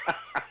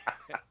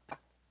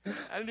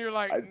 And you're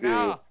like,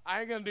 nah, I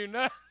ain't gonna do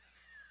nothing.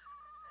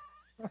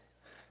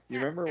 You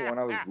remember when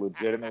I was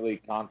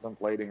legitimately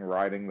contemplating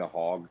riding the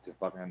hog to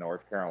fucking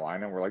North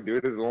Carolina? We're like,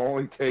 dude, it'll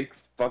only take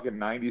fucking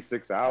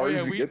 96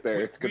 hours to get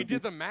there. We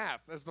did the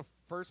math. That's the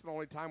first and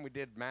only time we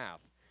did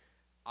math.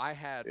 I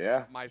had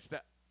my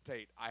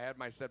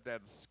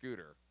stepdad's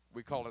scooter.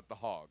 We called it the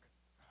hog.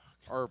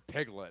 Or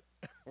piglet.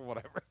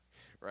 Whatever.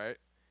 right?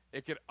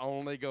 It could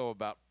only go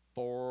about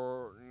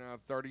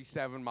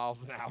 37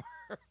 miles an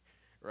hour,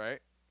 right?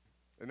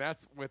 And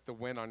that's with the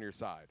wind on your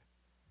side.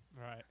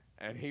 Right.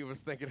 And he was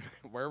thinking,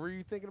 where were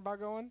you thinking about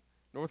going?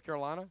 North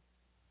Carolina?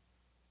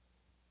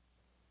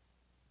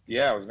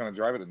 Yeah, I was going to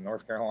drive it to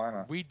North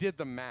Carolina. We did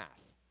the math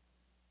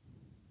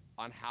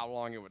on how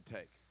long it would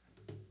take.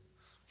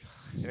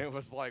 And it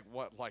was like,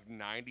 what, like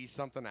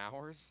 90-something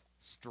hours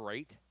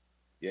straight?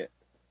 Yeah.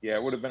 Yeah,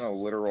 it would have been a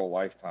literal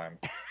lifetime.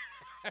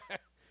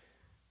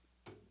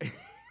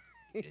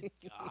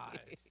 God.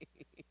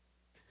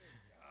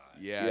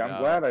 Yeah, I'm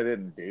glad I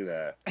didn't do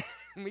that.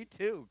 Me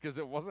too, because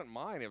it wasn't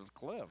mine. It was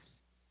Cliff's.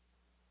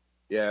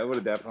 Yeah, it would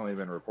have definitely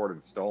been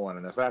reported stolen.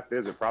 And the fact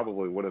is, it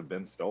probably would have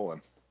been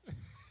stolen.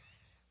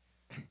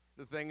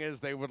 The thing is,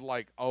 they would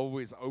like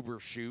always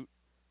overshoot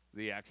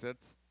the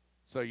exits,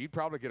 so you'd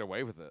probably get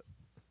away with it.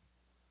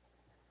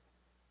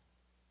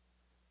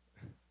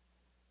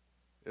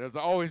 It was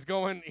always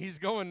he's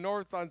going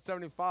north on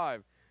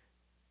 75,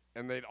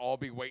 and they'd all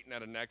be waiting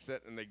at an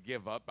exit, and they'd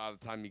give up by the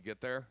time you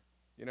get there,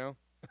 you know?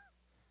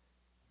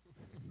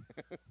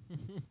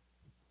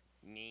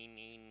 Nee,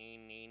 nee, nee,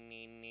 nee,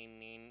 nee,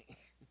 nee,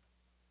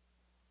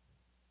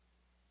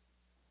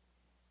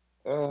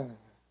 nee.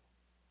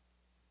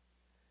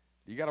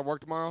 You got to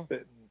work tomorrow?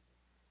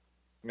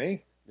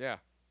 Me? Yeah.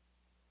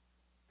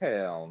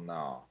 Hell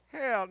no.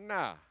 Hell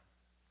nah.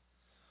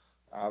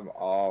 I'm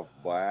off,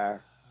 boy.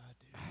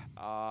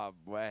 Ah,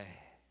 boy.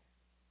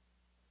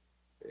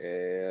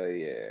 Hell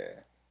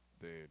yeah.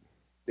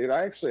 Dude,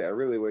 I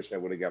really wish I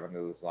would have gotten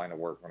into this line of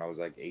work when I was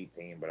like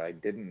 18, but I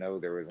didn't know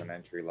there was an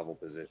entry-level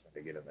position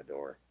to get in the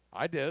door.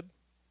 I did.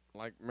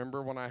 Like,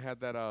 remember when I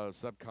had that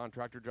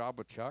subcontractor job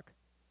with Chuck?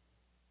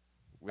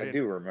 I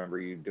do remember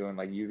you doing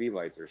like UV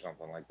lights or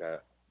something like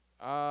that.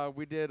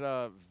 We did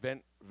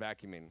vent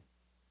vacuuming.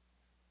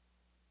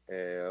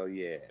 Hell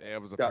yeah.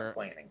 It was a duct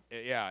cleaning.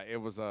 It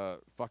was a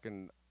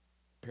fucking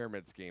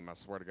pyramid scheme, I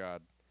swear to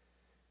God.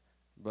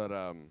 But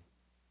I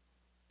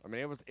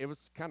mean, it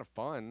was kind of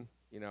fun,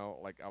 you know.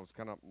 Like I was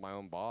kind of my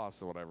own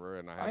boss or whatever,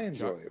 and I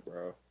enjoy it,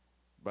 bro.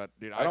 But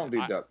dude, I don't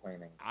do duct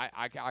cleaning.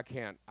 I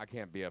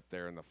can't be up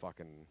there in the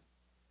fucking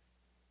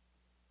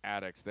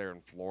attics there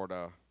in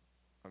Florida.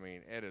 I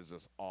mean, it is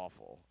just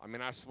awful. I mean,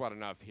 I sweat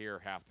enough here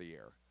half the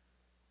year.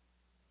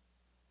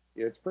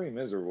 Yeah, it's pretty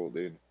miserable,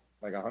 dude.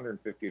 Like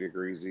 150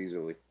 degrees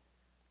easily.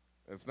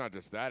 It's not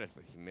just that, it's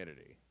the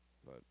humidity.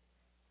 But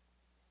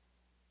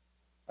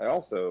I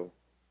also,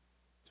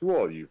 to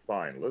all you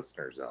fine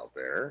listeners out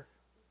there,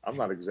 I'm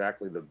not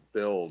exactly the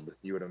build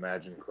you would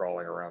imagine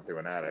crawling around through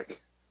an attic.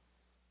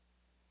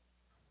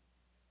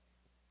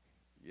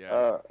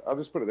 yeah. I'll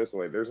just put it this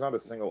way. There's not a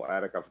single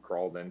attic I've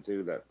crawled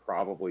into that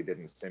probably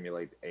didn't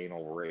simulate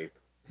anal rape.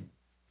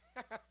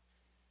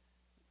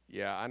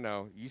 Yeah, I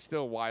know. You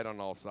still white on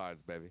all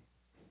sides, baby.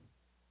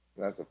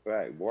 That's a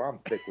fact. Boy, I'm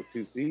thick with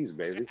 2 C's,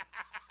 baby.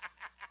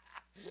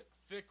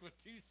 Thick with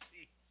 2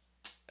 C's.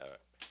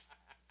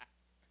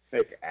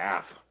 Thick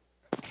AF.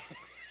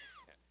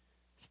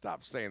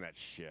 Stop saying that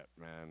shit,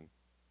 man.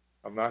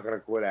 I'm not going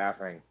to quit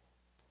AFing.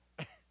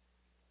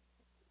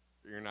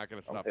 You're not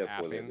going to stop I'm hip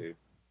with it, affing? dude.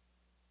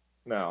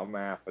 No, I'm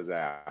AF as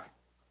AF.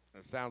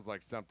 It sounds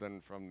like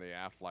something from the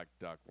Aflac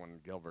Duck when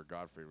Gilbert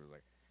Gottfried was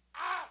like,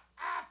 affing!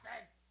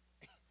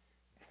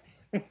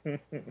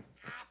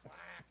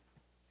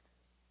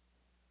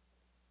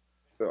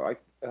 So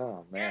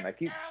oh man, I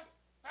keep. Girl's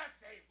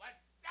pussy was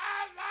so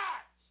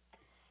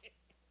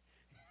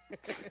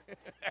large!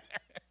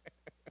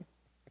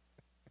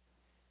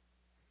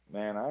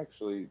 Man, I've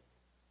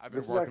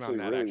been working on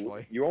that, really,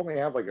 actually. You only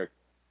have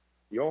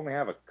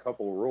a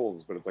couple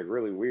rules, but it's like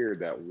really weird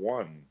that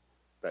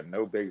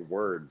no big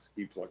words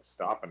keeps like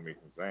stopping me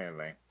from saying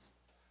things.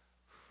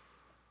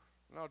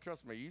 No,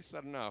 trust me, you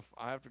said enough.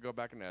 I have to go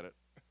back and edit.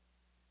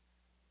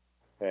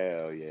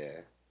 Hell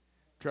yeah.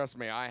 Trust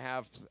me, I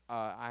have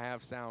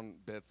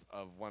sound bits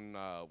of when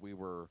we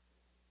were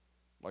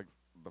like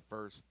the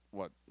first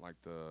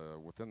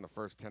within the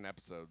first 10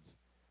 episodes.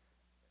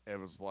 It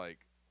was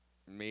like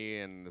me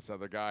and this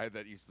other guy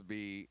that used to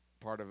be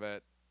part of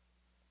it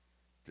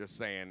just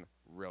saying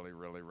really,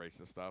 really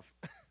racist stuff.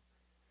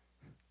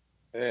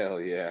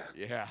 Hell yeah.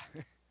 Yeah.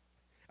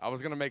 I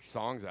was going to make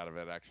songs out of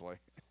it, actually.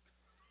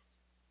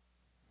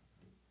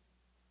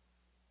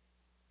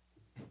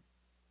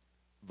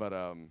 But,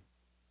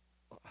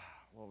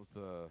 what was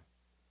the...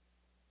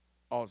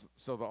 Oh,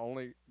 so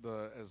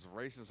as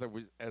racist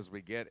as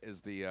we get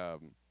is the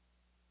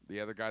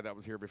other guy that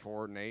was here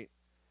before, Nate.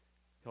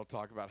 He'll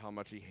talk about how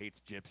much he hates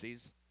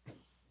gypsies.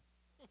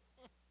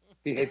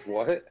 He hates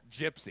what?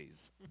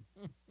 Gypsies.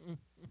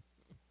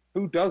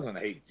 Who doesn't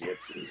hate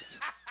gypsies?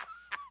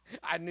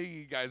 I knew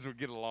you guys would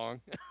get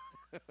along.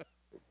 I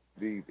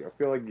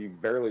feel like you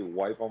barely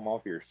wipe them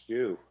off your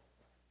shoe.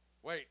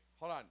 Wait,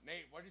 hold on.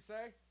 Nate, what'd you say? I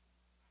hate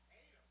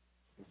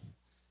them.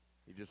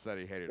 He just said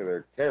he hated them.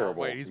 They're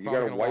terrible. Oh, wait, he's you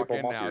probably gotta going to wipe walk them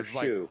in off now. your He's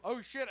shoe. like,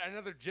 oh, shit,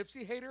 another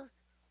gypsy hater?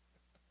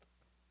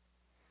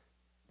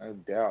 No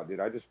doubt, dude.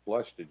 I just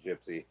flushed a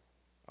gypsy.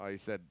 Oh, he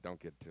said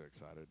don't get too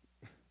excited.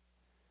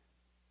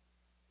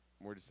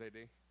 What'd you say,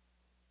 D?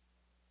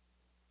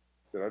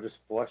 Said I just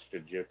flushed a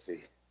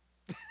gypsy.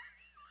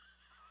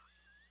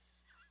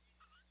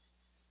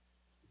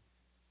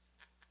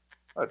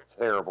 That's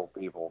terrible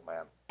people,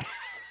 man.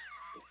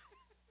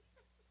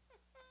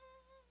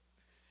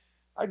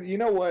 You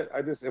know what?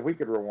 If we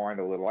could rewind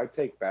a little, I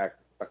take back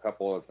a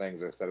couple of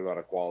things I said about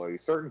equality.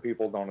 Certain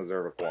people don't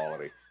deserve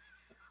equality.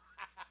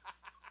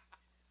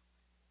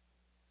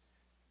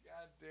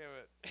 God damn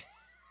it.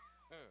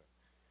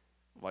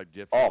 Like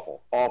gypsies.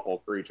 Awful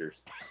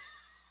creatures.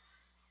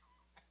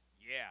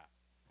 Yeah.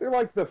 They're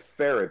like the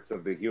ferrets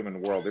of the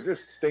human world. They're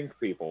just stink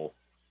people.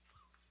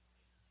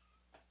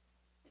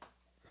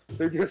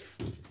 They're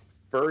just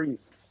furry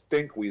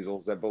stink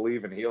weasels that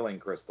believe in healing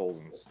crystals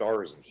and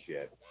stars and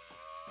shit.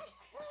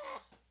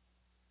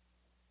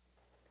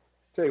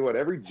 Tell you what,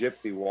 every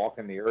gypsy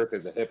walking the earth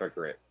is a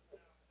hypocrite.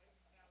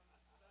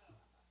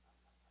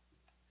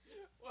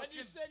 What'd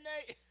you say,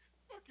 Nate?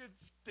 Fucking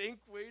stink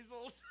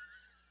weasels.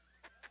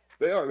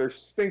 They're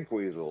stink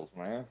weasels,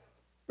 man.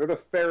 They're the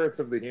ferrets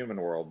of the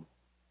human world.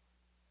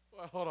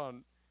 Well, hold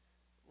on.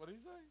 What did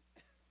he say?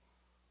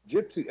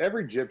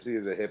 Every gypsy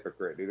is a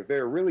hypocrite, dude. If they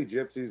were really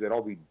gypsies, they'd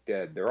all be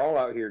dead. They're all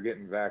out here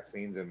getting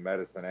vaccines and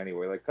medicine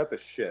anyway. Like, cut the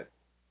shit.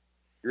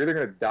 You're either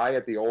gonna die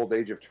at the old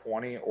age of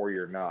 20 or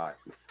you're not.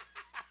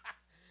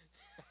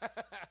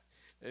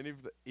 And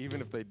even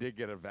if they did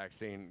get a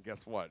vaccine,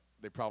 guess what?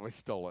 They probably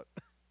stole it.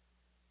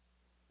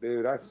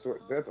 Dude, I swear,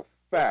 that's a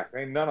fact.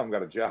 Ain't none of them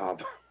got a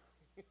job.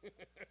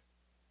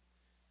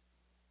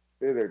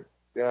 Dude, they're,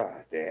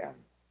 damn.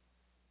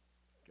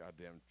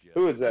 Goddamn gypsies.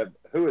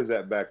 Who is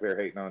that back there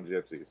hating on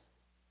gypsies?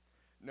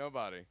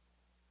 Nobody.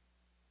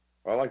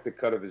 I like the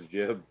cut of his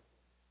jib.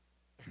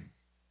 That's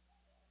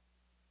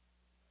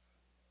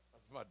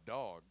my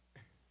dog.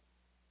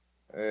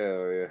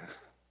 Hell yeah.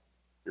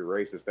 You're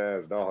racist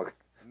ass dog.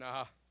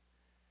 Nah.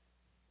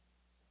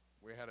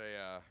 We had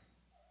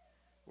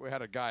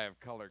a guy of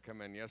color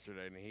come in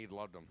yesterday, and he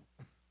loved him.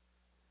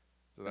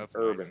 So that's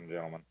urban nice.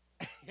 gentleman.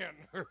 Yeah,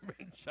 an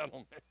urban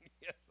gentleman.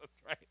 Yes, that's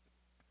right.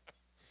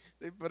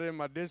 They put it in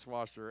my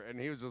dishwasher, and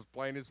he was just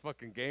playing his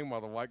fucking game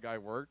while the white guy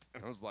worked,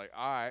 and I was like,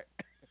 all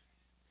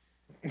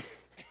right.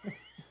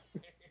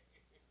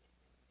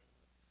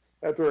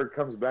 That's where it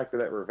comes back to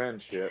that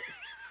revenge shit.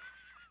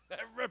 That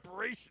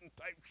reparation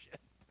type shit.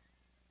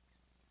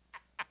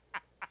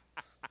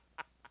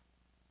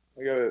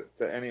 I got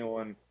to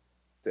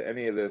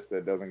any of this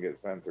that doesn't get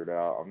censored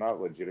out. I'm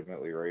not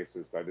legitimately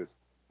racist. I just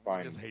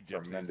find hate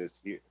tremendous,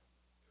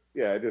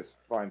 I just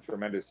find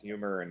tremendous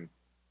humor and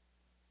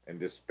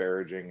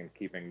disparaging and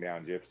keeping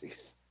down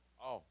gypsies.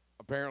 Oh,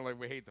 apparently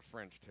we hate the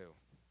French too.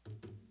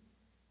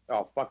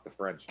 Oh, fuck the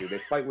French, dude. They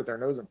fight with their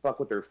nose and fuck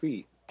with their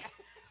feet.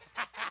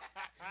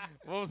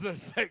 What was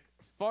this? Like,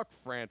 fuck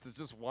France. It's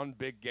just one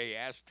big gay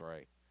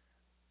ashtray.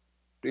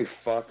 Dude,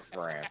 fuck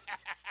France.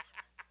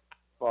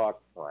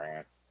 Fuck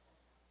France.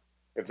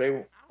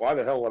 Why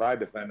the hell would I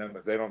defend them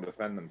if they don't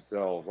defend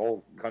themselves?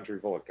 Whole country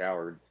full of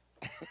cowards.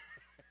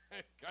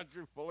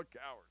 Country full of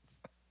cowards.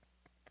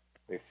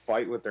 They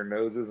fight with their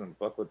noses and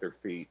fuck with their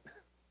feet.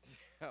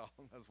 Hell,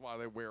 that's why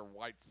they wear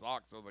white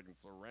socks so they can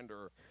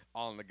surrender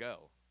on the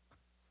go.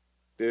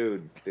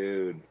 Dude,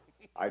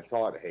 I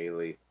taught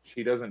Haley.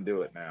 She doesn't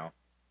do it now.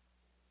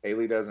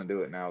 Haley doesn't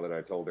do it now that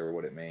I told her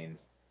what it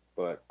means.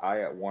 But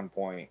I, at one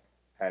point,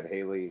 had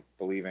Haley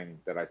believing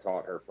that I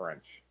taught her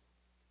French.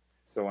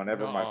 So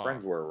whenever my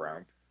friends were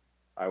around,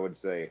 I would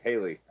say,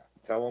 Haley,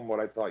 tell them what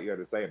I taught you how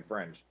to say in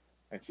French.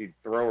 And she'd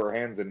throw her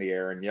hands in the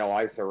air and yell,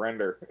 I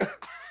surrender.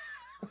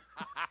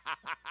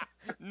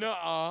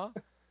 Nuh-uh.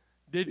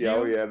 Did you?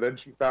 Oh, yeah. Then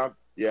she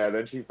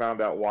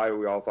found out why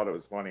we all thought it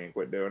was funny and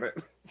quit doing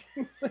it.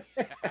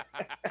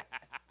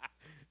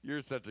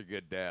 You're such a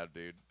good dad,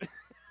 dude.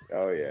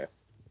 Oh, yeah.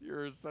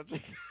 You're such a...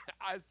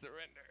 I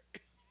surrender.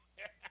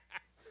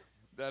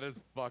 That is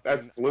fucking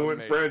That's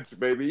fluent amazing. French,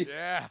 baby.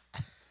 Yeah.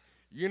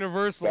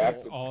 Universal.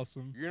 That's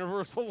awesome.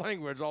 Universal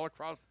language all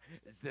across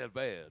the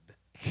bed.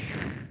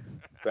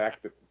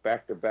 Back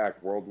to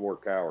back World War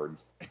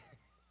cowards.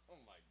 Oh,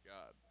 my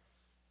God.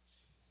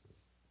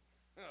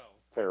 Oh.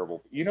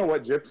 Terrible. You know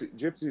what?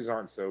 Gypsies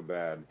aren't so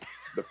bad.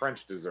 The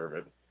French deserve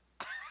it.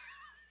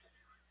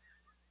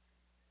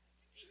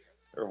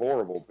 They're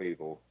horrible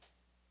people.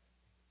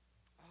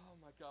 Oh,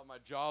 my God. My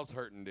jaw's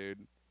hurting, dude.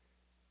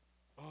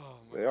 Oh,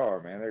 They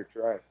are, man. They're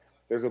trying.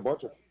 There's a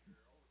bunch of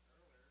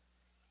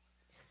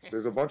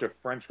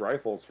French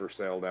rifles for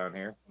sale down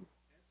here.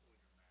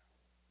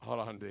 Hold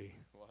on, D.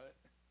 What?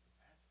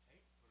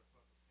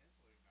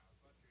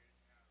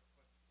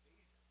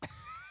 I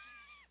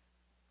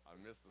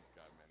miss this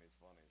guy, man. He's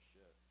funny as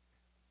shit.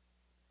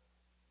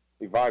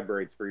 He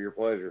vibrates for your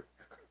pleasure.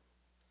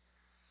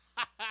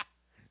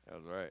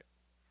 That's right.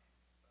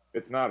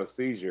 It's not a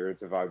seizure,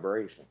 it's a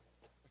vibration.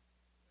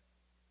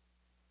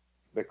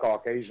 The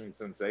Caucasian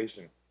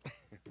sensation.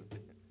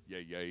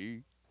 Yeah.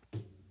 Dude,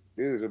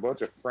 there's a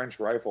bunch of French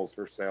rifles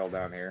for sale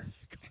down here.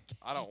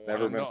 I don't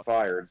Never want been to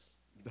fired.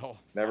 No,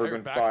 Never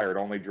been fired,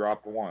 only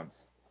dropped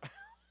once.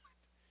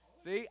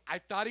 See, I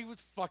thought he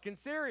was fucking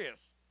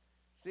serious.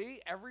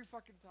 See, every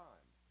fucking time.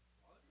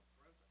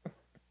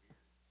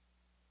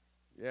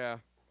 Yeah,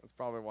 that's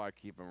probably why I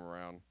keep him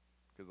around,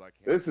 because I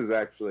can't. This is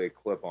actually a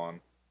clip-on.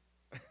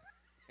 Clip-on.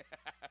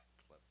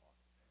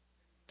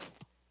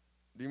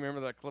 Do you remember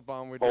that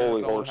clip-on we did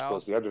Holy at the old horse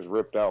house? pussy! I just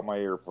ripped out my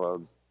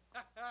earplug.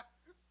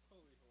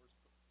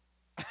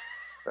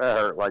 That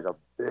hurt like a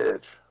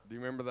bitch. Do you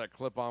remember that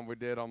clip-on we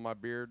did on my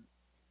beard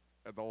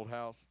at the old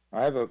house?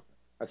 I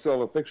still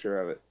have a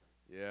picture of it.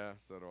 Yeah,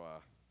 so do I.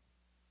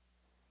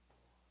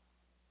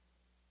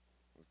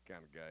 It's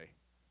kind of gay.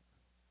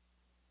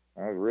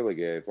 I was really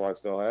gay, that's why I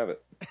still have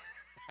it.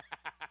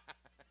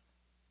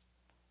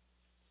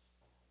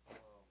 It's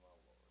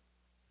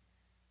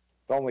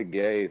only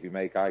gay if you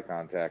make eye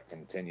contact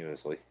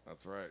continuously.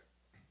 That's right.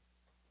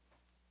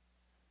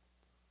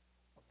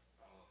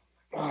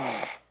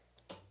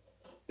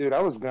 Dude,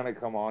 I was gonna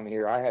come on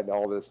here. I had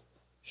all this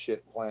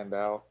shit planned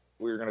out.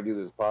 We were gonna do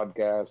this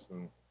podcast,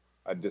 and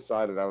I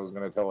decided I was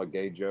gonna tell a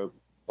gay joke,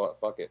 but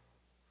fuck it.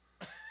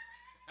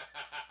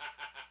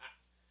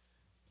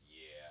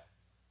 Yeah.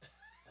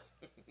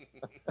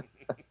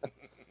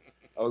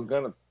 I was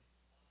gonna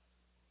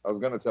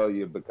tell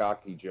you a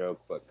bukkake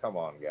joke, but come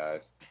on,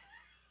 guys.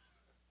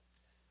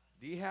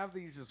 Do you have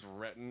these just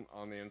written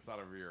on the inside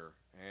of your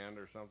hand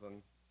or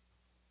something?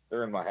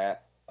 They're in my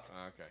hat.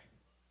 Okay.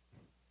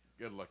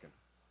 Good looking.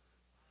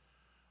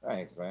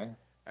 Thanks, man.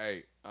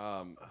 Hey,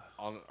 on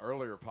an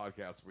earlier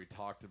podcast, we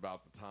talked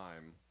about the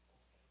time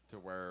to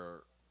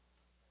where,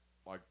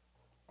 like,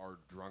 our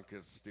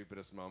drunkest,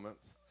 stupidest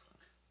moments.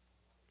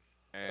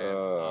 And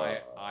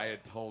I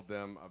had told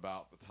them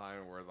about the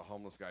time where the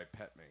homeless guy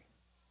pet me.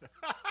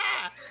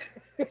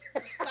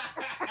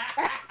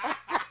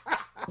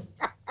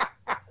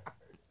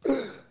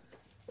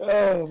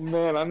 Oh,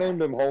 man, I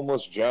named him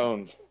Homeless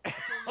Jones.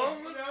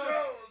 Homeless Jones!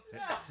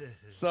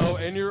 So,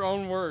 in your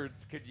own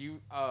words, could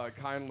you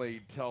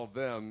kindly tell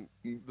them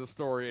the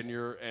story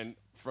and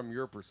from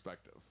your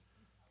perspective?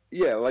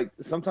 Yeah, like,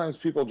 sometimes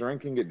people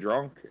drink and get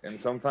drunk, and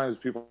sometimes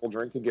people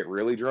drink and get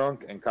really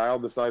drunk, and Kyle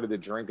decided to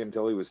drink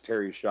until he was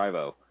Terry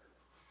Schiavo,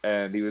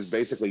 and he was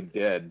basically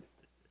dead.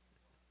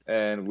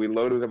 And we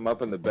loaded him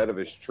up in the bed of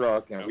his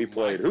truck, and we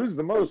played Who's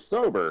the Most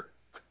Sober?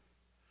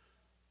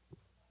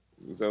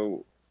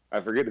 So, I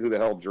forget who the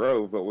hell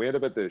drove, but we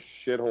ended up at this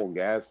shithole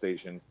gas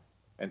station.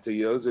 And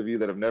to those of you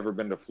that have never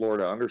been to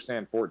Florida,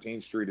 understand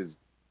 14th Street is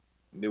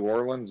New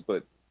Orleans,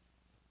 but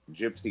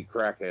gypsy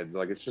crackheads.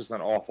 Like, it's just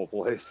an awful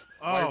place.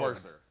 Way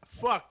worse, sir.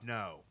 Fuck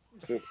no.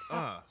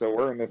 So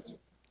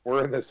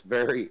we're in this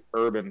very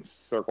urban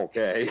Circle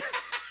K,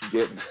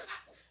 getting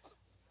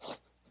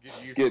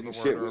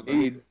shit we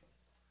need.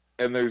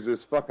 And there's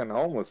this fucking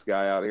homeless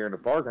guy out here in the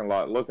parking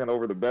lot looking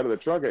over the bed of the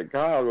truck at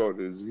Kyle going,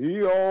 is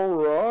he all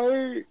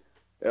right?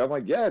 And I'm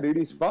like, yeah, dude,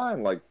 he's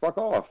fine. Like, fuck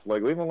off.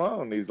 Like, leave him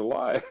alone. He's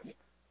alive.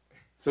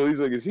 So he's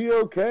like, is he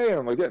okay? And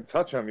I'm like, yeah,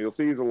 touch him. You'll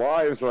see he's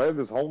alive. So I have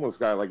this homeless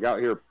guy, like,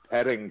 out here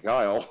petting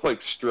Kyle,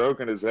 like,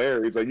 stroking his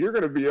hair. He's like, you're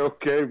going to be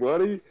okay,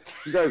 buddy.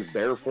 You guy's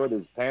barefoot.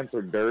 His pants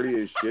are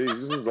dirty as shit.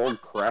 He's just his old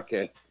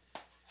crackhead.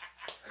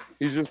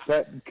 He's just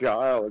petting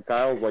Kyle, and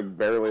Kyle's, like,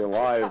 barely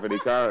alive. And he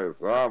kind of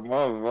goes, oh,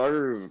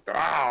 motherfuckers.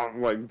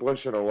 I'm, like,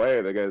 pushing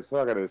away. The guy's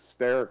fucking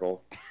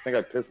hysterical. I think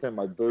I pissed in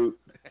my boot.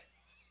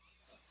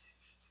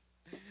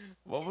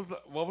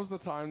 What was the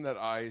time that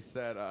I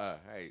said,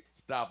 hey,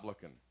 stop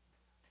looking?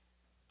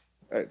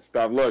 Hey,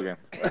 stop looking.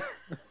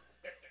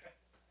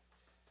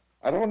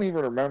 I don't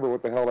even remember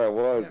what the hell that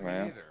was,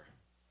 man. Me neither.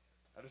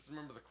 I just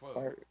remember the quote.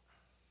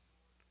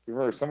 You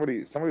remember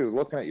somebody was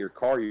looking at your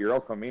car, your El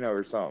Camino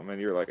or something,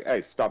 and you're like,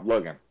 hey, stop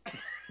looking.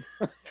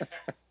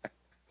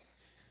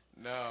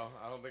 No,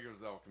 I don't think it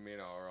was El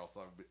Camino, or else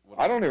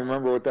I don't even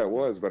remember what that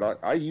was, but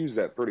I use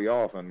that pretty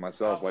often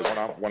myself. Like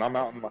when I'm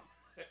out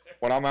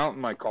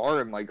in my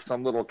car and like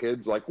some little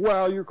kid's like,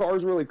 wow, your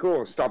car's really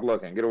cool. Stop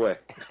looking, get away.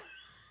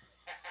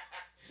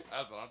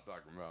 That's what I'm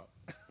talking about.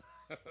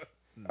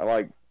 I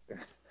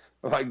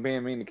like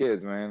being mean to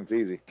kids, man. It's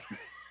easy.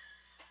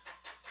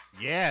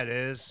 Yeah, it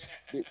is.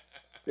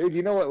 Dude,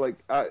 you know what? Like,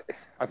 I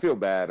feel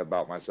bad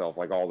about myself,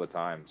 like, all the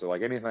time. So,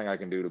 like, anything I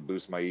can do to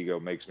boost my ego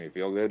makes me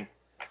feel good.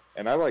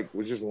 And I, like,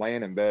 was just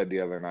laying in bed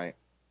the other night,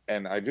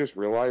 and I just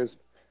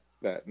realized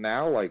that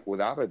now, like,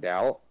 without a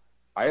doubt,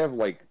 I have,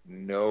 like,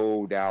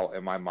 no doubt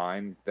in my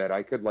mind that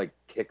I could, like,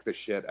 kick the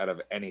shit out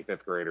of any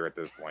fifth grader at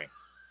this point.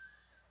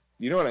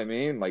 You know what I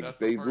mean? Like, That's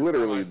they the first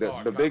literally, time I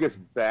saw the it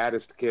biggest,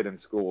 baddest kid in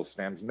school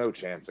stands no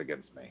chance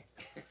against me.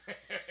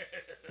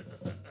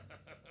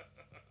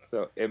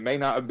 So it may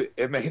not be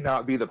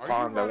the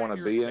pond I want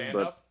to be in,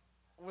 but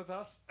with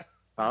us,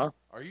 huh?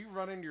 Are you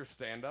running your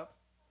stand up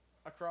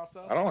across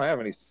us? I don't have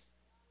any.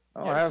 I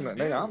don't Yes, have you any.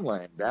 do. I'm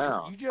laying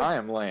down. I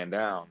am laying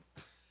down.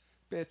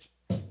 Bitch,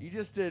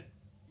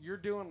 you're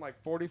doing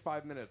like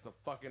 45 minutes of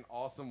fucking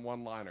awesome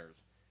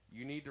one-liners.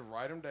 You need to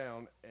write them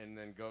down and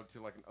then go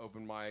to like an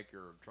open mic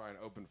or try and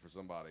open for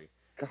somebody.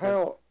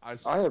 Kyle,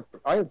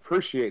 I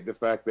appreciate the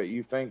fact that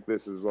you think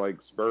this is like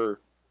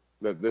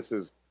that this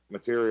is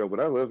material,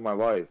 but I live my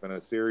life in a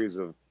series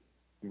of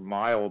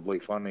mildly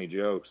funny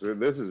jokes.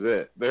 This is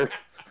it.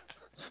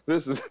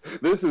 this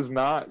is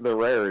not the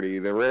rarity.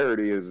 The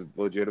rarity is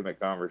legitimate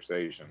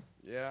conversation.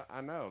 Yeah,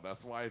 I know.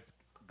 That's why it's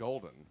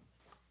golden.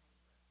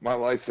 My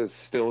life is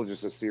still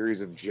just a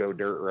series of Joe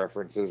Dirt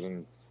references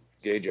and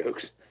gay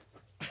jokes.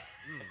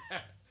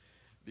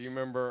 Do you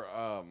remember?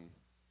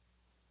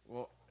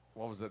 Well,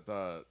 what was it?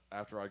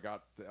 After I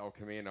got the El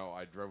Camino,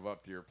 I drove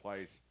up to your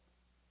place,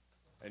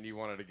 and you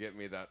wanted to get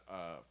me that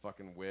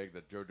fucking wig,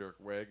 the Joe Dirt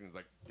wig, and it's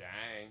like,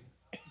 dang.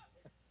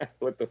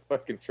 With the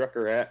fucking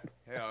trucker hat.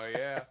 Hell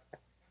yeah.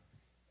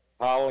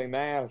 Hauling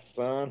ass,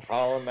 son.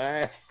 Hauling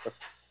ass.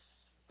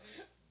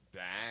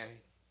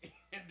 Dang.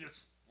 And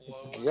just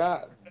flowing.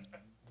 Yeah.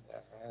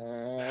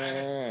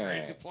 Dang.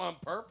 Crazy plum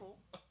purple.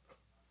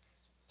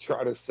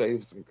 Try to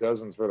save some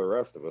cousins for the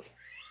rest of us.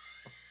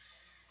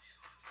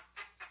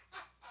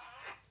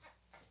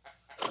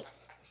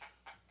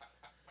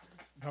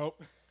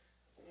 Nope.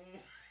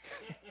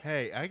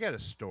 Hey, I got a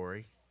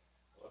story.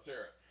 Let's hear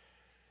it.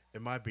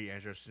 It might be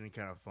interesting and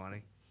kind of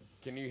funny.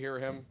 Can you hear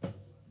him,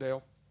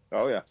 Dale?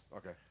 Oh, yeah.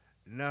 Okay.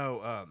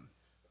 No,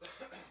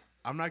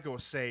 I'm not going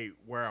to say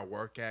where I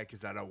work at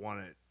because I don't want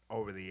it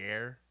over the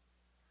air.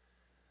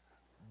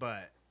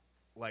 But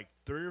like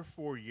 3 or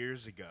 4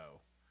 years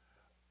ago,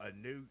 a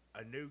new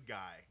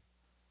guy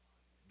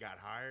got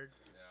hired.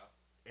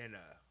 Yeah. And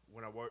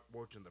when I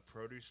worked in the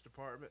produce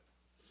department,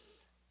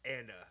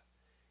 and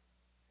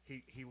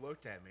he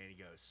looked at me and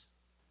he goes,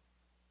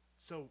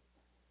 "So,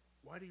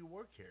 why do you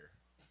work here?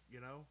 You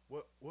know,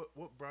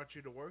 what brought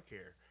you to work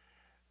here?"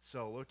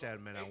 So I looked at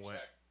him and I went,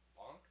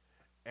 Punk?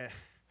 and,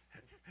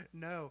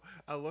 "No."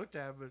 I looked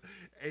at him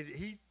and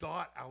he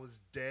thought I was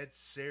dead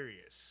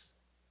serious.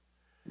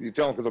 You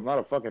tell him because I'm not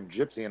a fucking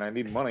gypsy and I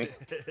need money.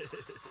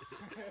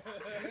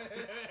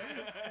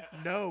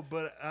 No,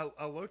 but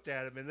I looked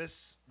at him, and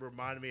this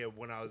reminded me of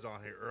when I was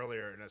on here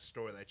earlier in a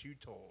story that you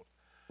told.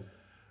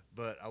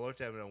 But I looked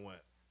at him and I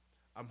went,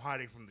 "I'm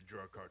hiding from the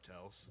drug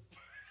cartels."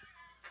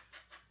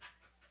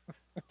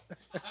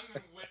 I'm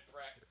in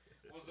Whitprack.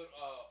 Was it,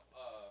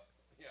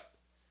 yeah,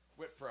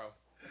 Whitpro.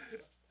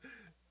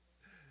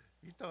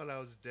 You thought I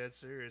was dead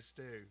serious,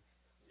 too.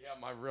 Yeah,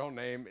 my real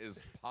name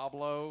is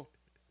Pablo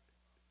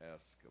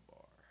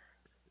Escobar.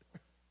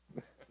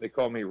 They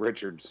call me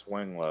Richard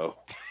Swinglow.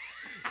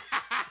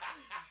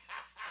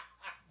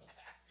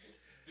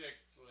 Stick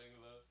swing,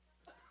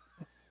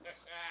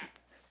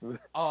 though.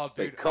 Oh,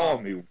 dude.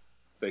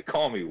 They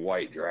call me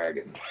White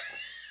Dragon.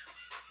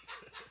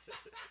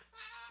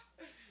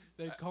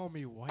 They call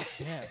me White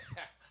Death.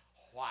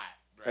 What?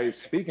 Hey,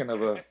 speaking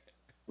of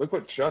look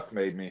what Chuck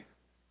made me.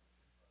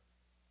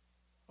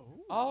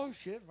 Oh,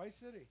 shit, Vice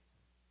City.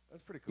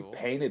 That's pretty cool. He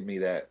painted me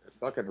that.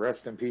 Fucking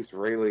rest in peace,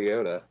 Ray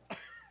Liotta.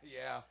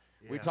 Yeah.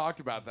 We Yeah. talked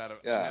about that an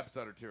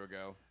episode or two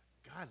ago.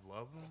 God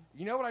love him.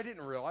 You know what I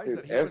didn't realize?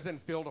 Dude, That he was in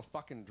Field of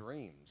Fucking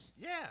Dreams.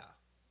 Yeah.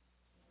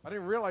 I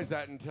didn't realize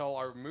that until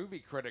our movie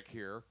critic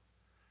here,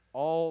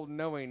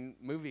 all-knowing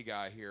movie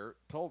guy here,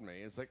 told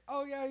me. It's like,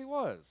 oh, yeah, he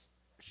was.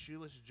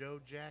 Shoeless Joe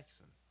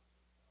Jackson.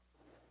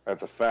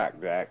 That's a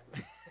fact, Jack.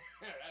 That's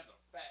a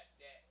fat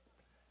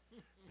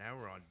dad. Now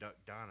we're on Duck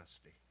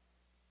Dynasty.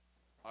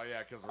 Oh,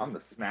 yeah, because I'm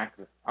the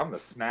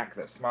snack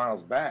that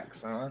smiles back,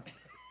 son.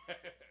 Oh,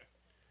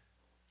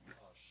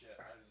 shit,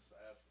 I just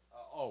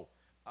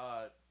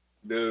asked.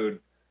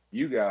 Dude,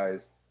 you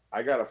guys,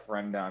 I got a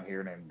friend down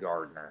here named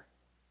Gardner.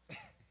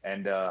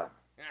 And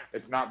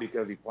it's not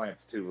because he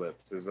plants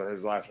tulips.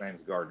 His last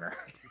name's Gardner.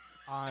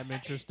 I'm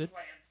interested.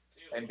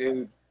 And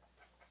dude,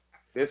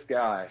 this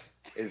guy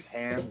is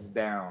hands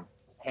down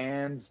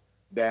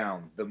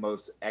the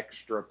most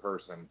extra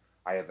person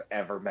I have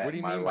ever met What do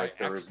in you my mean by life.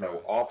 There is no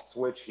extra? off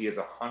switch. He is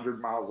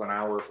 100 miles an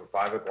hour from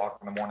 5 o'clock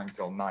in the morning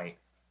till night.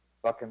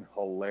 Fucking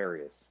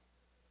hilarious.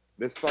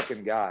 This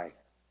fucking guy,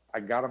 I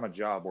got him a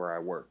job where I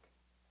work.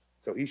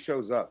 So he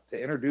shows up to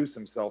introduce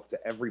himself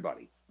to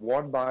everybody,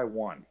 one by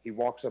one. He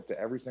walks up to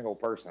every single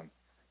person.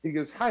 He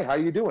goes, "Hi, how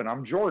you doing?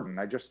 I'm Jordan.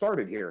 I just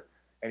started here."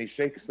 And he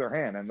shakes their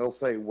hand, and they'll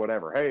say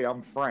whatever. "Hey,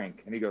 I'm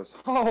Frank." And he goes,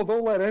 "Oh,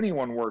 they'll let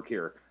anyone work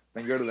here."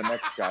 Then go to the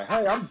next guy.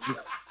 "Hey, I'm..."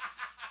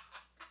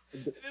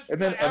 Just And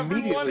then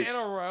everyone immediately, in a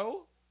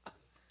row?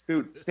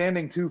 dude,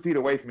 standing 2 feet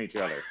away from each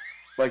other.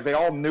 Like, they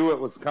all knew it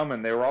was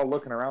coming. They were all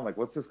looking around like,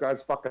 what's this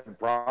guy's fucking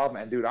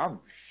problem? And, dude, I'm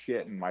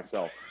shitting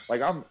myself.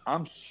 Like, I'm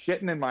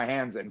shitting in my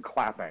hands and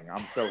clapping.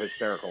 I'm so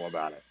hysterical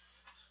about it.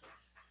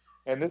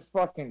 And this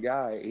fucking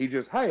guy, he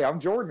just, "Hey, I'm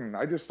Jordan.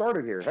 I just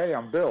started here. Hey,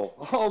 I'm Bill."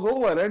 "Oh, they'll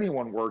let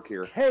anyone work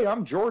here." "Hey,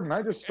 I'm Jordan.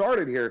 I just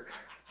started here."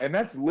 And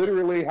that's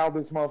literally how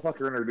this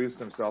motherfucker introduced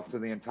himself to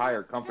the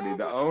entire company.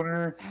 The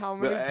owner,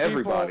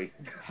 everybody.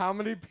 How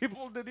many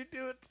people did he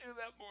do it to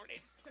that morning?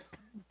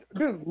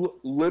 Dude,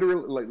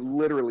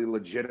 literally,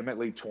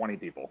 legitimately 20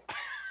 people.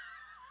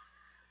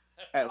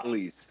 At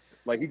least.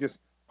 Like, he just,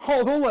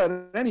 "Oh, they'll let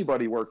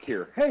anybody work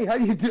here. Hey, how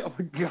you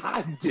doing?"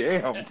 God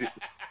damn, dude.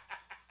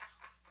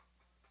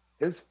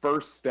 His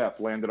first step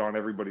landed on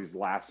everybody's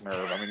last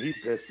nerve. I mean, he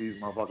pissed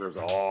these motherfuckers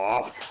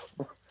off.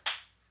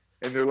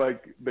 And they're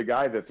like, the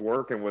guy that's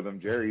working with him,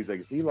 Jerry, he's like,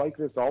 "Is he like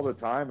this all the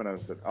time?" And I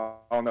said,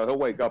 "Oh no, he'll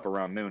wake up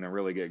around noon and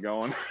really get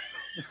going."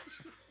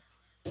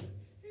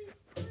 He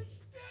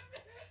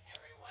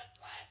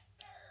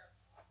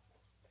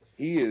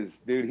He is,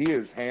 dude. He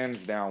is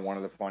hands down one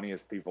of the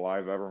funniest people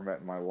I've ever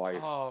met in my life.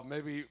 Oh,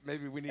 maybe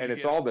we need And to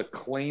it's get. all the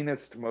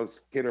cleanest,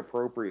 most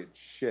kid-appropriate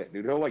shit,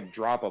 dude. He'll like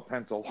drop a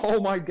pencil. Oh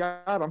my god,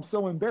 I'm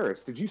so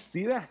embarrassed. Did you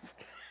see that?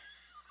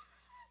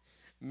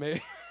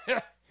 Maybe,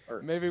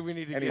 Or- maybe we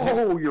need to And get. Him,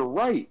 oh, you're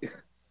right.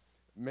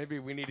 maybe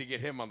we need to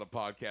get him on the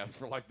podcast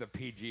for like the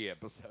PG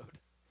episode.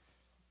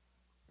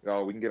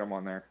 Oh, we can get him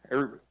on there.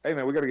 Hey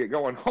man, we got to get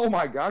going. Oh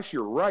my gosh,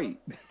 you're right.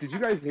 Did you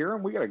guys hear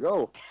him? We got to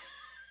go.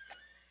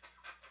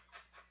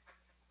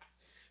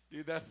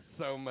 Dude, that's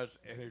so much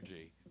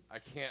energy. I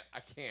can't.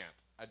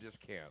 I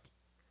just can't.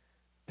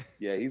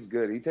 Yeah, he's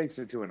good. He takes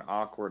it to an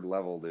awkward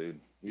level, dude.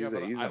 He's, Yeah,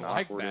 but he's I an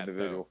like awkward that,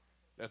 individual.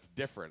 though. That's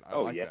different. I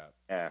Oh like yeah, that.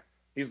 yeah.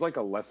 He's like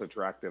a less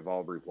attractive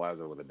Aubrey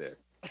Plaza with a dick.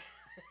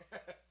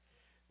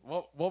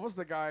 What was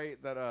the guy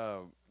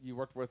that you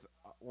worked with?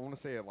 I want to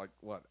say like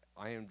what?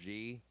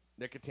 IMG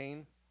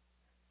Nicotine.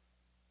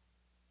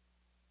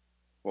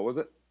 What was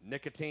it?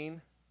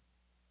 Nicotine.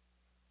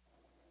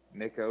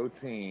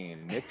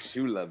 Nicotine. Nick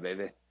Shula,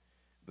 baby.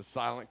 The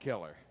Silent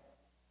Killer.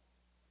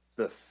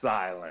 The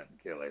silent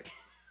killer.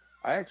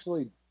 I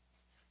actually,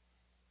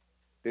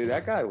 dude,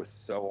 that guy was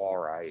so all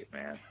right,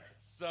 man.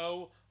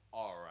 So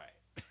all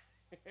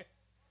right.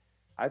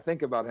 I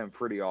think about him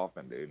pretty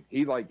often, dude.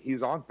 He's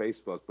on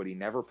Facebook, but he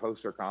never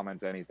posts or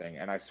comments anything.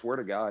 And I swear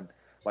to God,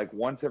 like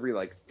once every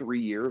like 3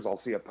 years, I'll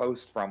see a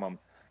post from him,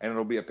 and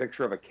it'll be a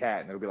picture of a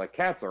cat, and it'll be like,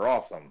 "Cats are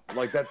awesome."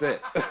 Like that's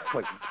it.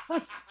 Like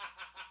what?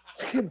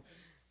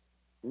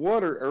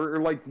 What or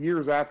like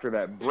years after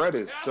that, bread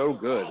is so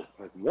good.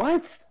 Like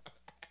what?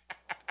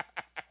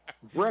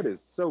 Bread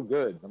is so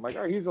good. I'm like,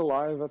 oh, he's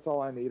alive. That's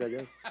all I need, I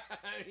guess.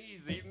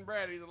 He's eating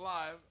bread. He's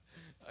alive.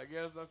 I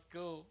guess that's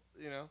cool.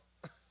 You know.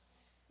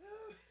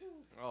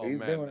 Oh He's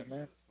man, doing it, man.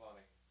 That's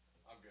funny.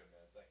 I'm good,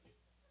 man. Thank you.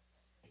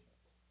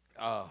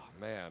 Oh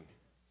man.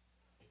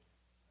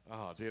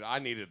 Oh, dude, I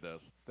needed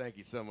this. Thank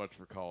you so much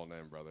for calling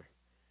in, brother.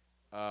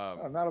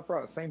 Oh, not a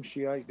problem. Same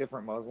Shiite,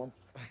 different Muslim.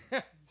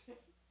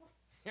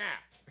 Yeah.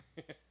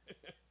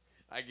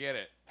 I get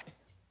it.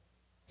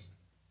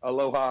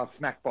 Aloha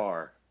snack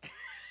bar.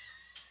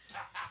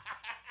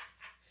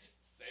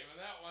 Saving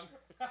that one.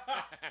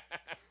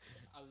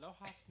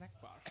 Aloha snack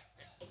bar.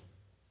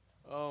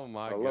 Oh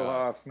my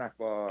Aloha god. snack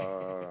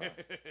bar.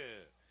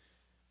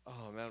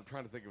 Oh man, I'm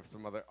trying to think of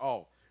some other.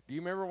 Oh, do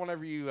you remember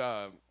whenever you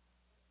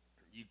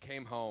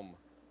came home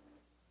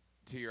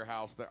to your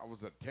house? That was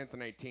the 10th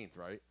and 18th,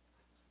 right?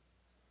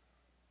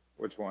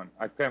 Which one?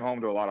 I came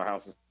home to a lot of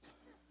houses.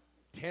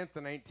 10th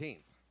and 18th.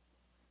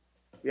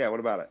 Yeah, what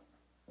about it?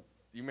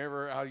 You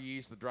remember how you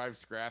used to drive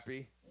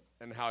Scrappy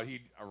and how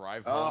he'd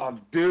arrive Oh,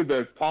 home? dude,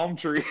 the palm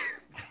tree.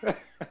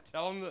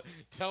 Tell him the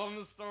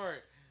story.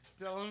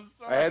 Tell him the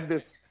story.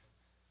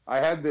 I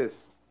had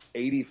this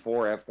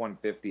 84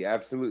 F-150,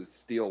 absolute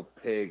steel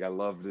pig. I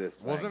loved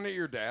this thing. Wasn't it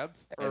your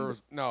dad's? And- Or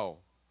no?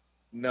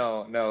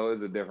 No, it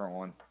was a different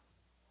one.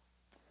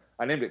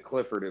 I named it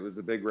Clifford. It was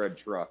the big red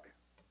truck.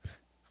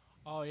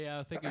 Oh yeah,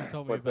 I think you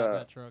told me But, about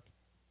that truck.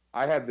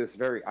 I had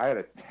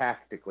a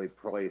tactically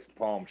placed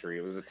palm tree.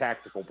 It was a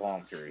tactical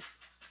palm tree.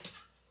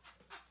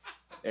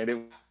 And it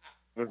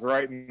was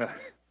right in the,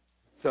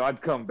 so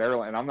I'd come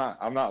barreling, and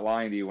I'm not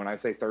lying to you when I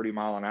say 30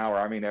 mile an hour.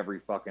 I mean every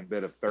fucking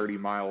bit of 30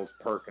 miles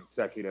per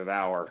consecutive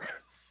hour.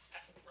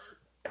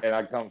 And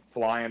I'd come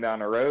flying down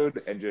the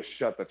road and just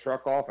shut the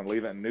truck off and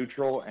leave it in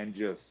neutral and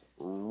just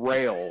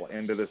rail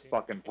into this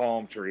fucking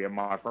palm tree in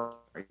my front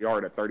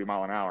yard at 30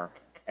 mile an hour.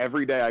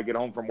 Every day I get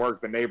home from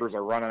work, the neighbors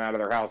are running out of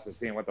their houses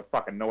seeing what the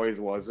fucking noise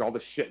was. All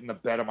the shit in the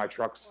bed of my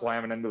truck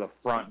slamming into the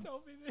front.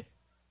 Told me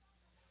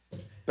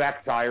this.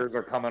 Back tires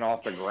are coming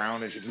off the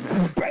ground and just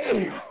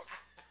bam!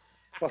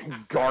 Fucking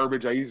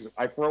garbage.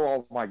 I throw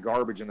all my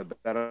garbage in the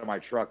bed of my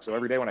truck, so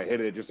every day when I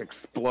hit it, it just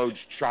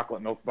explodes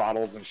chocolate milk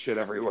bottles and shit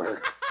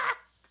everywhere.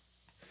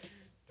 Dude,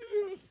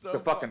 it was so The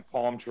fucking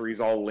palm trees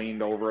all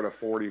leaned over at a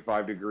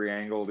 45-degree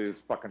angle. Dude, this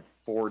fucking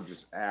Ford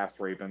just ass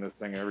raping this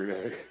thing every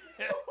day.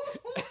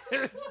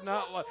 it's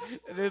not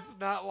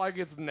like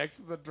it's next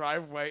to the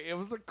driveway. It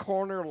was a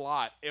corner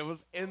lot. It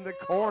was in the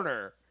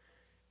corner.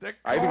 The corner.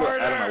 I had to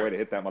go out of my way to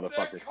hit that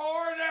motherfucker. The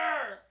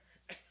corner.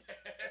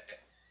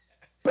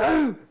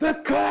 Boom! The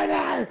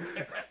corner!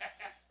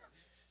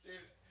 Dude,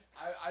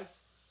 I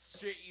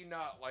shit you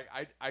not. Like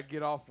I'd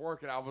get off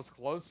work and I was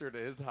closer to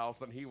his house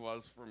than he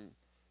was from,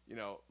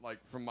 like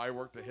from my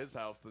work to his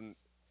house than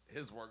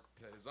his work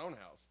to his own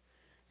house.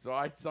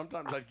 So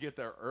sometimes I'd get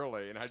there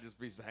early and I'd just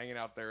be hanging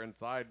out there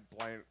inside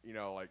playing,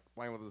 like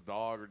playing with his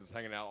dog or just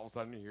hanging out. All of a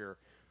sudden you hear,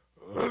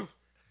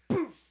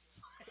 poof.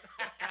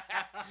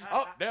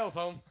 Oh, Dale's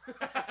home.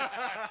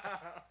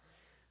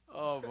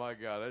 Oh my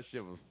god, that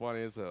shit was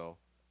funny as hell.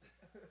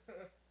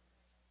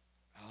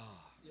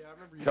 Yeah, I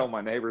remember you. Tell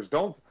my neighbors,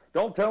 don't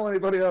tell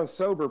anybody I was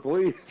sober,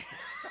 please.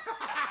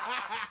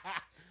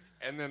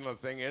 And then the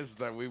thing is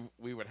that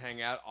we would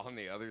hang out on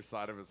the other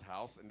side of his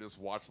house and just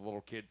watch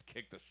little kids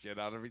kick the shit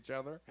out of each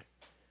other.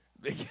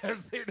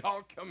 because they'd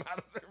all come out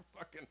of their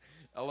fucking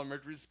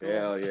elementary school.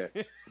 Hell yeah.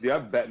 Dude,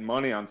 I'm betting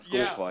money on school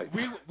Yeah, fights.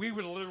 we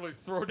would literally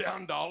throw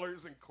down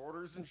dollars and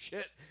quarters and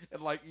shit,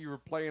 and like you were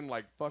playing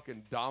like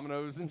fucking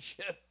dominoes and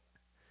shit,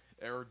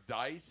 or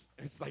dice.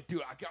 It's like,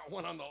 dude, I got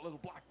one on the little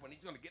black one.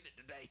 He's gonna get it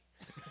today.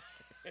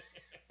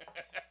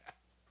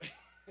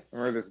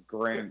 Remember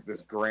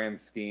this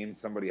grand scheme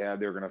somebody had?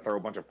 They were going to throw a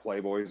bunch of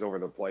Playboys over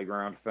the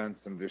playground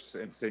fence and just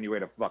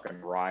insinuate a fucking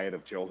riot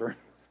of children.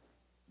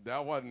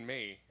 That wasn't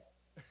me.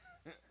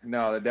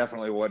 No, that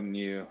definitely wasn't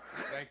you.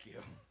 Thank you.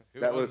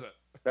 Who That was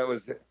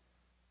was- it?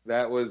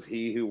 That was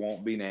he who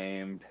won't be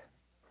named.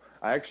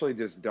 I actually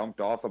just dumped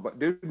off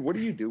dude, what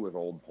do you do with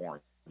old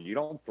porn? You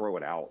don't throw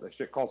it out. That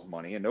shit costs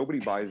money, and nobody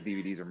buys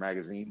DVDs or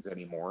magazines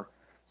anymore.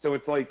 So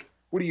it's like,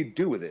 what do you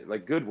do with it?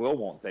 Like, Goodwill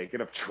won't take it.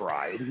 I've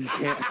tried. You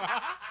can't.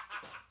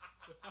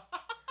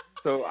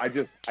 So I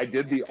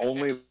did the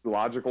only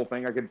logical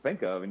thing I could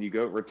think of, and you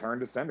go return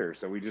to sender.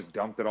 So we just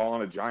dumped it all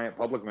in a giant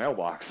public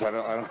mailbox. I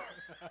don't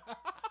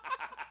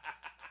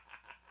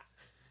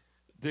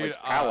Dude,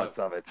 like pallets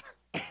of it.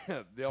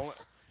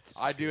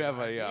 I do have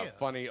a idea.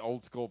 funny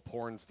old school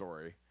porn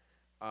story.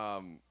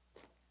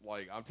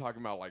 Like I'm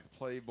talking about like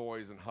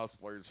Playboys and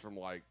Hustlers from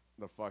like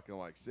the fucking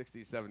like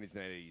 60s, 70s,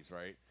 and 80s,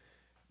 right?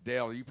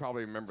 Dale, you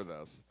probably remember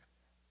this.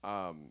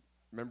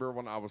 Remember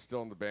when I was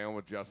still in the band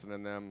with Justin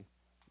and them?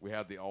 We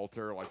had the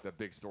altar, like the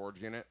big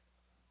storage unit.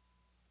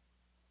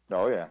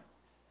 Oh yeah.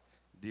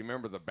 Do you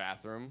remember the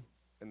bathroom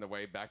in the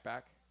way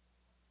backpack?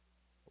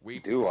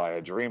 Do I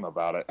dream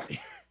about it?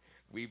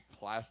 We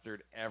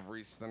plastered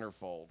every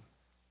centerfold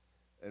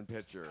and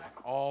picture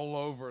all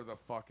over the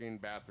fucking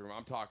bathroom.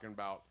 I'm talking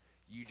about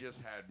you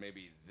just had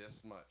maybe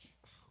this much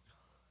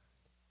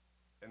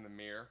in the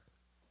mirror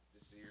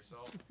to see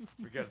yourself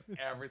because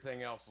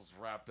everything else was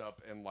wrapped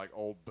up in like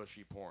old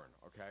bushy porn,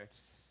 okay?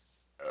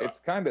 It's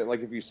kind of like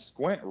if you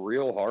squint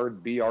real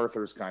hard, B.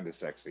 Arthur's kind of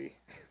sexy.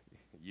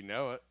 You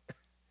know it.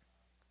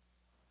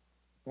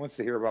 Who wants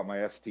to hear about my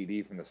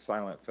STD from the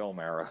silent film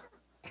era?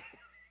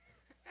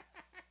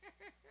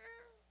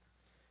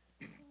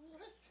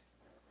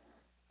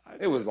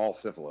 It was all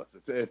syphilis.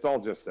 It's all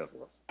just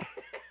syphilis.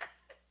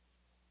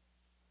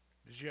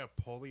 Did you have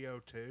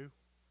polio too?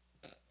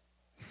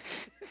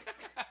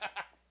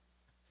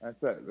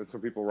 That's it. That's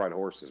where people ride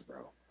horses,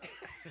 bro.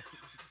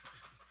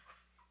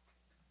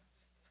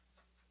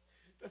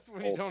 That's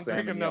when you Old don't drink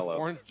salmon enough yellow.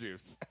 orange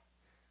juice.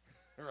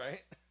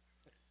 Right?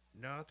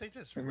 No, I think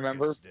that's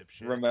Remember? Rick's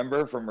dipshit.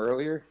 Remember from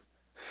earlier?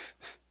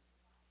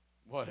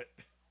 What?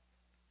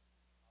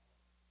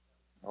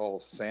 Oh,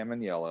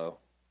 salmon yellow.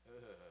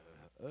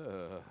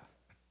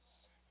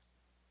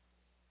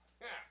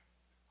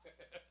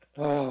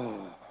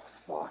 Oh,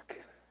 fuck.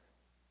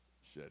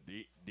 Shit.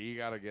 Do you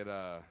got to get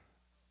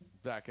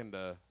back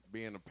into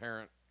being a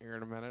parent here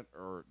in a minute,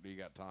 or do you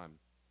got time?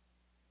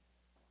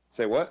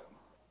 Say what?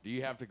 Do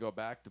you have to go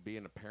back to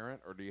being a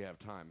parent, or do you have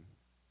time?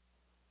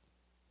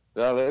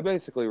 They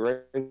basically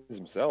raise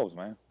themselves,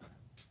 man.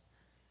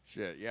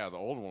 Shit, yeah, the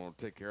old one will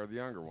take care of the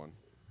younger one.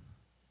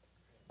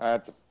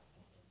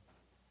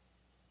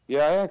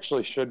 Yeah, I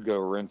actually should go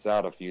rinse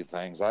out a few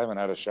things. I haven't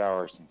had a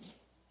shower since.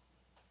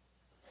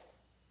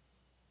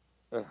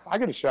 I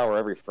get a shower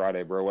every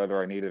Friday, bro,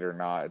 whether I need it or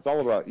not. It's all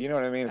about, you know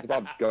what I mean? It's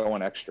about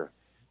going extra.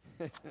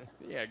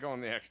 Yeah,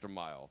 going the extra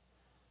mile.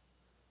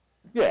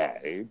 Yeah,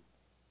 dude.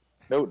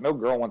 No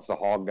girl wants to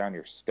hog down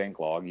your stink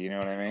log, you know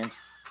what I mean?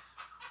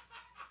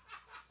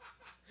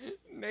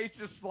 Nate's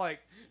just like,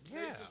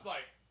 Yeah.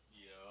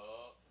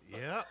 yup.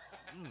 Yep.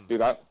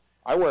 Dude,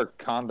 I wear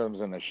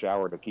condoms in the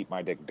shower to keep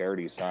my dick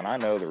dirty, son. I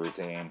know the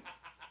routine.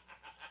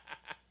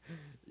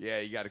 Yeah,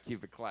 you got to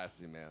keep it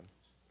classy, man.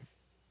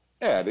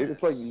 Yeah, dude,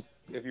 it's like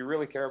if you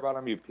really care about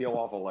them, you peel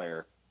off a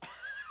layer.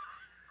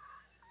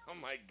 Oh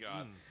my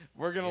God,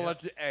 we're gonna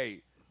let you.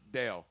 Hey,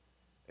 Dale,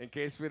 in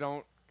case we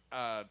don't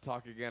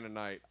talk again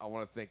tonight, I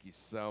want to thank you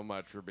so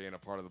much for being a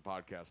part of the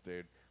podcast,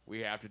 dude. We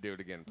have to do it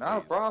again, please.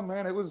 No problem,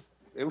 man.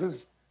 It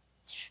was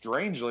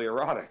strangely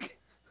erotic.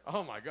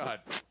 Oh my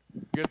God,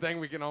 good thing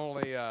we can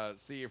only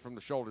see you from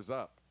the shoulders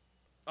up.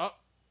 Up,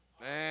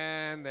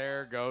 and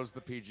there goes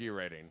the PG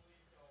rating.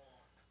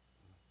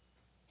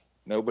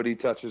 Nobody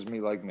touches me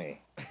like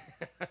me.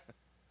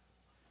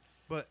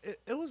 But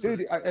it was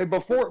Dude,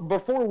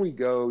 before we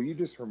go, you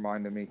just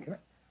reminded me.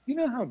 You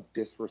know how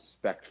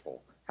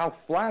disrespectful, how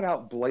flat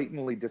out,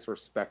 blatantly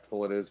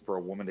disrespectful it is for a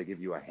woman to give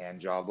you a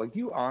hand job? Like,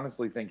 you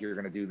honestly think you're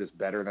going to do this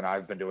better than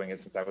I've been doing it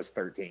since I was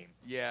 13?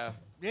 Yeah,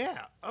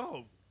 yeah.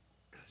 Oh,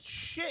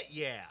 shit,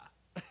 yeah.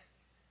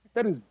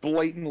 That is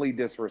blatantly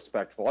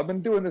disrespectful. I've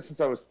been doing this since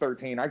I was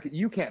 13.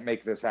 You can't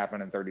make this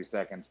happen in 30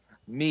 seconds.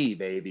 Me,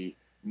 baby.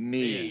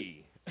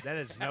 Me. That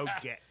is no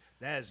get.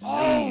 That is no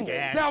Oh,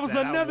 gas that was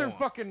I another want.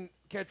 fucking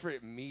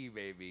catchphrase. Me,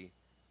 baby.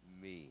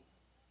 Me.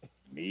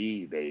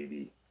 Me,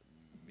 baby.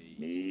 Me.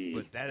 Me.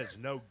 But that is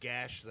no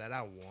gash that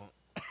I want.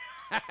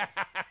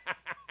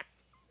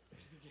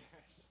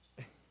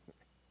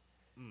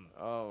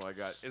 Oh my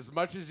God. As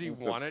much as you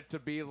want it to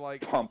be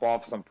like, Pump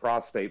off some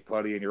prostate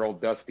putty in your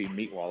old dusty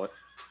meat wallet.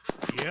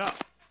 Yeah.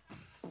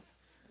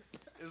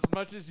 as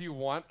much as you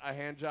want a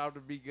hand job to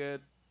be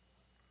good,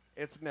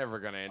 it's never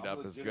gonna end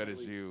up as good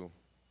as you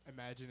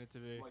Imagine it to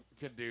be.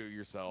 could do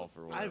yourself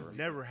or whatever. I've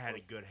never had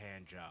a good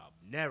hand job.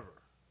 Never.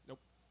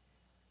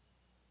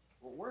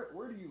 Well,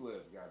 where do you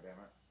live?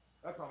 Goddammit,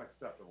 that's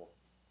unacceptable.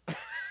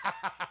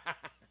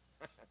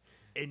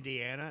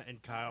 Indiana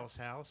and Kyle's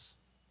house.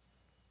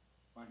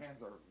 My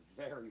hands are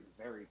very,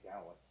 very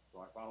callous,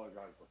 so I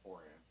apologize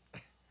beforehand.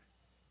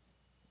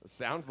 It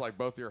sounds like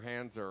both your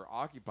hands are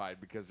occupied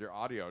because your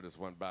audio just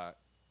went back.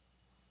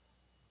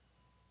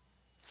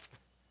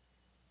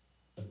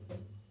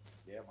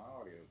 Yeah, my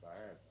audio's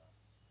bad.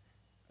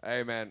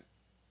 Hey, man,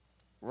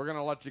 we're going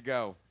to let you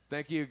go.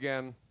 Thank you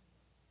again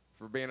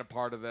for being a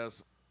part of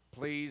this.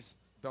 Please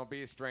don't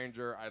be a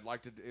stranger. I'd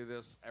like to do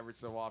this every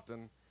so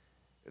often.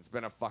 It's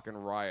been a fucking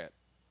riot.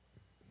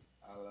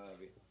 I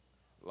love you.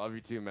 Love you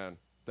too, man.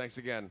 Thanks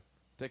again.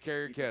 Take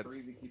care of your Keep it kids.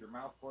 breezy, keep your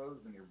mouth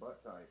closed and your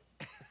butt tight.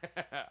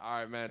 All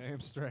right, man. Damn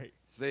straight.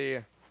 See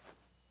ya.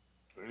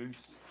 Peace.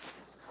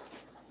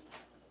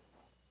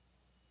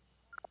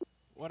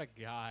 What a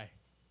guy.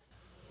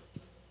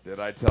 Did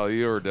I tell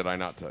you or did I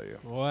not tell you?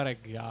 What a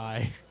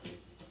guy.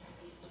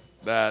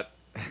 That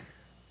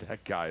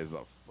guy is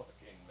a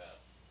fucking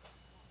mess.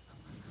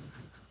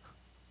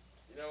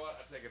 You know what?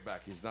 I take it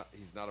back. He's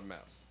not a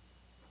mess.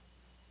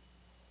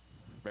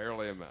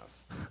 Barely a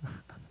mess.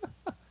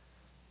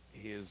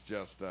 He is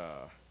just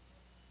That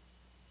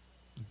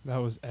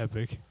was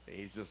epic.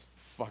 he's just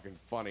fucking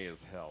funny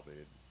as hell,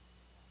 dude.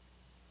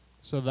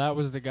 So that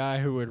was the guy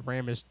who would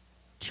ram his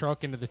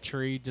truck into the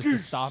tree just to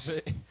stop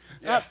it.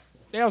 Yeah.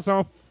 Yeah,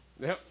 so.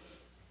 Yep.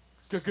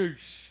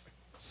 Skakoosh.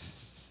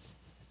 It's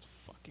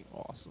fucking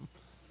awesome.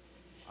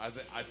 I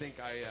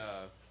think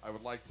I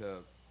would like to.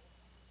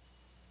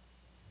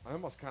 I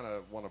almost kind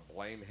of want to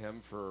blame him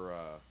for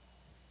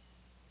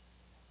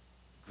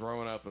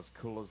growing up as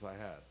cool as I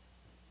had.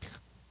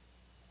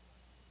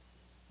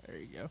 There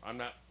you go. I'm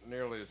not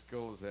nearly as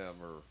cool as him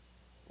or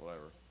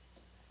whatever.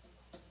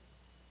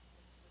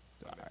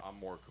 I'm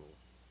more cool.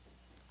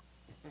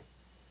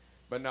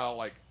 But no,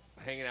 like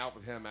hanging out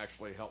with him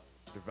actually helped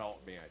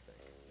develop me, I think.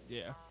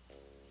 Yeah.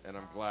 And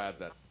I'm glad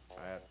that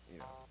I had,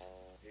 he's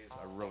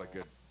a really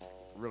good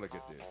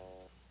dude.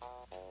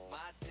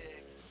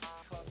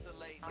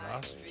 But I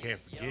also can't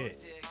forget,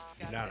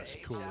 you're not as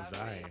cool as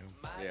I am.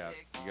 Yeah,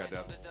 you got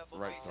that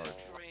right, Sarge.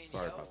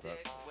 Sorry about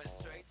that.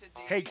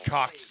 Hey,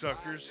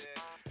 cocksuckers.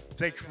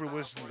 Thanks for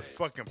listening to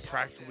fucking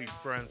Practically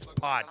Friends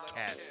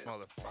podcast,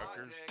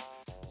 motherfuckers.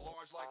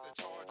 Large like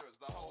the Chargers,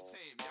 the whole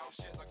team. Yo,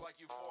 shit look like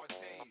you 14.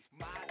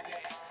 My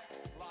dick,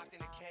 locked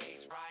in a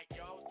cage, right?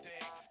 Yo,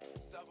 dick,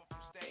 suffer from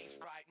stage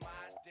fright. My